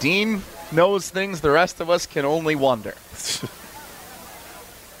 The Dean knows things the rest of us can only wonder.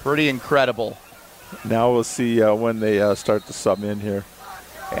 Pretty incredible. Now we'll see when they start to sub in here.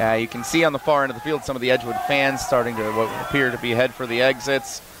 Yeah, you can see on the far end of the field some of the Edgewood fans starting to what appear to be head for the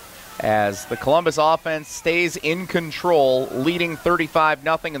exits as the Columbus offense stays in control, leading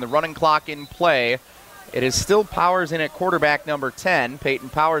 35-0 and the running clock in play. It is still Powers in at quarterback number 10. Peyton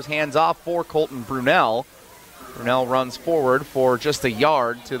Powers hands off for Colton Brunel. Brunel runs forward for just a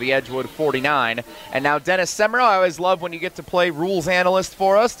yard to the Edgewood 49. And now Dennis Semrau, I always love when you get to play rules analyst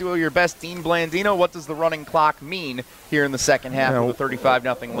for us. Do your best, Dean Blandino. What does the running clock mean here in the second half of the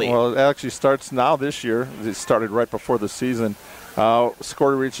 35-0 lead? Well, it actually starts now this year. It started right before the season.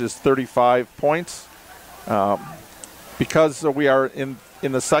 Score reaches 35 points. because we are in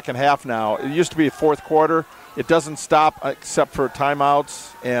the second half now. It used to be fourth quarter. It doesn't stop except for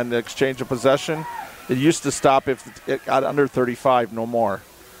timeouts and the exchange of possession. It used to stop if it got under 35, no more.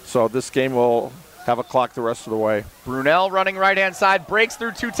 So this game will have a clock the rest of the way. Brunel running right-hand side, breaks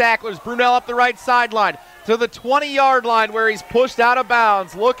through 2 tacklers. Brunel up the right sideline to the 20-yard line where he's pushed out of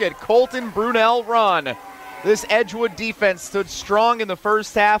bounds. Look at Colton Brunel run. This Edgewood defense stood strong in the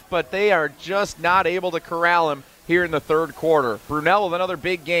first half, but they are just not able to corral him here in the third quarter. Brunel with another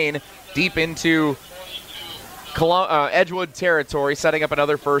big gain deep into Edgewood territory, setting up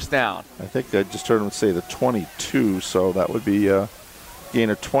another first down. I think I just heard him say the 22, so that would be a gain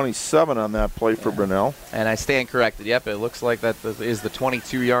of 27 on that play for Brunel. And I stand corrected. Yep, it looks like that is the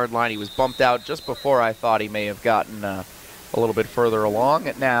 22-yard line. He was bumped out just before I thought he may have gotten a little bit further along.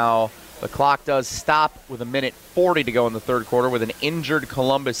 Now the clock does stop with 1:40 to go in the third quarter with an injured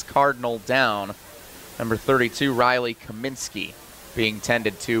Columbus Cardinal down. Number 32, Riley Kaminsky, being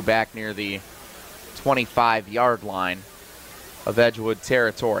tended to back near the 25-yard line of Edgewood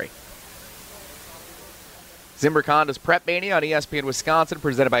territory. Zimbrick Honda's Prep Mania on ESPN Wisconsin,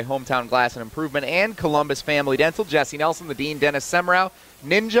 presented by Hometown Glass and Improvement and Columbus Family Dental. Jesse Nelson, the Dean, Dennis Semrau,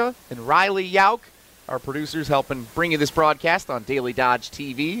 Ninja, and Riley Yauk, our producers, helping bring you this broadcast on Daily Dodge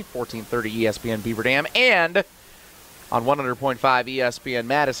TV, 1430 ESPN Beaver Dam, and on 100.5 ESPN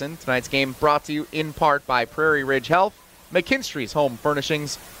Madison. Tonight's game brought to you in part by Prairie Ridge Health, McKinstry's Home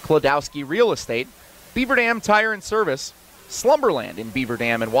Furnishings, Klodowski Real Estate, Beaver Dam Tire and Service, Slumberland in Beaver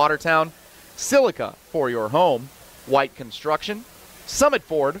Dam and Watertown, Silica for your home, White Construction, Summit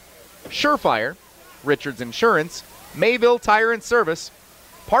Ford, Surefire, Richards Insurance, Mayville Tire and Service,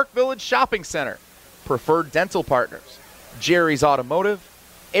 Park Village Shopping Center, Preferred Dental Partners, Jerry's Automotive,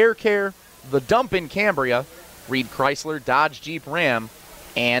 Air Care, The Dump in Cambria, Reed Chrysler, Dodge Jeep Ram,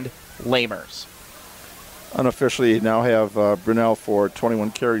 and Lamers. Unofficially, you now have Brunel for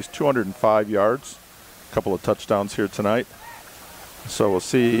 21 carries, 205 yards. A couple of touchdowns here tonight. So we'll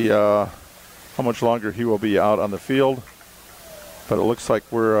see how much longer he will be out on the field. But it looks like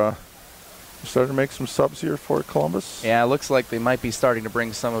we're starting to make some subs here for Columbus. Yeah, it looks like they might be starting to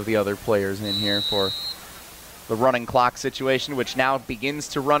bring some of the other players in here for the running clock situation, which now begins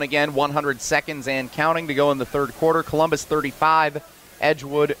to run again. 100 seconds and counting to go in the third quarter. Columbus 35,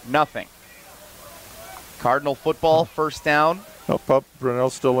 Edgewood nothing. Cardinal football, first down.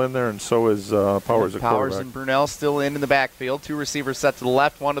 Brunel's still in there, and so is Powers. Powers and Brunel still in the backfield. 2 receivers set to the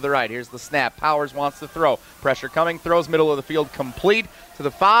left, 1 to the right. Here's the snap. Powers wants to throw. Pressure coming. Throws middle of the field complete to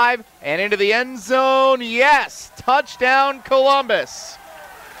the 5 and into the end zone. Yes! Touchdown, Columbus.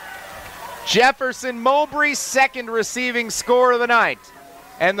 Jefferson Mowbray, second receiving score of the night.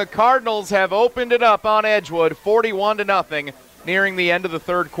 And the Cardinals have opened it up on Edgewood, 41-0, nearing the end of the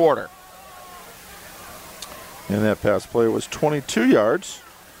third quarter. And that pass play was 22 yards.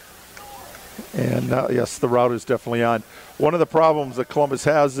 And yes, the route is definitely on. One of the problems that Columbus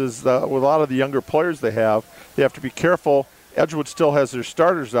has is with a lot of the younger players they have to be careful. Edgewood still has their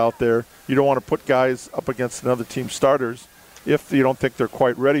starters out there. You don't want to put guys up against another team's starters if you don't think they're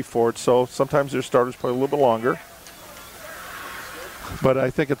quite ready for it. So sometimes their starters play a little bit longer. But I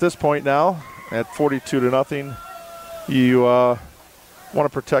think at this point now, at 42-0, you want to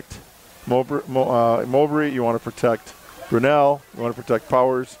protect Mowbray, you want to protect Brunel, you want to protect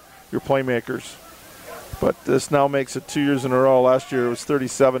Powers, your playmakers. But this now makes it 2 years in a row. Last year it was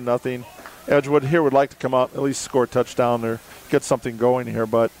 37-0. Edgewood here would like to come out and at least score a touchdown or get something going here,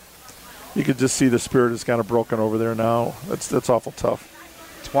 but you could just see the spirit is kind of broken over there now. That's awful tough.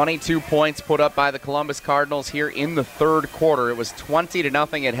 22 points put up by the Columbus Cardinals here in the third quarter. It was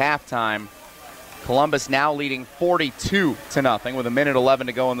 20-0 at halftime. Columbus now leading 42-0 with 1:11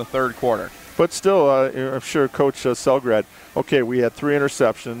 to go in the third quarter. But still, I'm sure Coach Selgrad, okay, we had 3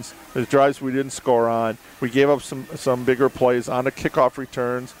 interceptions. There's drives we didn't score on. We gave up some bigger plays on the kickoff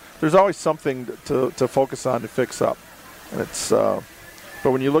returns. There's always something to focus on to fix up. And it's, but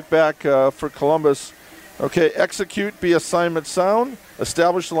when you look back for Columbus, okay, execute, be assignment sound,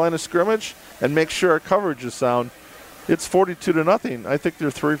 establish the line of scrimmage, and make sure our coverage is sound. It's 42-0. I think they're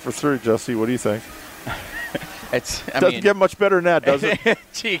 3 for 3, Jesse. What do you think? Doesn't get much better than that, does it?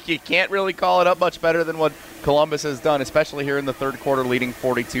 Gee, you can't really call it up much better than what Columbus has done, especially here in the third quarter, leading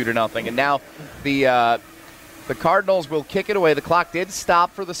 42-0. And now the Cardinals will kick it away. The clock did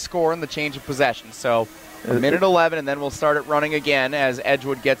stop for the score and the change of possession. So 1:11, and then we'll start it running again as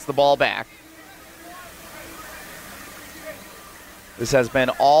Edgewood gets the ball back. This has been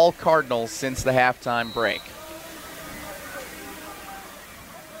all Cardinals since the halftime break.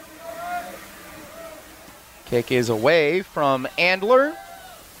 Kick is away from Andler.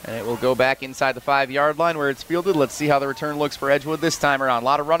 And it will go back inside the 5-yard line where it's fielded. Let's see how the return looks for Edgewood this time around. A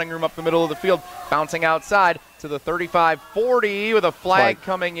lot of running room up the middle of the field. Bouncing outside to the 35-40 with a flag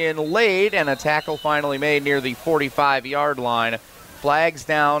coming in late, and a tackle finally made near the 45-yard line. Flags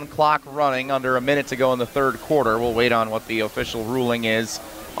down, clock running, under a minute to go in the third quarter. We'll wait on what the official ruling is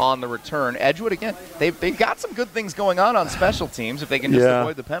on the return. Edgewood, again, they've got some good things going on special teams if they can just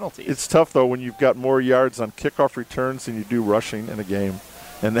avoid the penalties. It's tough, though, when you've got more yards on kickoff returns than you do rushing in a game.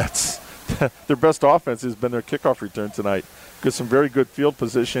 And that's their best offense has been their kickoff return tonight. Because some very good field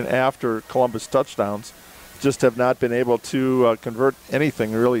position after Columbus touchdowns. Just have not been able to convert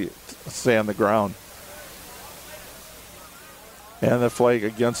anything really, say, on the ground. And the flag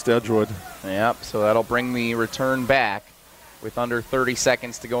against Edgewood. Yep, so that'll bring the return back with under 30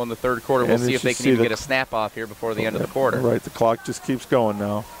 seconds to go in the third quarter. We'll see if they can even get a snap off here before the end of the quarter. Right, the clock just keeps going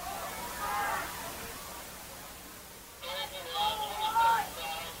now.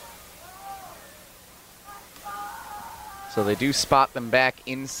 So they do spot them back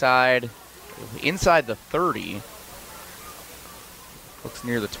inside the 30. Looks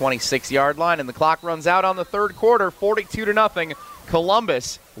near the 26-yard line, and the clock runs out on the third quarter, 42-0.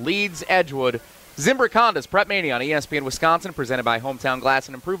 Columbus leads Edgewood. Zimbrick Honda's Prep Mania on ESPN Wisconsin, presented by Hometown Glass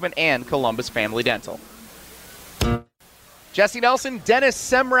and Improvement and Columbus Family Dental. Jesse Nelson, Dennis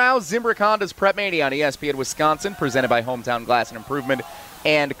Semrau, Zimbrick Honda's Prep Mania on ESPN Wisconsin, presented by Hometown Glass and Improvement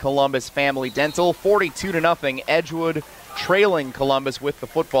and Columbus Family Dental. 42-0, Edgewood trailing Columbus with the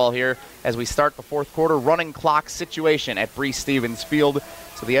football here as we start the fourth quarter. Running clock situation at Breese Stevens Field.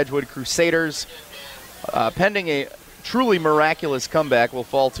 So the Edgewood Crusaders, pending a truly miraculous comeback, will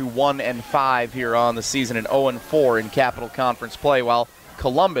fall to 1-5 here on the season and 0-4 in Capital Conference play, while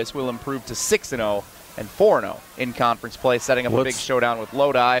Columbus will improve to 6-0 and 4-0 in conference play, setting up a big showdown with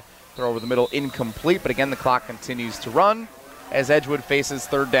Lodi. Throw over the middle, incomplete, but again the clock continues to run as Edgewood faces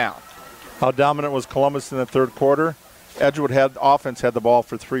third down. How dominant was Columbus in the third quarter? Edgewood offense had the ball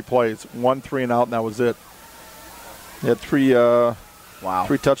for 3 plays, 1 3 and out, and that was it. They had three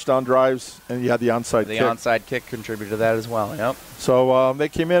touchdown drives, and you had the onside kick. The onside kick contributed to that as well, yep. So they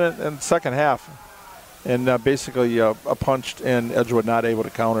came in the second half and basically punched, and Edgewood not able to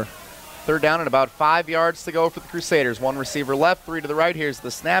counter. Third down and about 5 yards to go for the Crusaders. 1 receiver left, 3 to the right. Here's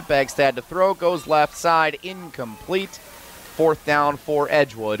the snap. Bagstad to throw, goes left side, incomplete. Fourth down for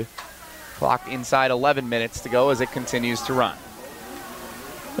Edgewood. Clock inside 11 minutes to go as it continues to run.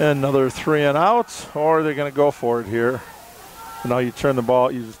 Another 3 and out, or they're going to go for it here. Now you turn the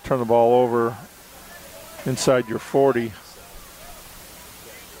ball. You just turn the ball over inside your 40.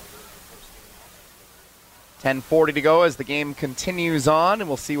 10:40 to go as the game continues on, and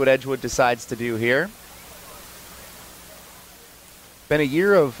we'll see what Edgewood decides to do here. Been a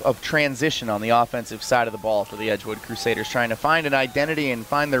year of transition on the offensive side of the ball for the Edgewood Crusaders, trying to find an identity and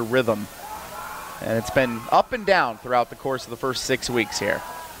find their rhythm. And it's been up and down throughout the course of the first 6 weeks here.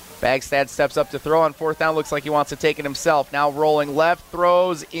 Bagstad steps up to throw on fourth down. Looks like he wants to take it himself. Now rolling left,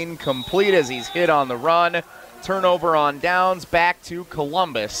 throws incomplete as he's hit on the run. Turnover on downs, back to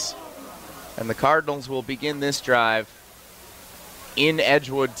Columbus. And the Cardinals will begin this drive in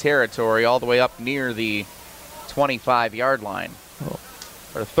Edgewood territory, all the way up near the 25-yard line.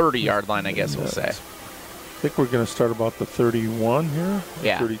 Or 30-yard line, I guess we'll say. I think we're going to start about the 31 here.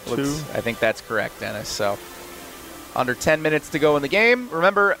 Yeah, 32. I think that's correct, Dennis. So under 10 minutes to go in the game.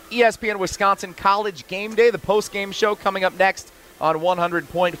 Remember, ESPN Wisconsin College Game Day, the post-game show coming up next on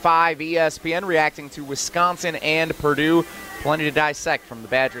 100.5 ESPN, reacting to Wisconsin and Purdue. Plenty to dissect from the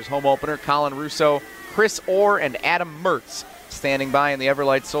Badgers home opener. Colin Russo, Chris Orr, and Adam Mertz standing by in the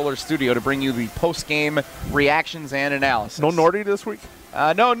Everlight Solar Studio to bring you the post-game reactions and analysis. No Nordy this week?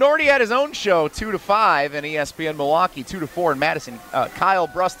 No, Nordy had his own show, 2 to 5, in ESPN Milwaukee, 2 to 4 in Madison. Kyle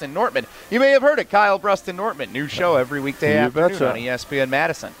Bruston Nortman. You may have heard it, Kyle Bruston Nortman. New show every weekday afternoon on ESPN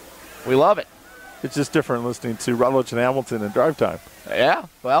Madison. We love it. It's just different listening to Rutledge and Hamilton in drive time. Yeah,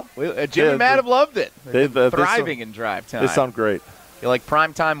 well, Jim and Matt have loved it. Thriving in drive time. They sound great. You like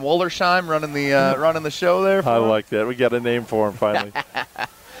Primetime Wollersheim running the show there? I like that. We got a name for him finally.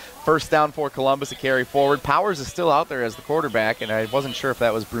 First down for Columbus, a carry forward. Powers is still out there as the quarterback, and I wasn't sure if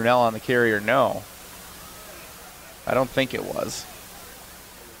that was Brunel on the carry or no. I don't think it was.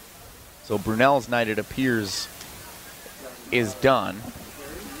 So Brunel's night, it appears, is done.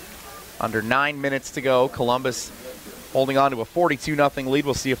 Under 9 minutes to go, Columbus holding on to a 42-0 lead.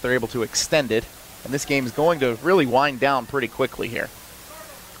 We'll see if they're able to extend it. And this game is going to really wind down pretty quickly here.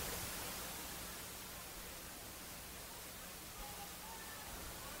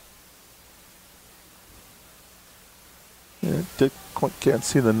 Can't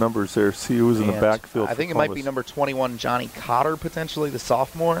see the numbers there. See who's in the backfield. I think it might be number 21, Johnny Cotter, potentially, the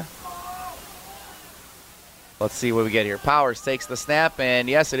sophomore. Let's see what we get here. Powers takes the snap, and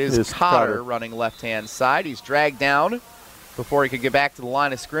yes, it is Cotter running left-hand side. He's dragged down before he could get back to the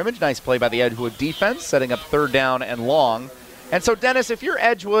line of scrimmage. Nice play by the Edgewood defense, setting up 3rd down and long. And so, Dennis, if you're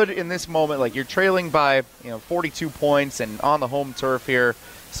Edgewood in this moment, like you're trailing by 42 points and on the home turf here,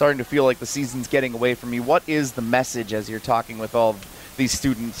 starting to feel like the season's getting away from you, what is the message as you're talking with all these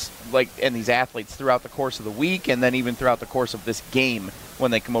students and these athletes throughout the course of the week and then even throughout the course of this game when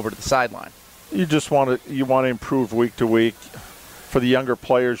they come over to the sideline? You just want to improve week to week. For the younger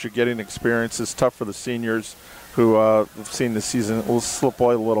players, you're getting experience. It's tough for the seniors who have seen the season will slip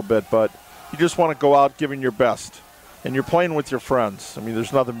away a little bit, but you just want to go out giving your best. And you're playing with your friends. I mean,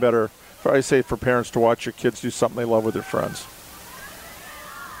 there's nothing better, for parents to watch your kids do something they love with their friends.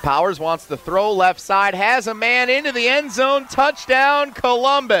 Powers wants to throw left side, has a man into the end zone, touchdown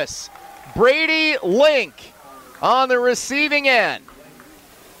Columbus. Brady Link on the receiving end.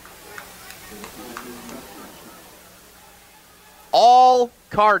 All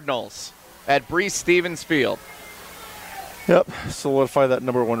Cardinals at Breese Stevens Field. Yep, solidify that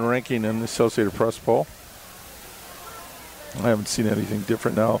number 1 ranking in the Associated Press poll. I haven't seen anything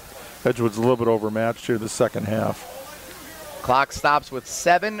different now. Edgewood's a little bit overmatched here the second half. Clock stops with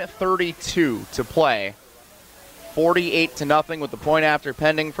 7:32 to play. 48-0 with the point after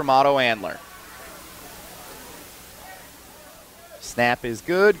pending from Otto Andler. Snap is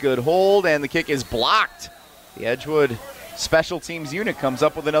good hold, and the kick is blocked. The Edgewood special teams unit comes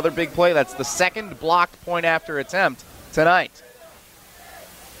up with another big play. That's the second blocked point after attempt tonight.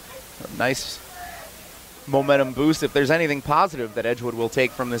 A nice momentum boost. If there's anything positive that Edgewood will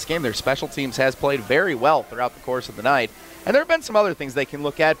take from this game, their special teams has played very well throughout the course of the night. And there have been some other things they can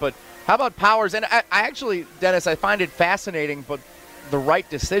look at, but how about Powers? And I actually, Dennis, I find it fascinating, but the right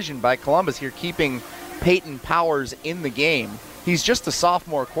decision by Columbus here, keeping Peyton Powers in the game. He's just a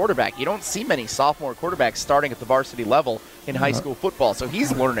sophomore quarterback. You don't see many sophomore quarterbacks starting at the varsity level in high school football, so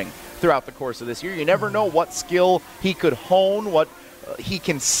he's learning throughout the course of this year. You never know what skill he could hone, what he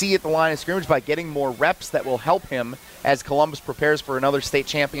can see at the line of scrimmage by getting more reps that will help him as Columbus prepares for another state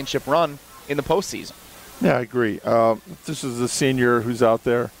championship run in the postseason. Yeah, I agree. This is a senior who's out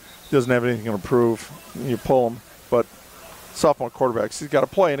there. He doesn't have anything to prove. You pull him. But sophomore quarterbacks, he's got to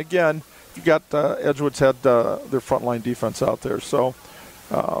play. And again, you got Edgewood's had their frontline defense out there. So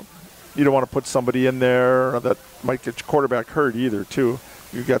you don't want to put somebody in there that might get your quarterback hurt either, too.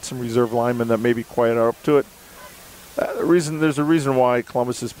 You've got some reserve linemen that maybe quiet up to it. There's a reason why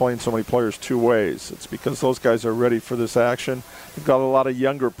Columbus is playing so many players 2 ways. It's because those guys are ready for this action. They've got a lot of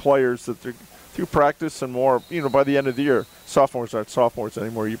younger players that they're through practice and more, by the end of the year, sophomores aren't sophomores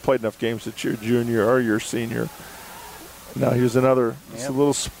anymore. You played enough games that you're junior or you're senior. Now here's another, it's a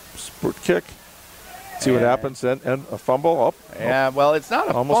little spurt kick. See what happens, and a fumble up. Yeah, well, it's not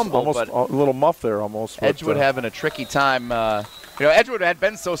a fumble, but a little muff there almost. Edgewood having a tricky time. Edgewood had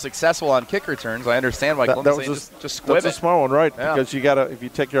been so successful on kick returns. I understand why Columbus just squib it. That's a smart one, right? Yeah. Because if you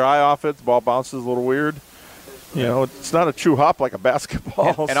take your eye off it, the ball bounces a little weird. It's not a true hop like a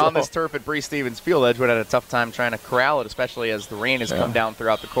basketball. And on this turf at Breese Stevens Field, Edgewood had a tough time trying to corral it, especially as the rain has come down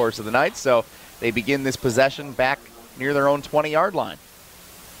throughout the course of the night. So they begin this possession back near their own 20-yard line.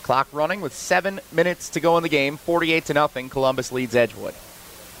 Clock running with 7 minutes to go in the game. 48-0. Columbus leads Edgewood.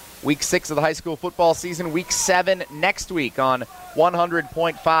 Week 6 of the high school football season. Week 7 next week on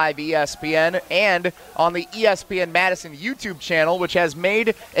 100.5 ESPN and on the ESPN Madison YouTube channel, which has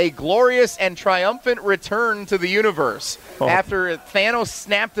made a glorious and triumphant return to the universe. After Thanos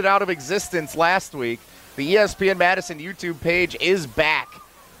snapped it out of existence last week, the ESPN Madison YouTube page is back.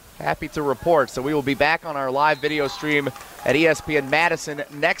 Happy to report. So we will be back on our live video stream at ESPN Madison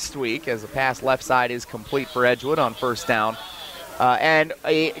next week as the pass left side is complete for Edgewood on first down. And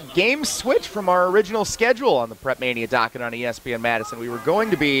a game switch from our original schedule on the Prep Mania docket on ESPN Madison. We were going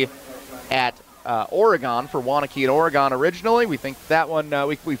to be at Oregon for Waunakee and Oregon originally. We think that one,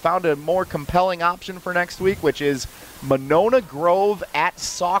 we found a more compelling option for next week, which is Monona Grove at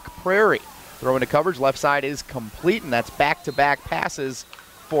Sauk Prairie. Throw into coverage, left side is complete, and that's back-to-back passes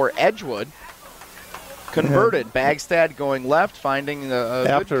for Edgewood. Converted. Bagstad going left, finding a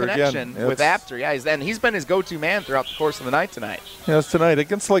good connection with Apter. Yeah, he's been his go-to man throughout the course of the night tonight. Yes, tonight.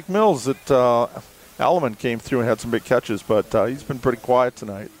 Against Lake Mills, Alleman came through and had some big catches, but he's been pretty quiet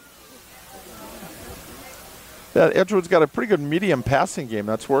tonight. Yeah, Edgewood's got a pretty good medium passing game.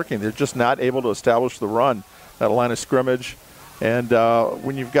 That's working. They're just not able to establish the run, that line of scrimmage. And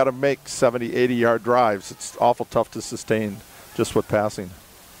when you've got to make 70, 80-yard drives, it's awful tough to sustain just with passing.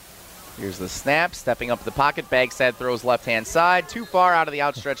 Here's the snap, stepping up the pocket. Bagstad throws left-hand side. Too far out of the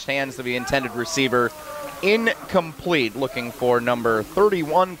outstretched hands to the intended receiver. Incomplete. Looking for number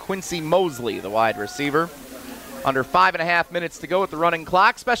 31, Quincy Mosley, the wide receiver. Under 5.5 minutes to go with the running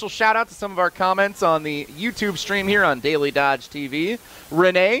clock. Special shout-out to some of our comments on the YouTube stream here on Daily Dodge TV.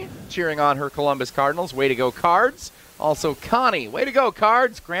 Renee, cheering on her Columbus Cardinals. Way to go, Cards. Also, Connie, way to go,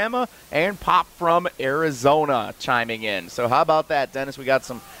 Cards. Grandma and Pop from Arizona chiming in. So how about that, Dennis? We got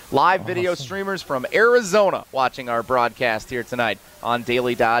some live video streamers from Arizona watching our broadcast here tonight on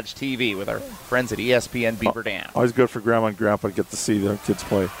Daily Dodge TV with our friends at ESPN Beaver Dam. Always good for Grandma and Grandpa to get to see their kids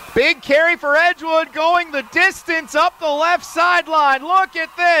play. Big carry for Edgewood, going the distance up the left sideline. Look at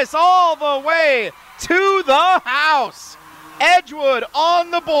this, all the way to the house. Edgewood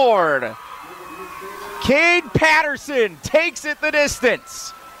on the board. Cade Patterson takes it the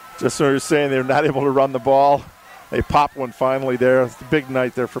distance. Just so you're saying they're not able to run the ball. They pop one finally there. It's a big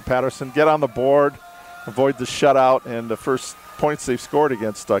night there for Patterson. Get on the board, avoid the shutout, and the first points they've scored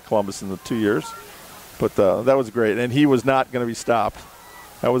against Columbus in the 2 years. But that was great, and he was not going to be stopped.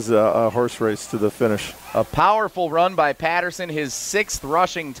 That was a horse race to the finish. A powerful run by Patterson, his 6th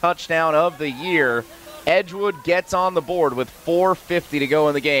rushing touchdown of the year. Edgewood gets on the board with 4:50 to go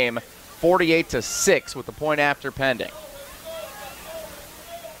in the game. 48-6 with the point after pending.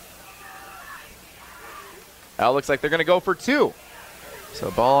 Now it looks like they're going to go for 2.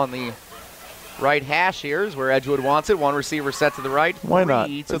 So ball on the right hash here is where Edgewood wants it. One receiver set to the right. Why not?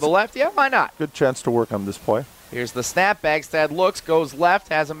 3 to the left. Yeah, why not? Good chance to work on this play. Here's the snap. Bagstad looks, goes left,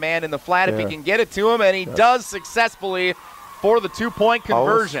 has a man in the flat if he can get it to him, and he does successfully for the 2-point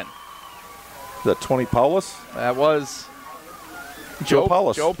conversion. Is that 20 Paulus? That was Joe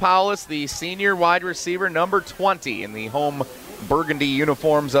Paulus. Joe Paulus, the senior wide receiver, number 20 in the home burgundy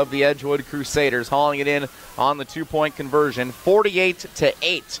uniforms of the Edgewood Crusaders, hauling it in on the 2-point conversion.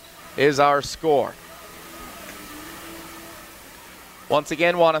 48-8 is our score. Once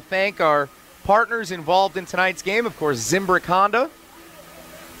again, want to thank our partners involved in tonight's game. Of course, Zimbrick Honda,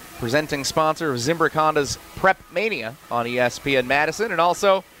 presenting sponsor of Zimbrick Honda's Prep Mania on ESPN Madison, and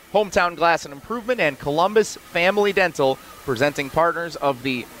also Hometown Glass and Improvement and Columbus Family Dental, presenting partners of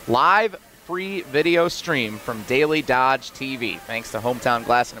the live free video stream from Daily Dodge TV. Thanks to Hometown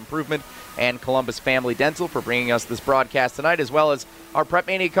Glass and Improvement and Columbus Family Dental for bringing us this broadcast tonight, as well as our Prep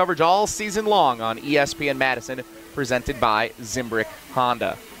Mania coverage all season long on ESPN Madison, presented by Zimbrick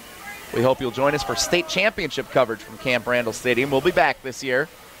Honda. We hope you'll join us for state championship coverage from Camp Randall Stadium. We'll be back this year.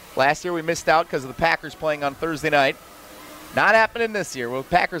 Last year we missed out because of the Packers playing on Thursday night. Not happening this year. Well,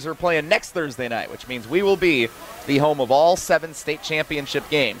 Packers are playing next Thursday night, which means we will be the home of all 7 state championship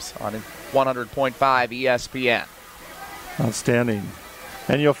games on 100.5 ESPN. Outstanding.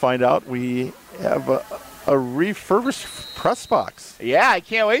 And you'll find out we have a refurbished press box. Yeah, I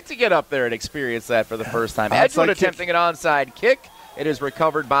can't wait to get up there and experience that for the first time. Edgewood attempting an onside kick. It is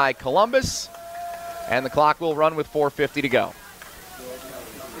recovered by Columbus, and the clock will run with 4:50 to go.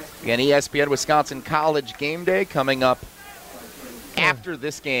 Again, ESPN Wisconsin College Game Day coming up after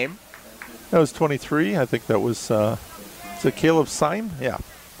this game. That was 23. I think that was is it Caleb Syme? Yeah.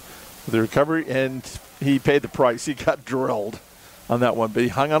 The recovery, and he paid the price. He got drilled on that one, but he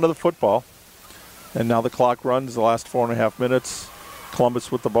hung onto the football. And now the clock runs the last 4.5 minutes.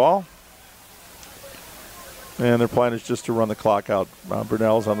 Columbus with the ball. And their plan is just to run the clock out.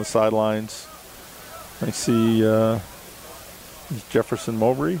 Brunell's on the sidelines. I see Jefferson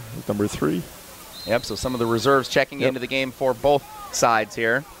Mowbray with number 3. Yep, so some of the reserves checking into the game for both sides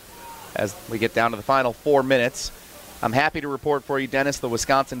here as we get down to the final 4 minutes. I'm happy to report for you, Dennis, the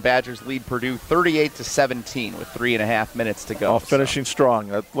Wisconsin Badgers lead Purdue 38-17 with 3.5 minutes to go. Finishing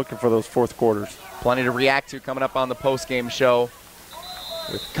strong. Looking for those fourth quarters. Plenty to react to coming up on the post-game show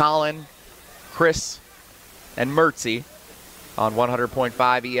with Colin, Chris, and Mertzi on 100.5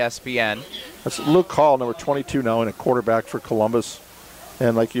 ESPN. That's Luke Hall, number 22 now, and a quarterback for Columbus.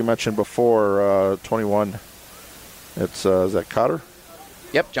 And like you mentioned before, 21, it's is that Cotter?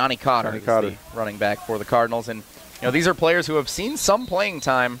 Yep, Johnny Cotter is the running back for the Cardinals. And these are players who have seen some playing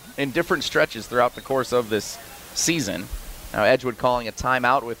time in different stretches throughout the course of this season. Now Edgewood calling a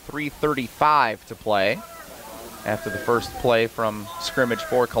timeout with 3:35 to play after the first play from scrimmage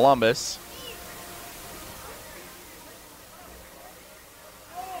for Columbus.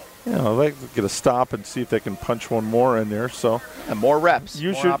 They get a stop and see if they can punch one more in there. So, and more reps,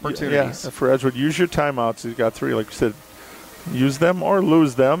 more opportunities. Yeah, for Edgewood, use your timeouts. He's got 3, like you said. Use them or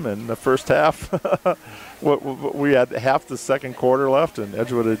lose them in the first half. We had half the second quarter left, and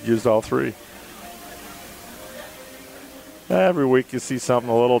Edgewood had used all 3. Every week you see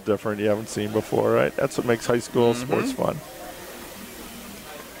something a little different you haven't seen before, right? That's what makes high school sports fun.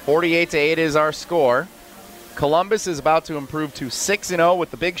 48-8 is our score. Columbus is about to improve to 6-0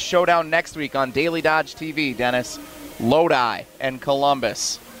 with the big showdown next week on Daily Dodge TV, Dennis. Lodi and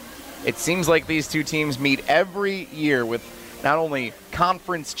Columbus. It seems like these two teams meet every year with not only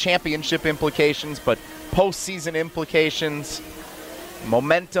conference championship implications, but postseason implications,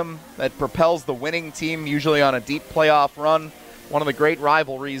 momentum that propels the winning team, usually on a deep playoff run. One of the great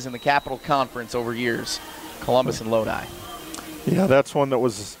rivalries in the Capital Conference over years, Columbus and Lodi. Yeah, that's one that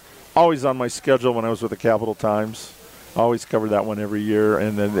was always on my schedule when I was with the Capital Times. Always covered that one every year,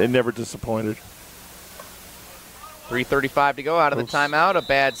 and it never disappointed. 3:35 to go out of the timeout. A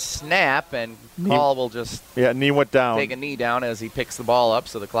bad snap, and Call will just knee went down. Take a knee down as he picks the ball up,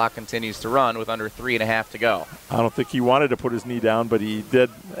 so the clock continues to run with under 3.5 to go. I don't think he wanted to put his knee down, but he did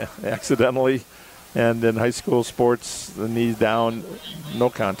accidentally. And in high school sports, the knee's down, no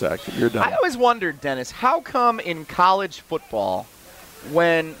contact. You're done. I always wondered, Dennis, how come in college football,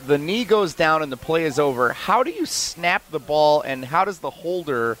 when the knee goes down and the play is over, how do you snap the ball and how does the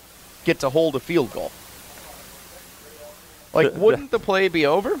holder get to hold a field goal? Like, wouldn't the play be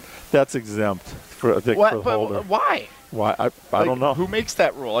over? That's exempt for the holder. Why? Why? I don't know. Who makes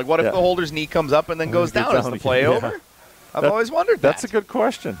that rule? Like, what if the holder's knee comes up and then goes down? Is the play over? I've always wondered that. That's a good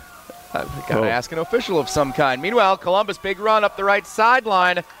question. I've got to ask an official of some kind. Meanwhile, Columbus, big run up the right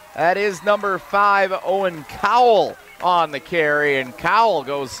sideline. That is number 5, Owen Cowell, on the carry. And Cowell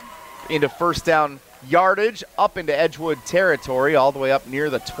goes into first down yardage, up into Edgewood territory, all the way up near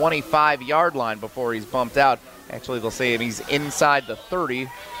the 25-yard line before he's bumped out. Actually, they'll say he's inside the 30.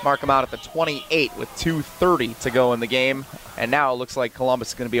 Mark him out at the 28 with 2:30 to go in the game. And now it looks like Columbus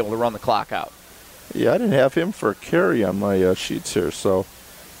is going to be able to run the clock out. Yeah, I didn't have him for a carry on my sheets here, so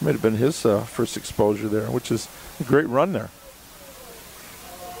it might have been his first exposure there, which is a great run there.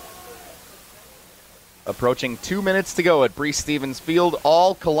 Approaching 2 minutes to go at Breese Stevens Field.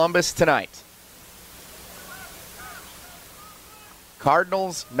 All Columbus tonight.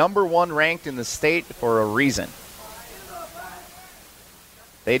 Cardinals, number 1 ranked in the state for a reason.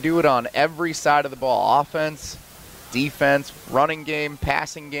 They do it on every side of the ball. Offense, defense, running game,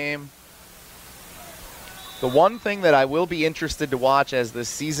 passing game. The one thing that I will be interested to watch as this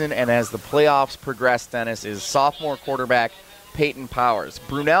season and as the playoffs progress, Dennis, is sophomore quarterback Peyton Powers.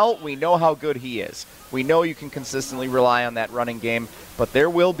 Brunel, we know how good he is. We know you can consistently rely on that running game, but there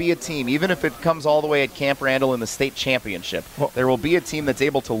will be a team, even if it comes all the way at Camp Randall in the state championship, there will be a team that's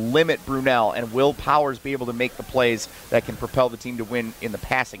able to limit Brunel, and will Powers be able to make the plays that can propel the team to win in the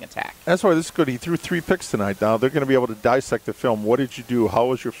passing attack? That's why this is good. He threw 3 picks tonight. Now they're going to be able to dissect the film. What did you do? How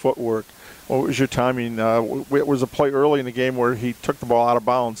was your footwork? What was your timing? It was a play early in the game where he took the ball out of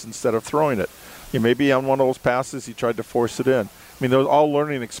bounds instead of throwing it. Maybe on one of those passes he tried to force it in. I mean, those all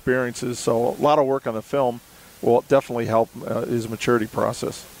learning experiences, so a lot of work on the film will definitely help his maturity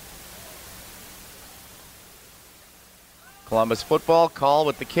process. Columbus football, Call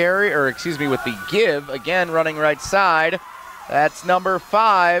with the carry, with the give, again running right side. That's number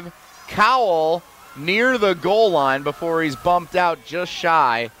 5, Cowell, near the goal line before he's bumped out just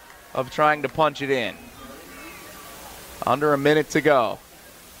shy of trying to punch it in. Under a minute to go.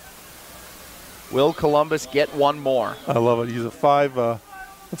 Will Columbus get one more? I love it. He's a 5,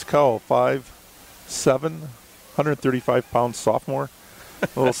 what's Cowell, 5'7", 135-pound sophomore.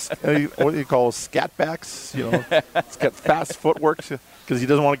 What do you call scat backs? He's got fast footwork because he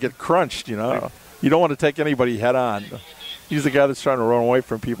doesn't want to get crunched, You don't want to take anybody head on. He's the guy that's trying to run away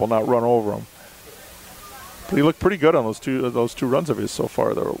from people, not run over them. But he looked pretty good on those two runs of his so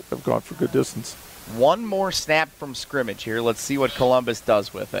far. They've gone for good distance. One more snap from scrimmage here. Let's see what Columbus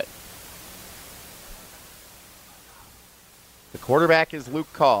does with it. The quarterback is Luke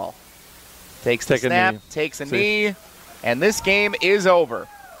Call. Takes the snap, takes a knee, and this game is over.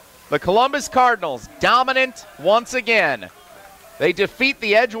 The Columbus Cardinals dominant once again. They defeat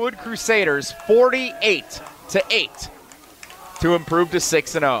the Edgewood Crusaders 48-8 to improve to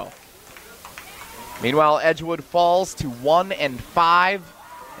 6-0. Meanwhile, Edgewood falls to 1-5.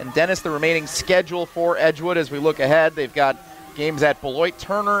 And Dennis, the remaining schedule for Edgewood as we look ahead, they've got games at Beloit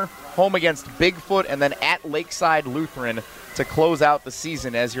Turner, home against Bigfoot, and then at Lakeside Lutheran to close out the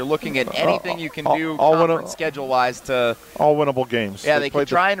season, as you're looking at anything you can do conference schedule-wise to... All winnable games. Yeah, they can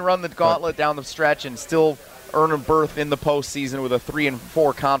try and run the gauntlet down the stretch and still earn a berth in the postseason with a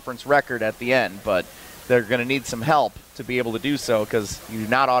 3-4 conference record at the end, but they're going to need some help to be able to do so because you do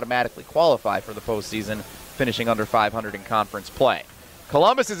not automatically qualify for the postseason finishing under 500 in conference play.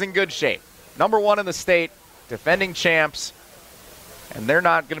 Columbus is in good shape. Number 1 in the state, defending champs, and they're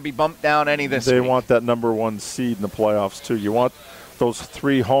not going to be bumped down any this week. They want that number 1 seed in the playoffs, too. You want those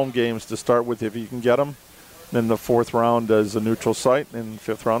 3 home games to start with if you can get them. Then the 4th round is a neutral site, and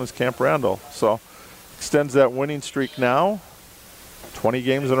 5th round is Camp Randall. So extends that winning streak now 20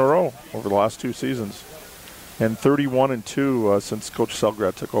 games in a row over the last 2 seasons, and 31-2 since Coach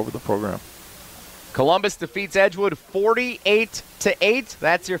Selgrad took over the program. Columbus defeats Edgewood 48-8.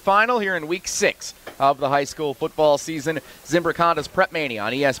 That's your final here in Week 6 of the high school football season. Zimbrick Honda's Prep Mania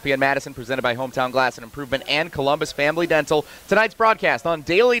on ESPN Madison, presented by Hometown Glass and Improvement and Columbus Family Dental. Tonight's broadcast on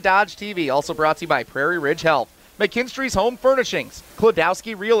Daily Dodge TV, also brought to you by Prairie Ridge Health, McKinstry's Home Furnishings,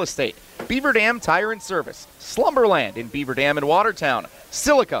 Klodowski Real Estate, Beaver Dam Tire and Service, Slumberland in Beaver Dam and Watertown,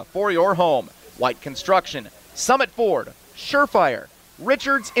 Silica for your home, White Construction, Summit Ford, Surefire,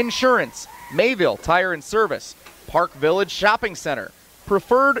 Richards Insurance, Mayville Tire and Service, Park Village Shopping Center,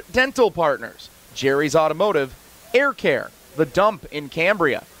 Preferred Dental Partners, Jerry's Automotive, Air Care, The Dump in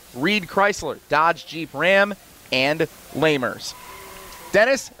Cambria, Reed Chrysler, Dodge Jeep Ram, and Lamers.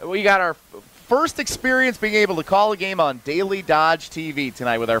 Dennis, we got our first experience being able to call a game on Daily Dodge TV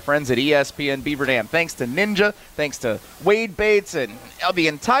tonight with our friends at ESPN Beaver Dam. Thanks to Ninja, thanks to Wade Bates, and the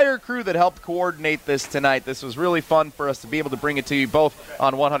entire crew that helped coordinate this tonight. This was really fun for us to be able to bring it to you both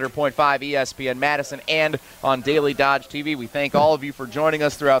on 100.5 ESPN Madison and on Daily Dodge TV. We thank all of you for joining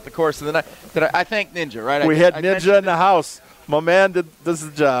us throughout the course of the night. I thank Ninja, right? We had Ninja in the house. My man does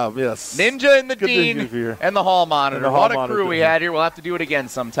the job, yes. Ninja and the Dean and the Hall Monitor. What a crew we had here. We'll have to do it again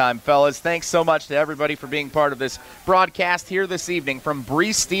sometime, fellas. Thanks so much to everybody for being part of this broadcast here this evening from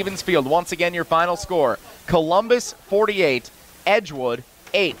Breese Stevens Field. Once again, your final score, Columbus 48, Edgewood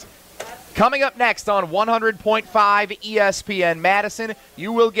 8. Coming up next on 100.5 ESPN Madison,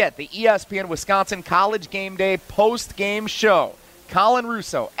 you will get the ESPN Wisconsin College Game Day post-game show. Colin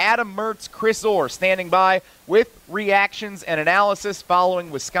Russo, Adam Mertz, Chris Orr standing by with reactions and analysis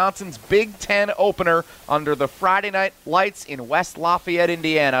following Wisconsin's Big Ten opener under the Friday night lights in West Lafayette,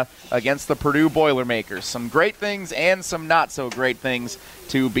 Indiana, against the Purdue Boilermakers. Some great things and some not so great things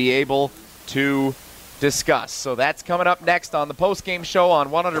to be able to discuss. So that's coming up next on the postgame show on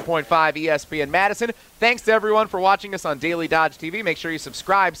 100.5 ESPN Madison. Thanks to everyone for watching us on Daily Dodge TV. Make sure you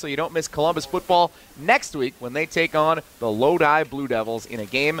subscribe so you don't miss Columbus football next week when they take on the Lodi Blue Devils in a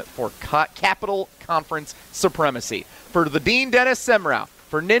game for Capital Conference supremacy. For the Dean, Dennis Semrau,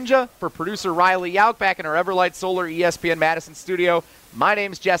 for Ninja, for producer Riley Yauk back in our Everlight Solar ESPN Madison studio, my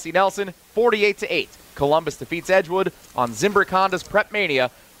name's Jesse Nelson. 48-8. Columbus defeats Edgewood on Zimbrick Honda's Prep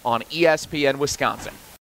Mania on ESPN Wisconsin.